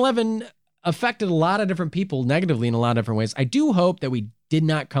 9/11 affected a lot of different people negatively in a lot of different ways. I do hope that we did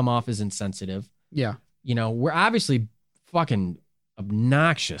not come off as insensitive. Yeah. We're obviously fucking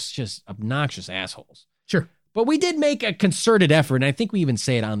obnoxious assholes. Sure. But we did make a concerted effort, and I think we even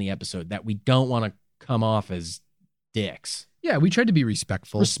say it on the episode, that we don't want to come off as dicks. Yeah, we tried to be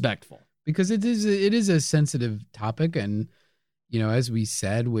respectful. Because it is a sensitive topic, and, as we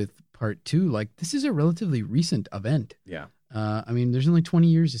said with part 2, this is a relatively recent event. Yeah. There's only 20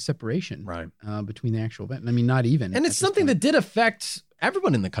 years of separation between the actual event. I mean, not even. And it's something that did affect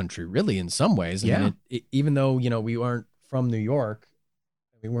everyone in the country, really, in some ways. Yeah. I mean, even though, we weren't from New York,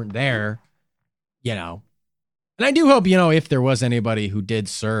 we weren't there, And I do hope, if there was anybody who did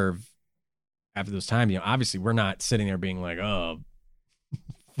serve after those times, obviously we're not sitting there being like, oh,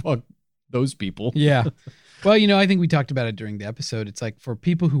 fuck those people. Yeah. Well, I think we talked about it during the episode. It's like for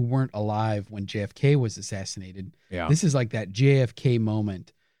people who weren't alive when JFK was assassinated, this is like that JFK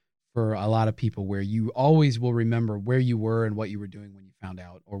moment for a lot of people where you always will remember where you were and what you were doing when you found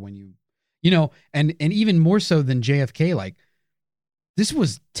out, or when you and even more so than JFK, this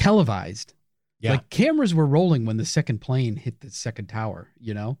was televised. Yeah. Cameras were rolling when the second plane hit the second tower,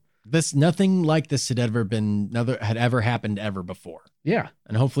 Nothing like this had ever happened ever before. Yeah.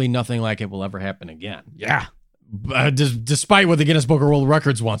 And hopefully nothing like it will ever happen again. Yeah. Despite what the Guinness Book of World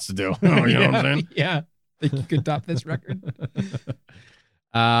Records wants to do. You know what I'm saying? Yeah. Think you could top this record?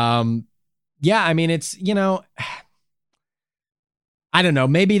 Yeah, I mean, it's, I don't know.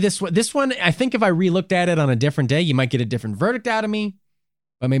 Maybe this one, I think if I re-looked at it on a different day, you might get a different verdict out of me,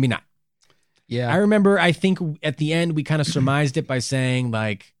 but maybe not. Yeah. I remember, I think at the end, we kind of surmised it by saying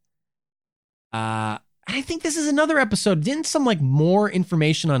I think this is another episode. Didn't some more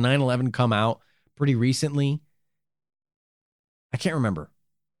information on 9/11 come out pretty recently? I can't remember.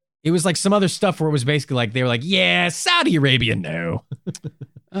 It was like some other stuff where it was basically like they were like, yeah, Saudi Arabia knew.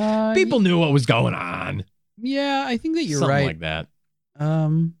 People knew what was going on. Yeah, I think that you're Something right. like that.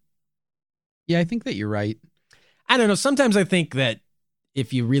 Yeah, I think that you're right. I don't know. Sometimes I think that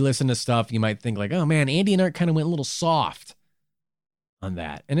if you re-listen to stuff, you might think like, oh man, Andy and Art kind of went a little soft on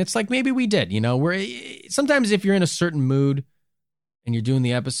that. And it's like, maybe we did, sometimes if you're in a certain mood and you're doing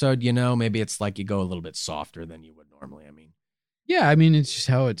the episode, maybe it's like you go a little bit softer than you would normally. I mean, Yeah, I mean, it's just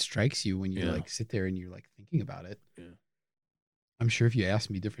how it strikes you when you like sit there and you're like thinking about it. Yeah. I'm sure if you asked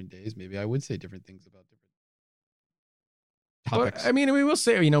me different days, maybe I would say different things about different topics. But, I mean, we will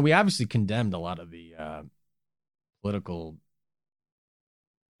say, we obviously condemned a lot of the political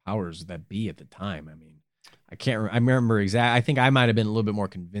powers that be at the time. I mean, I remember exactly. I think I might have been a little bit more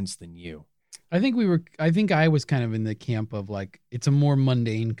convinced than you. I think I was kind of in the camp of like, it's a more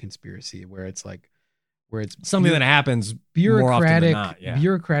mundane conspiracy where it's Something that happens bureaucratic, more often than not. Yeah.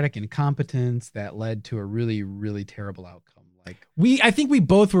 bureaucratic incompetence that led to a really, really terrible outcome. Like I think we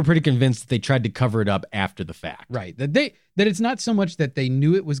both were pretty convinced that they tried to cover it up after the fact. Right. That it's not so much that they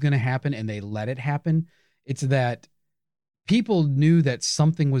knew it was going to happen and they let it happen. It's that people knew that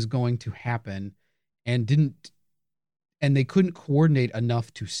something was going to happen and they couldn't coordinate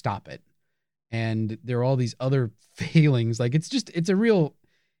enough to stop it. And there are all these other failings. Like it's a real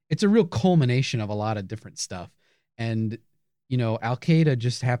culmination of a lot of different stuff. And, Al-Qaeda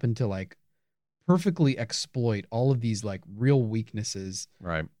just happened to like perfectly exploit all of these like real weaknesses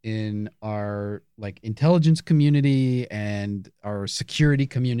right in our like intelligence community and our security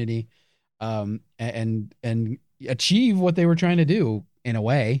community, and achieve what they were trying to do in a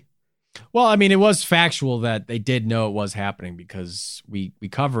way. Well, I mean, it was factual that they did know it was happening because we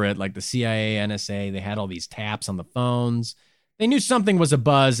cover it, like the CIA, NSA, they had all these taps on the phones. They knew something was a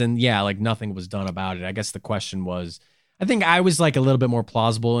buzz, and like nothing was done about it. I guess the question was, I think I was like a little bit more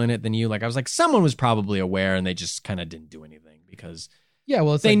plausible in it than you. Like I was like, someone was probably aware and they just kind of didn't do anything because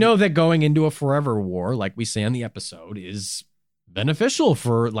they know that going into a forever war, like we say on the episode, is beneficial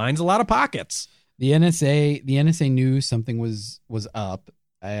for lines a lot of pockets. The NSA knew something was up,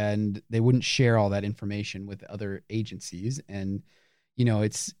 and they wouldn't share all that information with other agencies. And,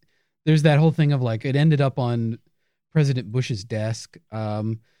 there's that whole thing of like, it ended up on President Bush's desk.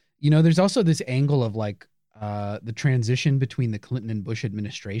 There's also this angle of like, the transition between the Clinton and Bush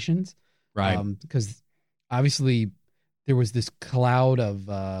administrations. Right. Because obviously there was this cloud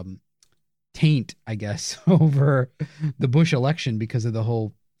of taint, I guess, over the Bush election because of the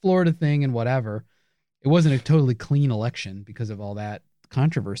whole Florida thing and whatever. It wasn't a totally clean election because of all that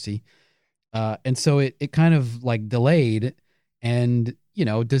controversy. And so it kind of like delayed. And,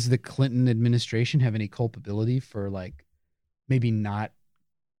 does the Clinton administration have any culpability for like maybe not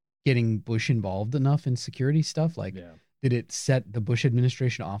getting Bush involved enough in security stuff? Like, did it set the Bush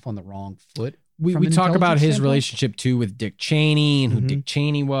administration off on the wrong foot? We talk about his relationship too with Dick Cheney and who Dick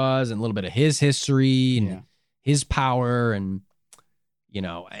Cheney was and a little bit of his history and his power. And,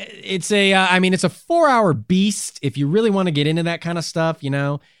 it's it's a 4-hour beast. If you really want to get into that kind of stuff,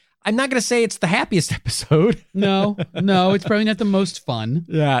 I'm not going to say it's the happiest episode. No, it's probably not the most fun.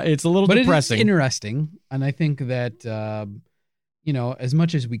 Yeah, it's a little depressing. But it's interesting. And I think that, as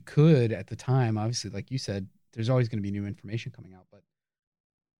much as we could at the time, obviously, like you said, there's always going to be new information coming out, but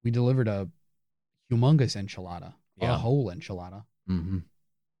we delivered a humongous enchilada, a whole enchilada. Mm-hmm.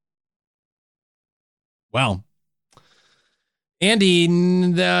 Well, Andy,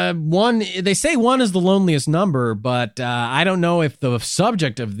 they say one is the loneliest number, but I don't know if the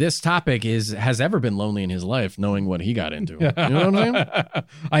subject of this topic has ever been lonely in his life, knowing what he got into. You know what I'm saying?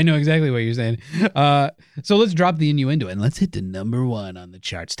 I know exactly what you're saying. So let's drop the innuendo and let's hit the number one on the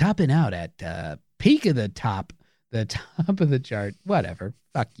charts, topping out at peak of the top of the chart. Whatever.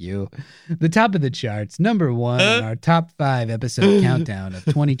 Fuck you. The top of the charts, number one on our top 5 episode countdown of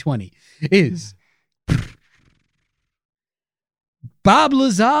 2020 is Bob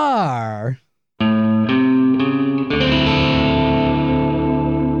Lazar.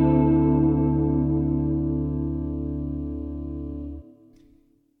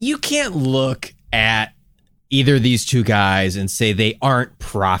 You can't look at either of these two guys and say they aren't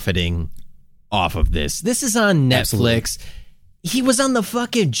profiting off of this. This is on Netflix. Absolutely. He was on the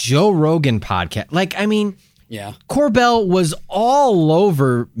fucking Joe Rogan podcast. Like, I mean, Corbell was all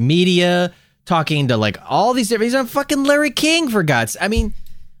over media talking to like all these different. He's on fucking Larry King for God's. I mean,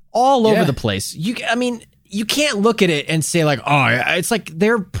 all over the place. You can't look at it and say like, oh, it's like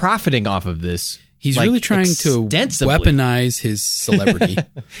they're profiting off of this. He's like, really trying to weaponize his celebrity.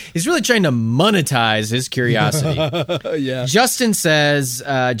 He's really trying to monetize his curiosity. Yeah. Justin says,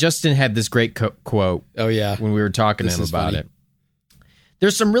 Justin had this great quote. Oh, yeah. When we were talking to him about it.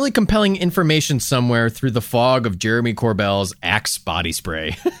 There's some really compelling information somewhere through the fog of Jeremy Corbell's Axe body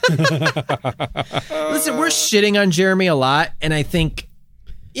spray. Listen, we're shitting on Jeremy a lot, and I think,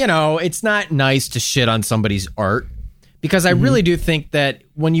 it's not nice to shit on somebody's art, because I really do think that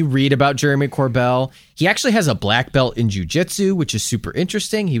when you read about Jeremy Corbell, he actually has a black belt in jiu-jitsu, which is super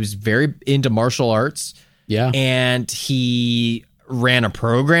interesting. He was very into martial arts. Yeah. And he ran a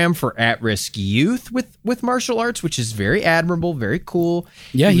program for at-risk youth with martial arts, which is very admirable, very cool.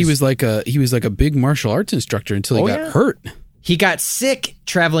 Yeah, he was like a big martial arts instructor until he got hurt. He got sick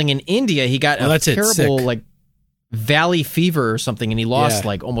traveling in India. He got a terrible like valley fever or something, and he lost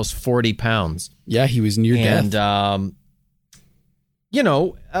like almost 40 pounds. Yeah, he was near death. And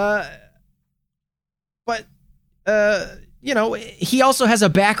he also has a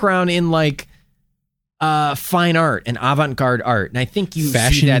background in like fine art and avant-garde art, and I think you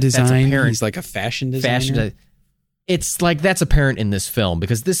fashion see that design. That's apparent. He's like a fashion designer. It's like that's apparent in this film,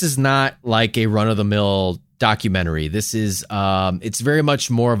 because this is not like a run-of-the-mill documentary. This is it's very much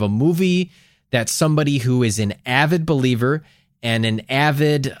more of a movie that somebody who is an avid believer and an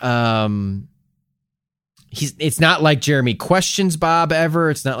avid it's not like Jeremy questions Bob ever.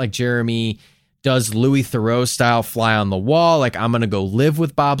 It's not like Jeremy does Louis Theroux style fly on the wall, like I'm going to go live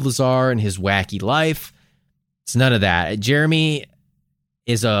with Bob Lazar and his wacky life. It's none of that. Jeremy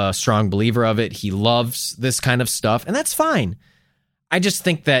is a strong believer of it. He loves this kind of stuff, and that's fine. I just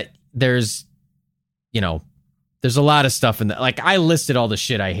think that there's a lot of stuff in that. Like, I listed all the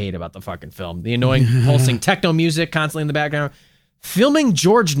shit I hate about the fucking film. The annoying pulsing techno music constantly in the background. Filming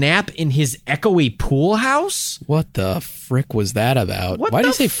George Knapp in his echoey pool house? What the frick was that about? Why do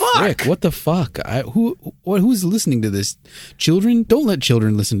you say frick? What the fuck? Who's listening to this? Children? Don't let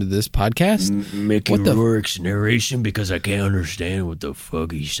children listen to this podcast. Making Rourke's narration because I can't understand what the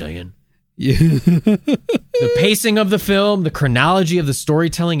fuck he's saying. Yeah. The pacing of the film, the chronology of the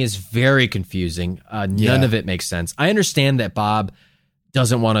storytelling is very confusing. None of it makes sense. I understand that Bob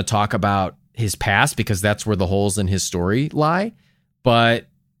doesn't want to talk about his past because that's where the holes in his story lie. But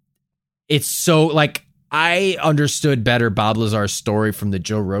it's so, like, I understood better Bob Lazar's story from the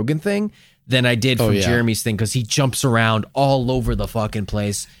Joe Rogan thing than I did from Jeremy's thing, because he jumps around all over the fucking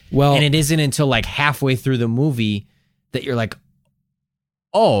place. Well, and it isn't until like halfway through the movie that you're like,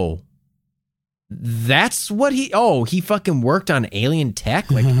 oh, that's what he fucking worked on alien tech?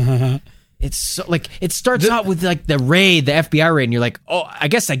 Like, it's so, like, it starts out with like the FBI raid, and you're like, oh, I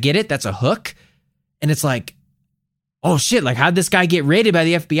guess I get it. That's a hook. And it's like, oh shit, like, how'd this guy get raided by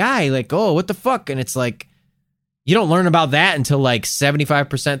the FBI? Like, oh, what the fuck? And it's like, you don't learn about that until like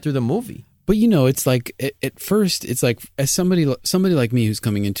 75% through the movie. But it's like at first, it's like, as somebody like me who's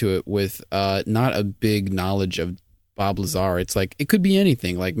coming into it with not a big knowledge of Bob Lazar, it's like, it could be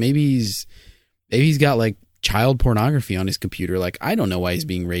anything. Like, maybe he's got like child pornography on his computer. Like, I don't know why he's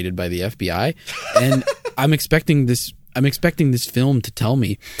being raided by the FBI, and I'm expecting this film to tell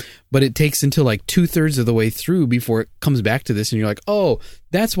me, but it takes until like 2/3 of the way through before it comes back to this, and you're like, oh,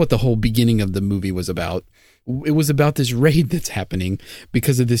 that's what the whole beginning of the movie was about. It was about this raid that's happening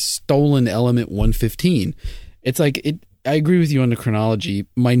because of this stolen element 115. It's like, I agree with you on the chronology.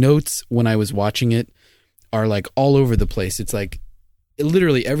 My notes when I was watching it are like all over the place. It's like,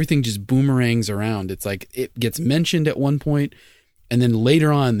 literally everything just boomerangs around. It's like, it gets mentioned at one point, and then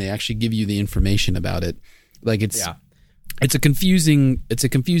later on they actually give you the information about it. Like, it's a confusing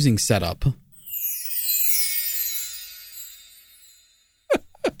setup.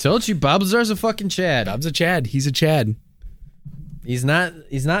 Told you, Bob Lazar's a fucking Chad. Bob's a Chad. He's a Chad. He's not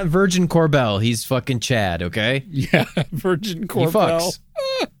Virgin Corbell. He's fucking Chad, okay? Yeah, Virgin Corbell.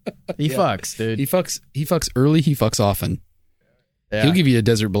 He fucks, dude. He fucks early, he fucks often. Yeah. He'll give you a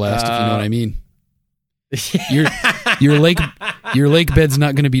desert blast, if you know what I mean. Your lake bed's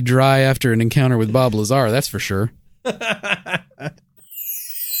not going to be dry after an encounter with Bob Lazar, that's for sure.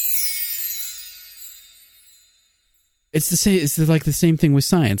 It's the same. It's like the same thing with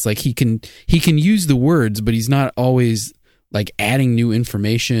science. Like, he can use the words, but he's not always like adding new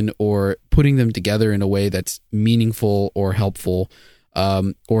information or putting them together in a way that's meaningful or helpful,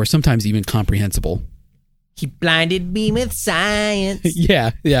 or sometimes even comprehensible. He blinded me with science.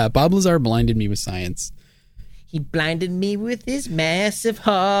 Yeah. Bob Lazar blinded me with science. He blinded me with his massive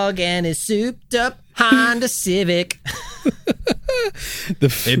hog and his souped up Honda Civic.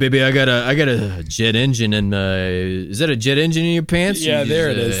 Hey baby, I got a jet engine in is that a jet engine in your pants? Yeah, there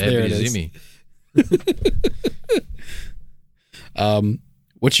it is. There it is. Me.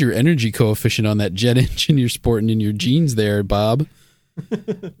 What's your energy coefficient on that jet engine you're sporting in your jeans there, Bob?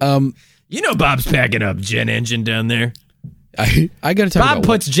 You know Bob's packing up jet engine down there. I got to talk Bob about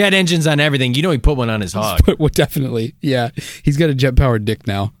puts jet engines on everything. You know he put one on his hog. Well, definitely. Yeah. He's got a jet-powered dick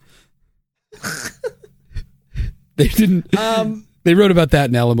now. They didn't. They wrote about that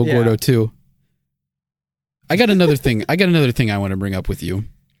in Alamogordo too. I got another thing I want to bring up with you.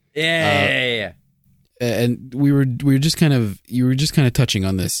 Yeah. And you were just kind of touching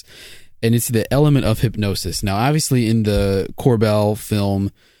on this, and it's the element of hypnosis. Now, obviously, in the Corbell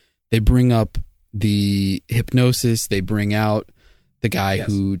film, they bring up the hypnosis. They bring out the guy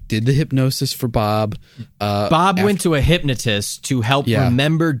who did the hypnosis for Bob. Bob went to a hypnotist to help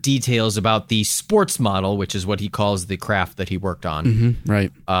remember details about the sports model, which is what he calls the craft that he worked on. Mm-hmm,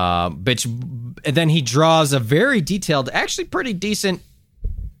 right. And then he draws a very detailed, actually pretty decent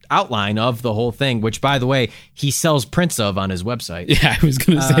outline of the whole thing, which, by the way, he sells prints of on his website. Yeah, I was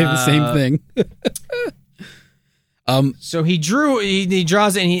going to say the same thing. So he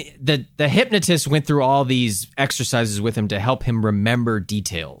draws, and the hypnotist went through all these exercises with him to help him remember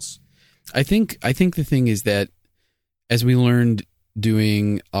details. I think the thing is that, as we learned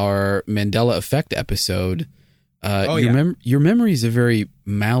doing our Mandela Effect episode, your memory is a very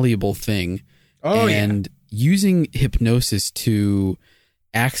malleable thing. Using hypnosis to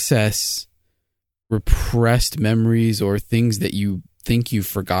access repressed memories or things that you think you've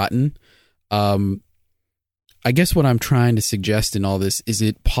forgotten. I guess what I'm trying to suggest in all this, is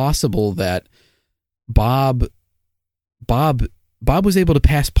it possible that Bob was able to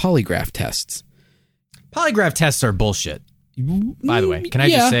pass polygraph tests? Polygraph tests are bullshit, by the way. Can I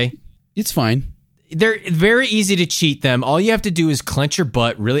just say? It's fine. They're very easy to cheat them. All you have to do is clench your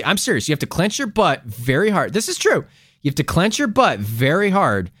butt. Really, I'm serious. You have to clench your butt very hard. This is true. You have to clench your butt very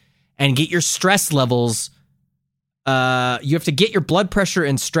hard and get your stress levels. You have to get your blood pressure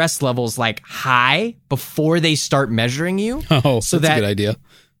and stress levels like high before they start measuring you. Oh, so that's a good idea.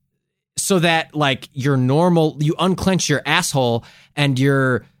 So that like your normal, you unclench your asshole and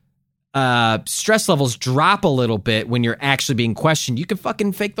your stress levels drop a little bit when you're actually being questioned. You can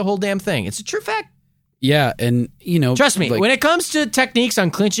fucking fake the whole damn thing. It's a true fact. Yeah, and trust me, when it comes to techniques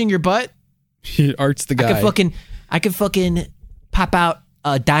on clenching your butt, Art's the guy. I could fucking pop out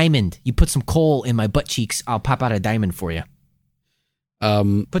a diamond. You put some coal in my butt cheeks, I'll pop out a diamond for you.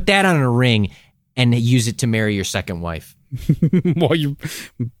 Put that on a ring and use it to marry your second wife. While you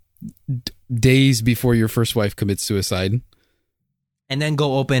days before your first wife commits suicide. And then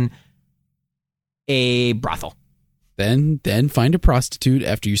go open a brothel. Then find a prostitute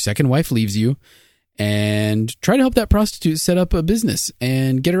after your second wife leaves you and try to help that prostitute set up a business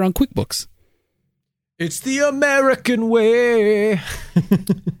and get her on QuickBooks. It's the American way.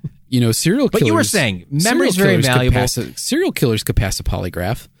 Serial killers. But you were saying memory's very valuable. Serial killers could pass a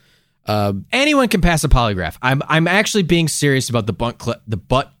polygraph. Anyone can pass a polygraph. I'm actually being serious about the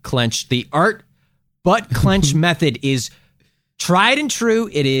butt clench. The Art butt clench method is tried and true.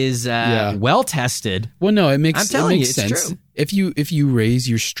 It is well tested. Well, no, it makes it's sense. True. If you raise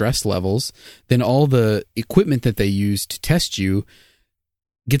your stress levels, then all the equipment that they use to test you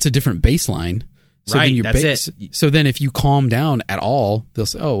gets a different baseline. So right, then that's it. So then if you calm down at all, they'll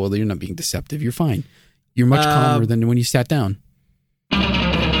say, oh, well, you're not being deceptive. You're fine. You're much calmer than when you sat down.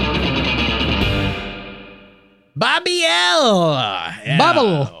 Bobby L. Yeah.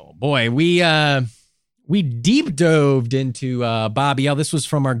 Bobble. Boy, we deep dove into Bobby L. This was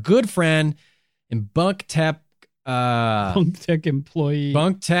from our good friend and Bunk Tech employee.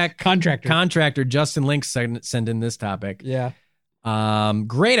 Bunk Tech contractor Justin Link sent in this topic. Yeah.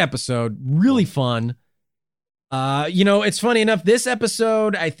 Great episode, really fun. It's funny enough, this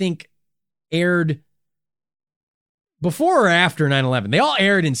episode I think aired before or after 9/11. They all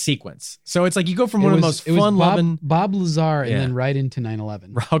aired in sequence. So it's like you go from one of the most fun-loving Bob Lazar and then right into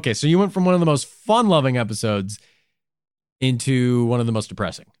 9/11. Okay, so you went from one of the most fun-loving episodes into one of the most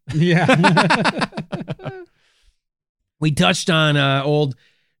depressing. Yeah. We touched on old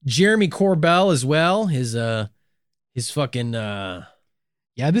Jeremy Corbell as well. His fucking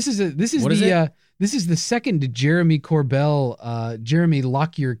this is the second Jeremy Corbell, Jeremy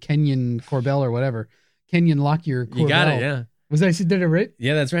Lockyer Kenyon Corbell or whatever. Kenyon Lockyer Corbell. You got it, yeah. Did I right?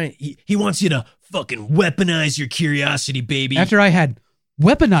 Yeah, that's right. He wants you to fucking weaponize your curiosity, baby. After I had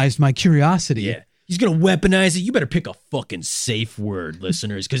weaponized my curiosity. Yeah. He's gonna weaponize it. You better pick a fucking safe word,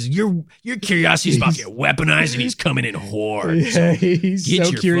 listeners, because your curiosity is about to get weaponized and he's coming in hordes. Yeah, he's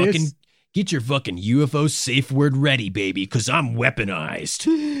so curious. Get your fucking UFO safe word ready, baby, because I'm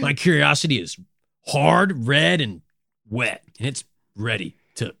weaponized. My curiosity is hard, red, and wet, and it's ready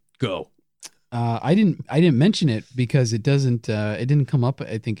to go. I didn't mention it because it didn't come up,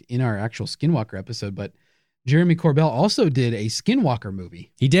 I think, in our actual Skinwalker episode, but Jeremy Corbell also did a Skinwalker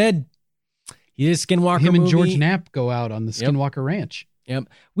movie. He did. He did a Skinwalker Him and movie. George Knapp go out on the Skinwalker Ranch. Yep.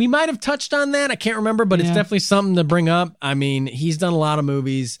 We might have touched on that. I can't remember, but it's Yeah. definitely something to bring up. I mean, he's done a lot of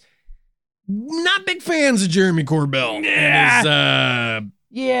movies. Not big fans of Jeremy Corbell. Yeah.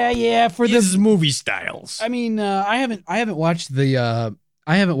 Yeah. For His movie styles. I mean, I haven't watched the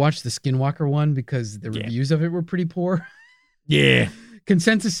Skinwalker one because the reviews of it were pretty poor. Yeah.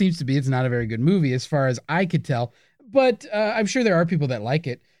 Consensus seems to be it's not a very good movie as far as I could tell, but I'm sure there are people that like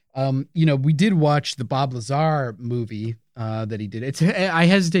it. We did watch the Bob Lazar movie that he did. I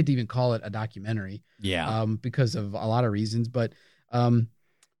hesitate to even call it a documentary. Yeah. Because of a lot of reasons, but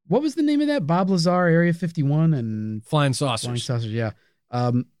what was the name of that? Bob Lazar, Area 51 and Flying Saucers. Flying Saucers, yeah.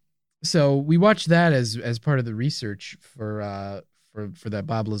 So we watched that as part of the research for that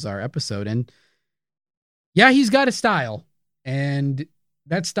Bob Lazar episode, and yeah, he's got a style, and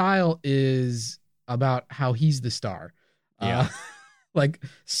that style is about how he's the star. Yeah. Like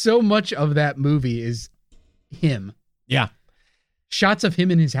so much of that movie is him. Yeah. Shots of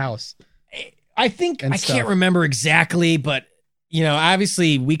him in his house. I think, And I stuff. can't remember exactly, but,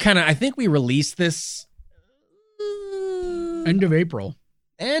 obviously I think we released this End of April.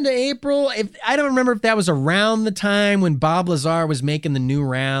 end of April. I don't remember if that was around the time when Bob Lazar was making the new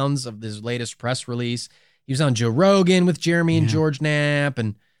rounds of his latest press release. He was on Joe Rogan with Jeremy and Yeah. George Knapp,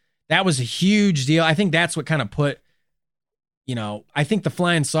 and that was a huge deal. I think that's what kind of put, I think the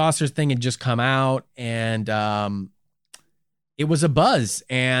Flying Saucers thing had just come out, and it was a buzz,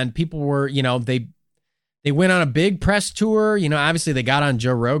 and people were, they went on a big press tour. Obviously they got on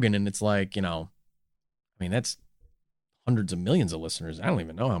Joe Rogan, and it's like, that's hundreds of millions of listeners. I don't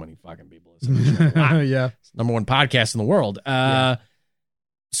even know how many fucking people listen to the show. Wow. Yeah. It's the #1 podcast in the world.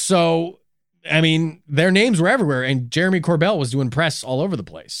 So, their names were everywhere, and Jeremy Corbell was doing press all over the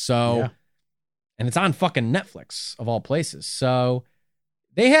place. So, Yeah. and it's on fucking Netflix of all places. So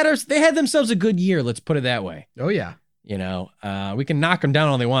they had themselves a good year. Let's put it that way. Oh yeah. We can knock them down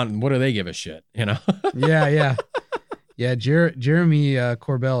all they want, and what do they give a shit? Yeah. Yeah. Jeremy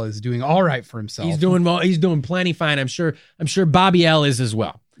Corbell is doing all right for himself. He's doing plenty fine. I'm sure Bobby L is as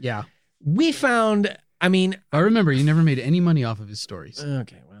well. Yeah. We found, I remember you never made any money off of his stories.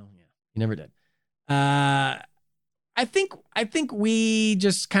 okay, well, yeah, you never did. I think we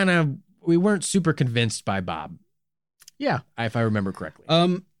just we weren't super convinced by Bob, Yeah. if I remember correctly.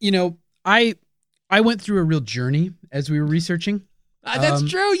 I went through a real journey as we were researching. That's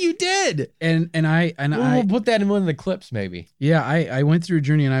true. You did. We'll We'll put that in one of the clips, maybe. Yeah, I went through a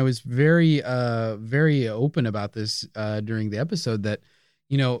journey, and I was very very open about this during the episode that,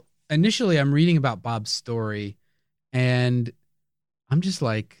 initially I'm reading about Bob's story and I'm just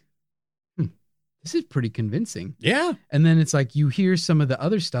like, this is pretty convincing. Yeah. And then it's like you hear some of the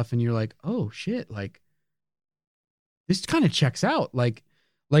other stuff and you're like, oh shit, like this kind of checks out. Like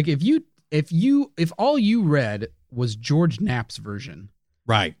if all you read was George Knapp's version,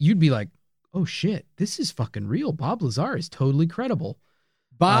 Right. you'd be like, oh shit, this is fucking real. Bob Lazar is totally credible.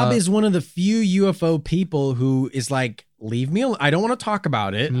 Bob is one of the few UFO people who is like, leave me alone. I don't want to talk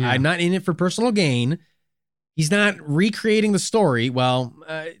about it. Yeah. I'm not in it for personal gain. He's not recreating the story. Well,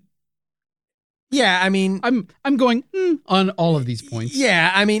 yeah, I'm going on all of these points.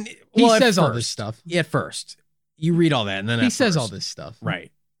 yeah, He well, at says all this first- stuff. At first, you read all that, and then He at says first- all this stuff.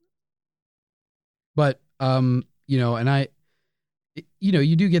 right? But and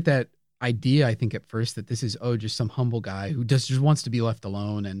you do get that idea, I think, at first that this is just some humble guy who just wants to be left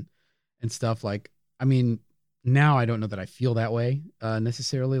alone and stuff. Like, now I don't know that I feel that way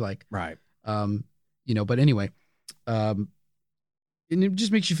necessarily. Like, Right. but anyway, and it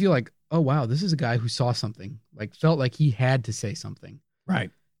just makes you feel like, oh wow, this is a guy who saw something, like felt like he had to say something,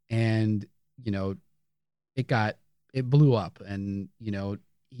 Right. and it blew up, and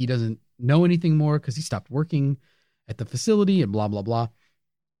he doesn't know anything more because he stopped working at the facility and blah blah blah.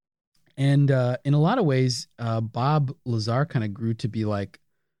 And in a lot of ways, Bob Lazar kind of grew to be like,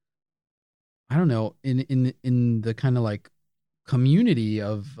 I don't know, in the kind of like community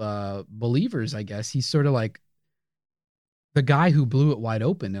of believers, I guess he's sort of like the guy who blew it wide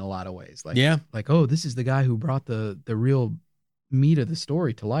open in a lot of ways. Like, Yeah. like, oh, this is the guy who brought the real meat of the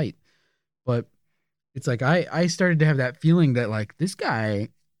story to light. But it's like I started to have that feeling that like this guy's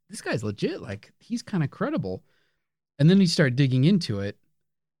legit. Like, he's kind of credible. And then you start digging into it,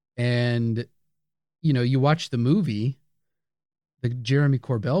 and you watch the movie, the Jeremy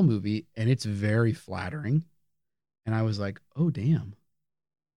Corbell movie, and it's very flattering. And I was like, oh damn.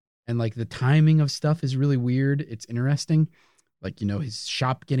 And like the timing of stuff is really weird. It's interesting. Like, his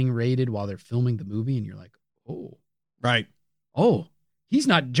shop getting raided while they're filming the movie, and you're like, Right. oh, he's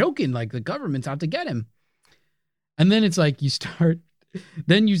not joking. Like, the government's out to get him. And then it's like you start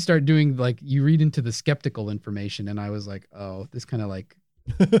then you start doing like you read into the skeptical information, and I was like, oh, this kind of like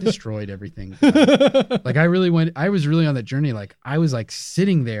destroyed everything. Like I was really on that journey. Like I was like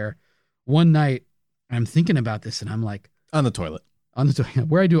sitting there one night, and I'm thinking about this, and I'm like On the toilet.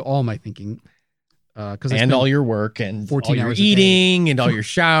 where I do all my thinking. Because all your work and 14 all your hours a eating and all your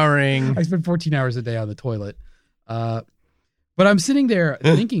showering. I spend 14 hours a day on the toilet. But I'm sitting there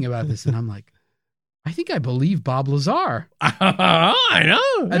thinking about this, and I'm like, I think I believe Bob Lazar. I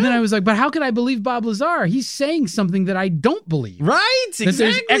know. And then I was like, but how could I believe Bob Lazar? He's saying something that I don't believe. Right? That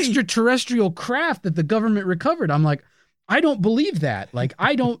there's extraterrestrial craft that the government recovered. I'm like, I don't believe that. Like,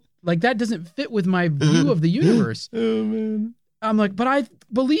 I don't, like, that doesn't fit with my view of the universe. Oh, man. I'm like, but I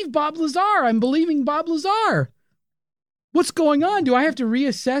believe Bob Lazar. I'm believing Bob Lazar. What's going on? Do I have to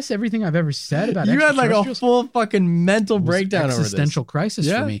reassess everything I've ever said about You had like a extraterrestrials? full fucking mental breakdown over this. Existential crisis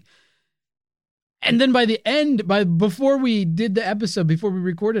Yeah. for me. And then by the end, before we did the episode, before we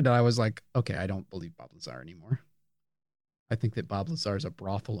recorded it, I was like, okay, I don't believe Bob Lazar anymore. I think that Bob Lazar is a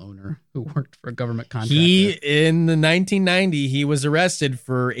brothel owner who worked for a government contractor. In the 1990, he was arrested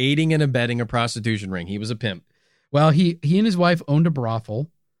for aiding and abetting a prostitution ring. He was a pimp. Well, he and his wife owned a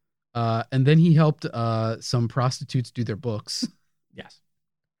brothel, and then he helped some prostitutes do their books. Yes.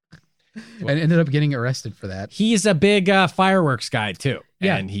 And ended up getting arrested for that. He's a big fireworks guy, too.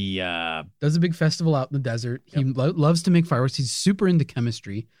 Yeah. And he... does a big festival out in the desert. He loves to make fireworks. He's super into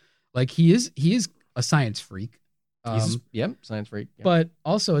chemistry. Like, he is a science freak. Science freak. Yep. But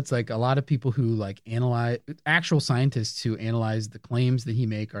also, it's like a lot of people who like analyze, actual scientists who analyze the claims that he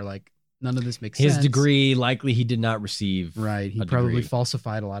make are like, none of this makes sense. His degree, likely he did not receive. Right. He a probably degree.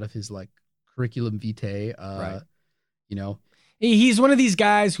 falsified a lot of his like curriculum vitae. Right. You know, He's one of these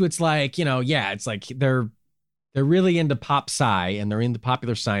guys who it's like, it's like they're really into pop sci and they're into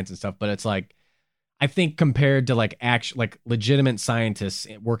popular science and stuff, but it's like, I think compared to like legitimate scientists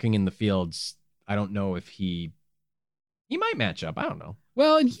working in the fields, I don't know if he might match up. I don't know.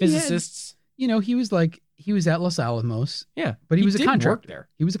 well, and Physicists. he was at Los Alamos. Yeah. But he was a did contractor. work there.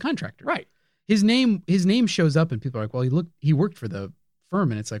 He was a contractor. Right. His name shows up and people are like, well, he worked for the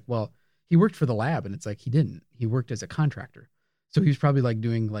firm. And it's like, well, he worked for the lab. And it's like, he didn't. He worked as a contractor. So he was probably like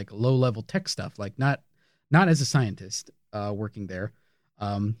doing like low level tech stuff, like not as a scientist working there.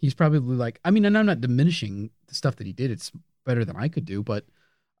 He's probably like, I mean, and I'm not diminishing the stuff that he did. It's better than I could do, but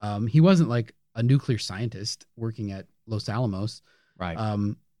he wasn't like a nuclear scientist working at Los Alamos. Right.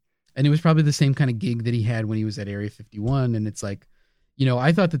 And it was probably the same kind of gig that he had when he was at Area 51. And it's like,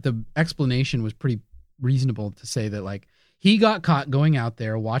 I thought that the explanation was pretty reasonable to say that like he got caught going out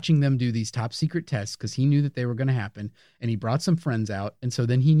there watching them do these top secret tests because he knew that they were going to happen, and he brought some friends out. And so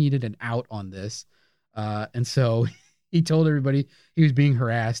then he needed an out on this. And so he told everybody he was being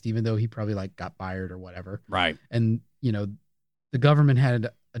harassed, even though he probably like got fired or whatever. Right. And, the government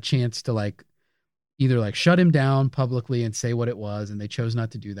had a chance to like either like shut him down publicly and say what it was, and they chose not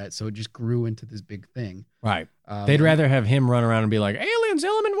to do that. So it just grew into this big thing. Right. They'd rather have him run around and be like, aliens,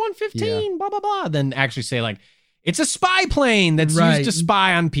 element 115, blah, blah, blah, than actually say like, it's a spy plane that's used to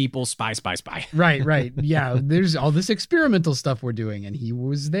spy on people. Spy. Right. Yeah. There's all this experimental stuff we're doing, and he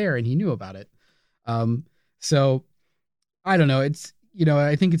was there and he knew about it. So I don't know. It's,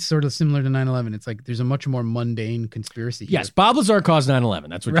 I think it's sort of similar to 9/11. It's like there's a much more mundane conspiracy here. Yes, Bob Lazar caused 9/11.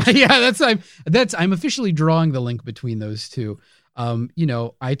 That's what. Right? Yeah, I'm officially drawing the link between those two.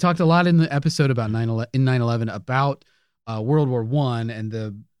 I talked a lot in the episode about 9/11 about World War I and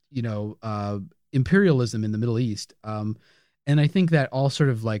the imperialism in the Middle East. And I think that all sort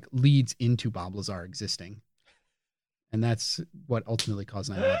of like leads into Bob Lazar existing. And that's what ultimately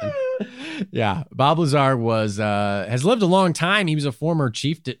caused 9/11. Yeah, Bob Lazar has lived a long time. He was a former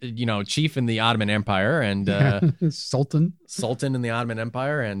chief in the Ottoman Empire and Sultan in the Ottoman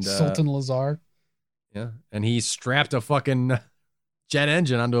Empire and Sultan Lazar. Yeah, and he strapped a fucking jet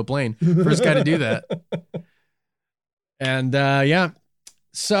engine onto a plane. First guy to do that. And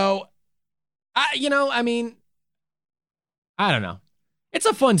so I don't know. It's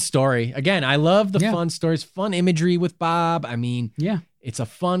a fun story. Again, I love the fun stories, fun imagery with Bob. I mean, it's a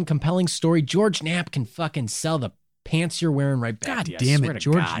fun, compelling story. George Knapp can fucking sell the pants you're wearing right back to you. God damn it,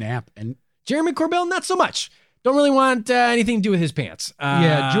 George Knapp. And Jeremy Corbell, not so much. Don't really want anything to do with his pants.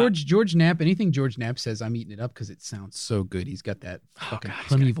 George Knapp, anything George Knapp says, I'm eating it up because it sounds so good. He's got that fucking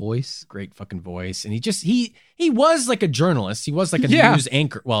funny voice. Great fucking voice. And he was like a journalist. He was like a news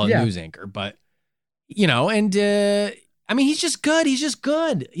anchor. Well, a news anchor, but, I mean, he's just good. He's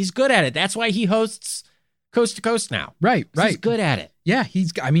good at it. That's why he hosts Coast to Coast now. Right. He's good at it. Yeah,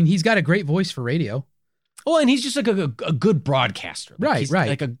 he's got a great voice for radio. Well, and he's just like a good broadcaster. Like Right, he's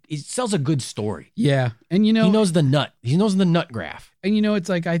right. Like he sells a good story. Yeah. And you know, He knows the nut. He knows the nut graph. and you know, it's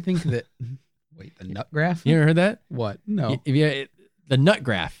like, I think that, wait, the nut graph? You ever heard that? What? No. The nut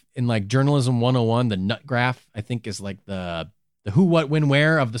graph in like journalism 101, the nut graph, I think is like the who, what, when,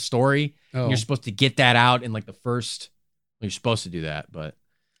 where of the story. Oh. And you're supposed to get that out in like the first, well, you're supposed to do that, but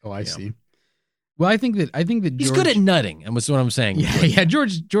Oh, I Yeah. see. Well, I think that he's George, good at nutting. And that's what I'm saying. yeah,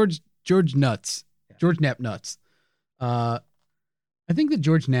 George Nuts, George Knapp Nuts. I think that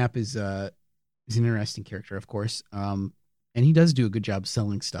George Knapp is an interesting character, of course. And he does do a good job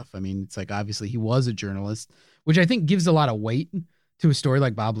selling stuff. I mean, it's like, obviously he was a journalist, which I think gives a lot of weight to a story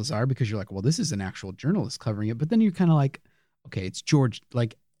like Bob Lazar, because you're like, well, this is an actual journalist covering it. But then you're kind of like, okay, it's George.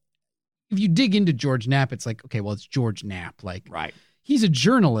 Like, if you dig into George Knapp, it's like, okay, well, it's George Knapp. Like, Right. he's a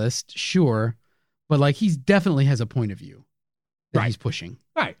journalist, sure, but like he's definitely has a point of view that Right. he's pushing,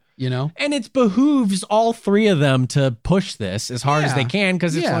 Right. you know? And it behooves all three of them to push this as hard as they Yeah. can,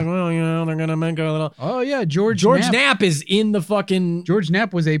 because it's Yeah. like, well, you know, they're going to make a little. Oh yeah, George George Knapp. Knapp is in the fucking. George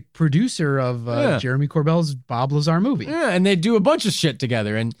Knapp was a producer of Yeah. Jeremy Corbell's Bob Lazar movie. Yeah, and they do a bunch of shit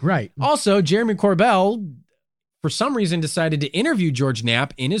together. And Right. also, Jeremy Corbell, for some reason, decided to interview George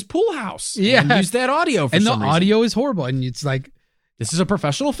Knapp in his pool house. Yeah. And use that audio for And the some reason. audio is horrible. And it's like, This is a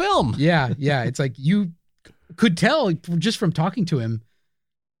professional film. yeah. It's like you could tell just from talking to him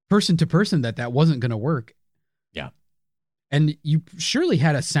person to person that wasn't going to work. Yeah. And you surely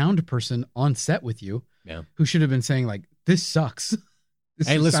had a sound person on set with you Yeah. who should have been saying like, this sucks. This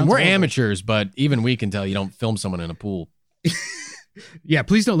Hey, listen, sounds we're horrible. amateurs, but even we can tell you don't film someone in a pool. Yeah,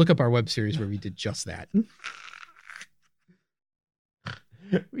 please don't look up our web series where we did just that.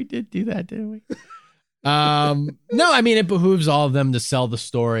 We did do that, didn't we? No, I mean, it behooves all of them to sell the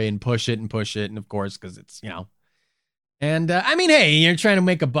story and push it. And of course, because it's, you know, and I mean, hey, you're trying to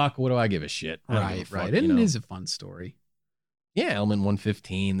make a buck. What do I give a shit? I don't give a Right, fuck, right. you And know? it is a fun story. Yeah, Element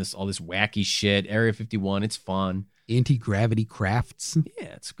 115, all this wacky shit, Area 51, it's fun. Anti-gravity crafts. Yeah,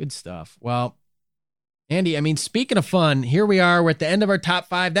 it's good stuff. Well, Andy, I mean, speaking of fun, here we are. We're at the end of our top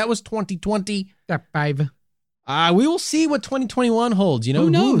 5. That was 2020. Top 5. We will see what 2021 holds. You know,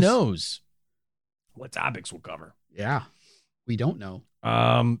 Who knows? What topics we'll cover. Yeah. We don't know.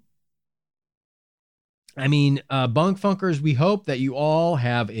 I mean, Bunk Funkers, we hope that you all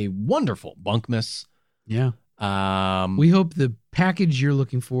have a wonderful Bunkmas. Yeah. We We hope the package you're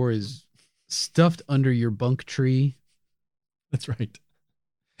looking for is stuffed under your bunk tree, That's right.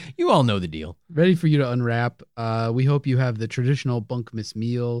 You all know the deal. ready for you to unwrap. We hope you have the traditional Bunkmas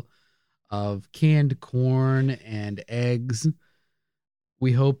meal of canned corn and eggs.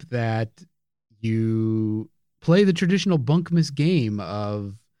 We hope that you play the traditional Bunkmas game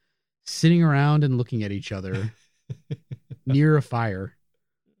of sitting around and looking at each other near a fire.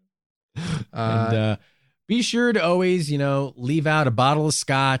 And be sure to always, you know, leave out a bottle of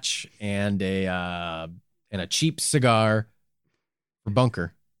scotch and a cheap cigar for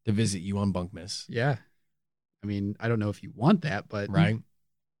Bunker to visit you on Bunkmas. Yeah. I mean, I don't know if you want that, but Right.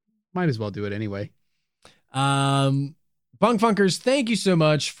 might as well do it anyway. Bunk Funkers, thank you so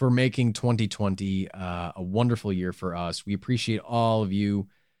much for making 2020 a wonderful year for us. We appreciate all of you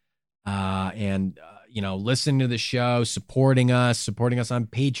and you know, listening to the show, supporting us on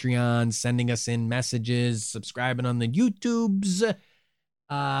Patreon, sending us in messages, subscribing on the YouTubes.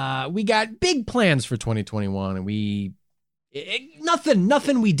 We got big plans for 2021, and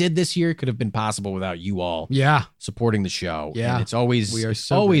nothing we did this year could have been possible without you all Yeah. supporting the show. Yeah. And it's always We are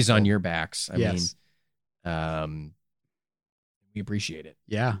so always on grateful. your backs. I Yes. mean, we appreciate it.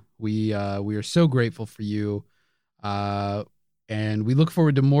 Yeah. We are so grateful for you. And we look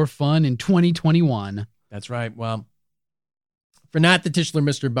forward to more fun in 2021. That's right. Well, for not the titular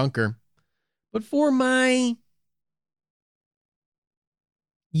Mr. Bunker, but for my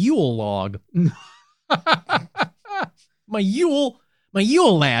Yule log, my Yule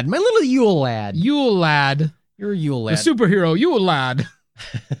lad, my little Yule lad. Yule lad. You're a Yule The lad. superhero, Yule lad.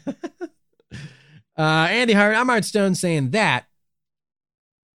 Andy Hart, I'm Art Stone saying that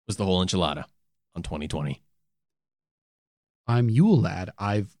was the whole enchilada on 2020. I'm Yule lad.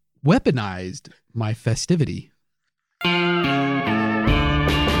 I've weaponized my festivity.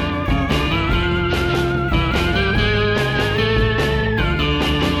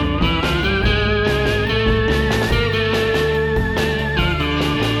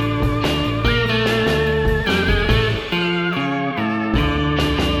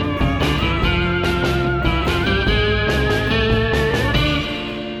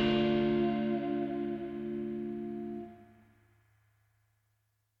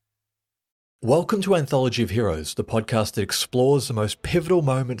 Welcome to Anthology of Heroes, the podcast that explores the most pivotal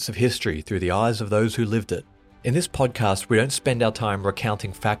moments of history through the eyes of those who lived it. In this podcast, we don't spend our time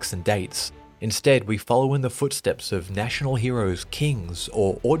recounting facts and dates. Instead, we follow in the footsteps of national heroes, kings,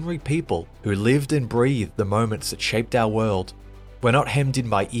 or ordinary people who lived and breathed the moments that shaped our world. We're not hemmed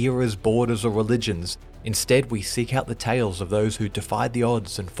in by eras, borders, or religions. Instead, we seek out the tales of those who defied the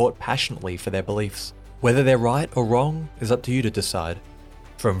odds and fought passionately for their beliefs. Whether they're right or wrong is up to you to decide.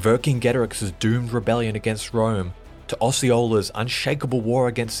 From Vercingetorix's doomed rebellion against Rome, to Osceola's unshakable war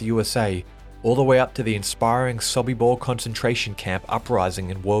against the USA, all the way up to the inspiring Sobibor concentration camp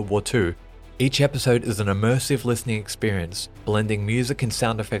uprising in World War II, each episode is an immersive listening experience, blending music and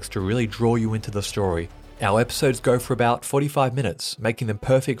sound effects to really draw you into the story. Our episodes go for about 45 minutes, making them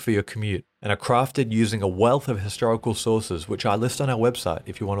perfect for your commute, and are crafted using a wealth of historical sources, which I list on our website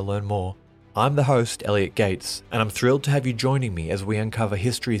if you want to learn more. I'm the host, Elliot Gates, and I'm thrilled to have you joining me as we uncover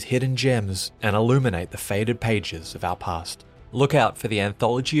history's hidden gems and illuminate the faded pages of our past. Look out for the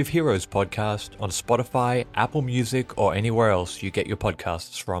Anthology of Heroes podcast on Spotify, Apple Music, or anywhere else you get your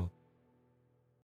podcasts from.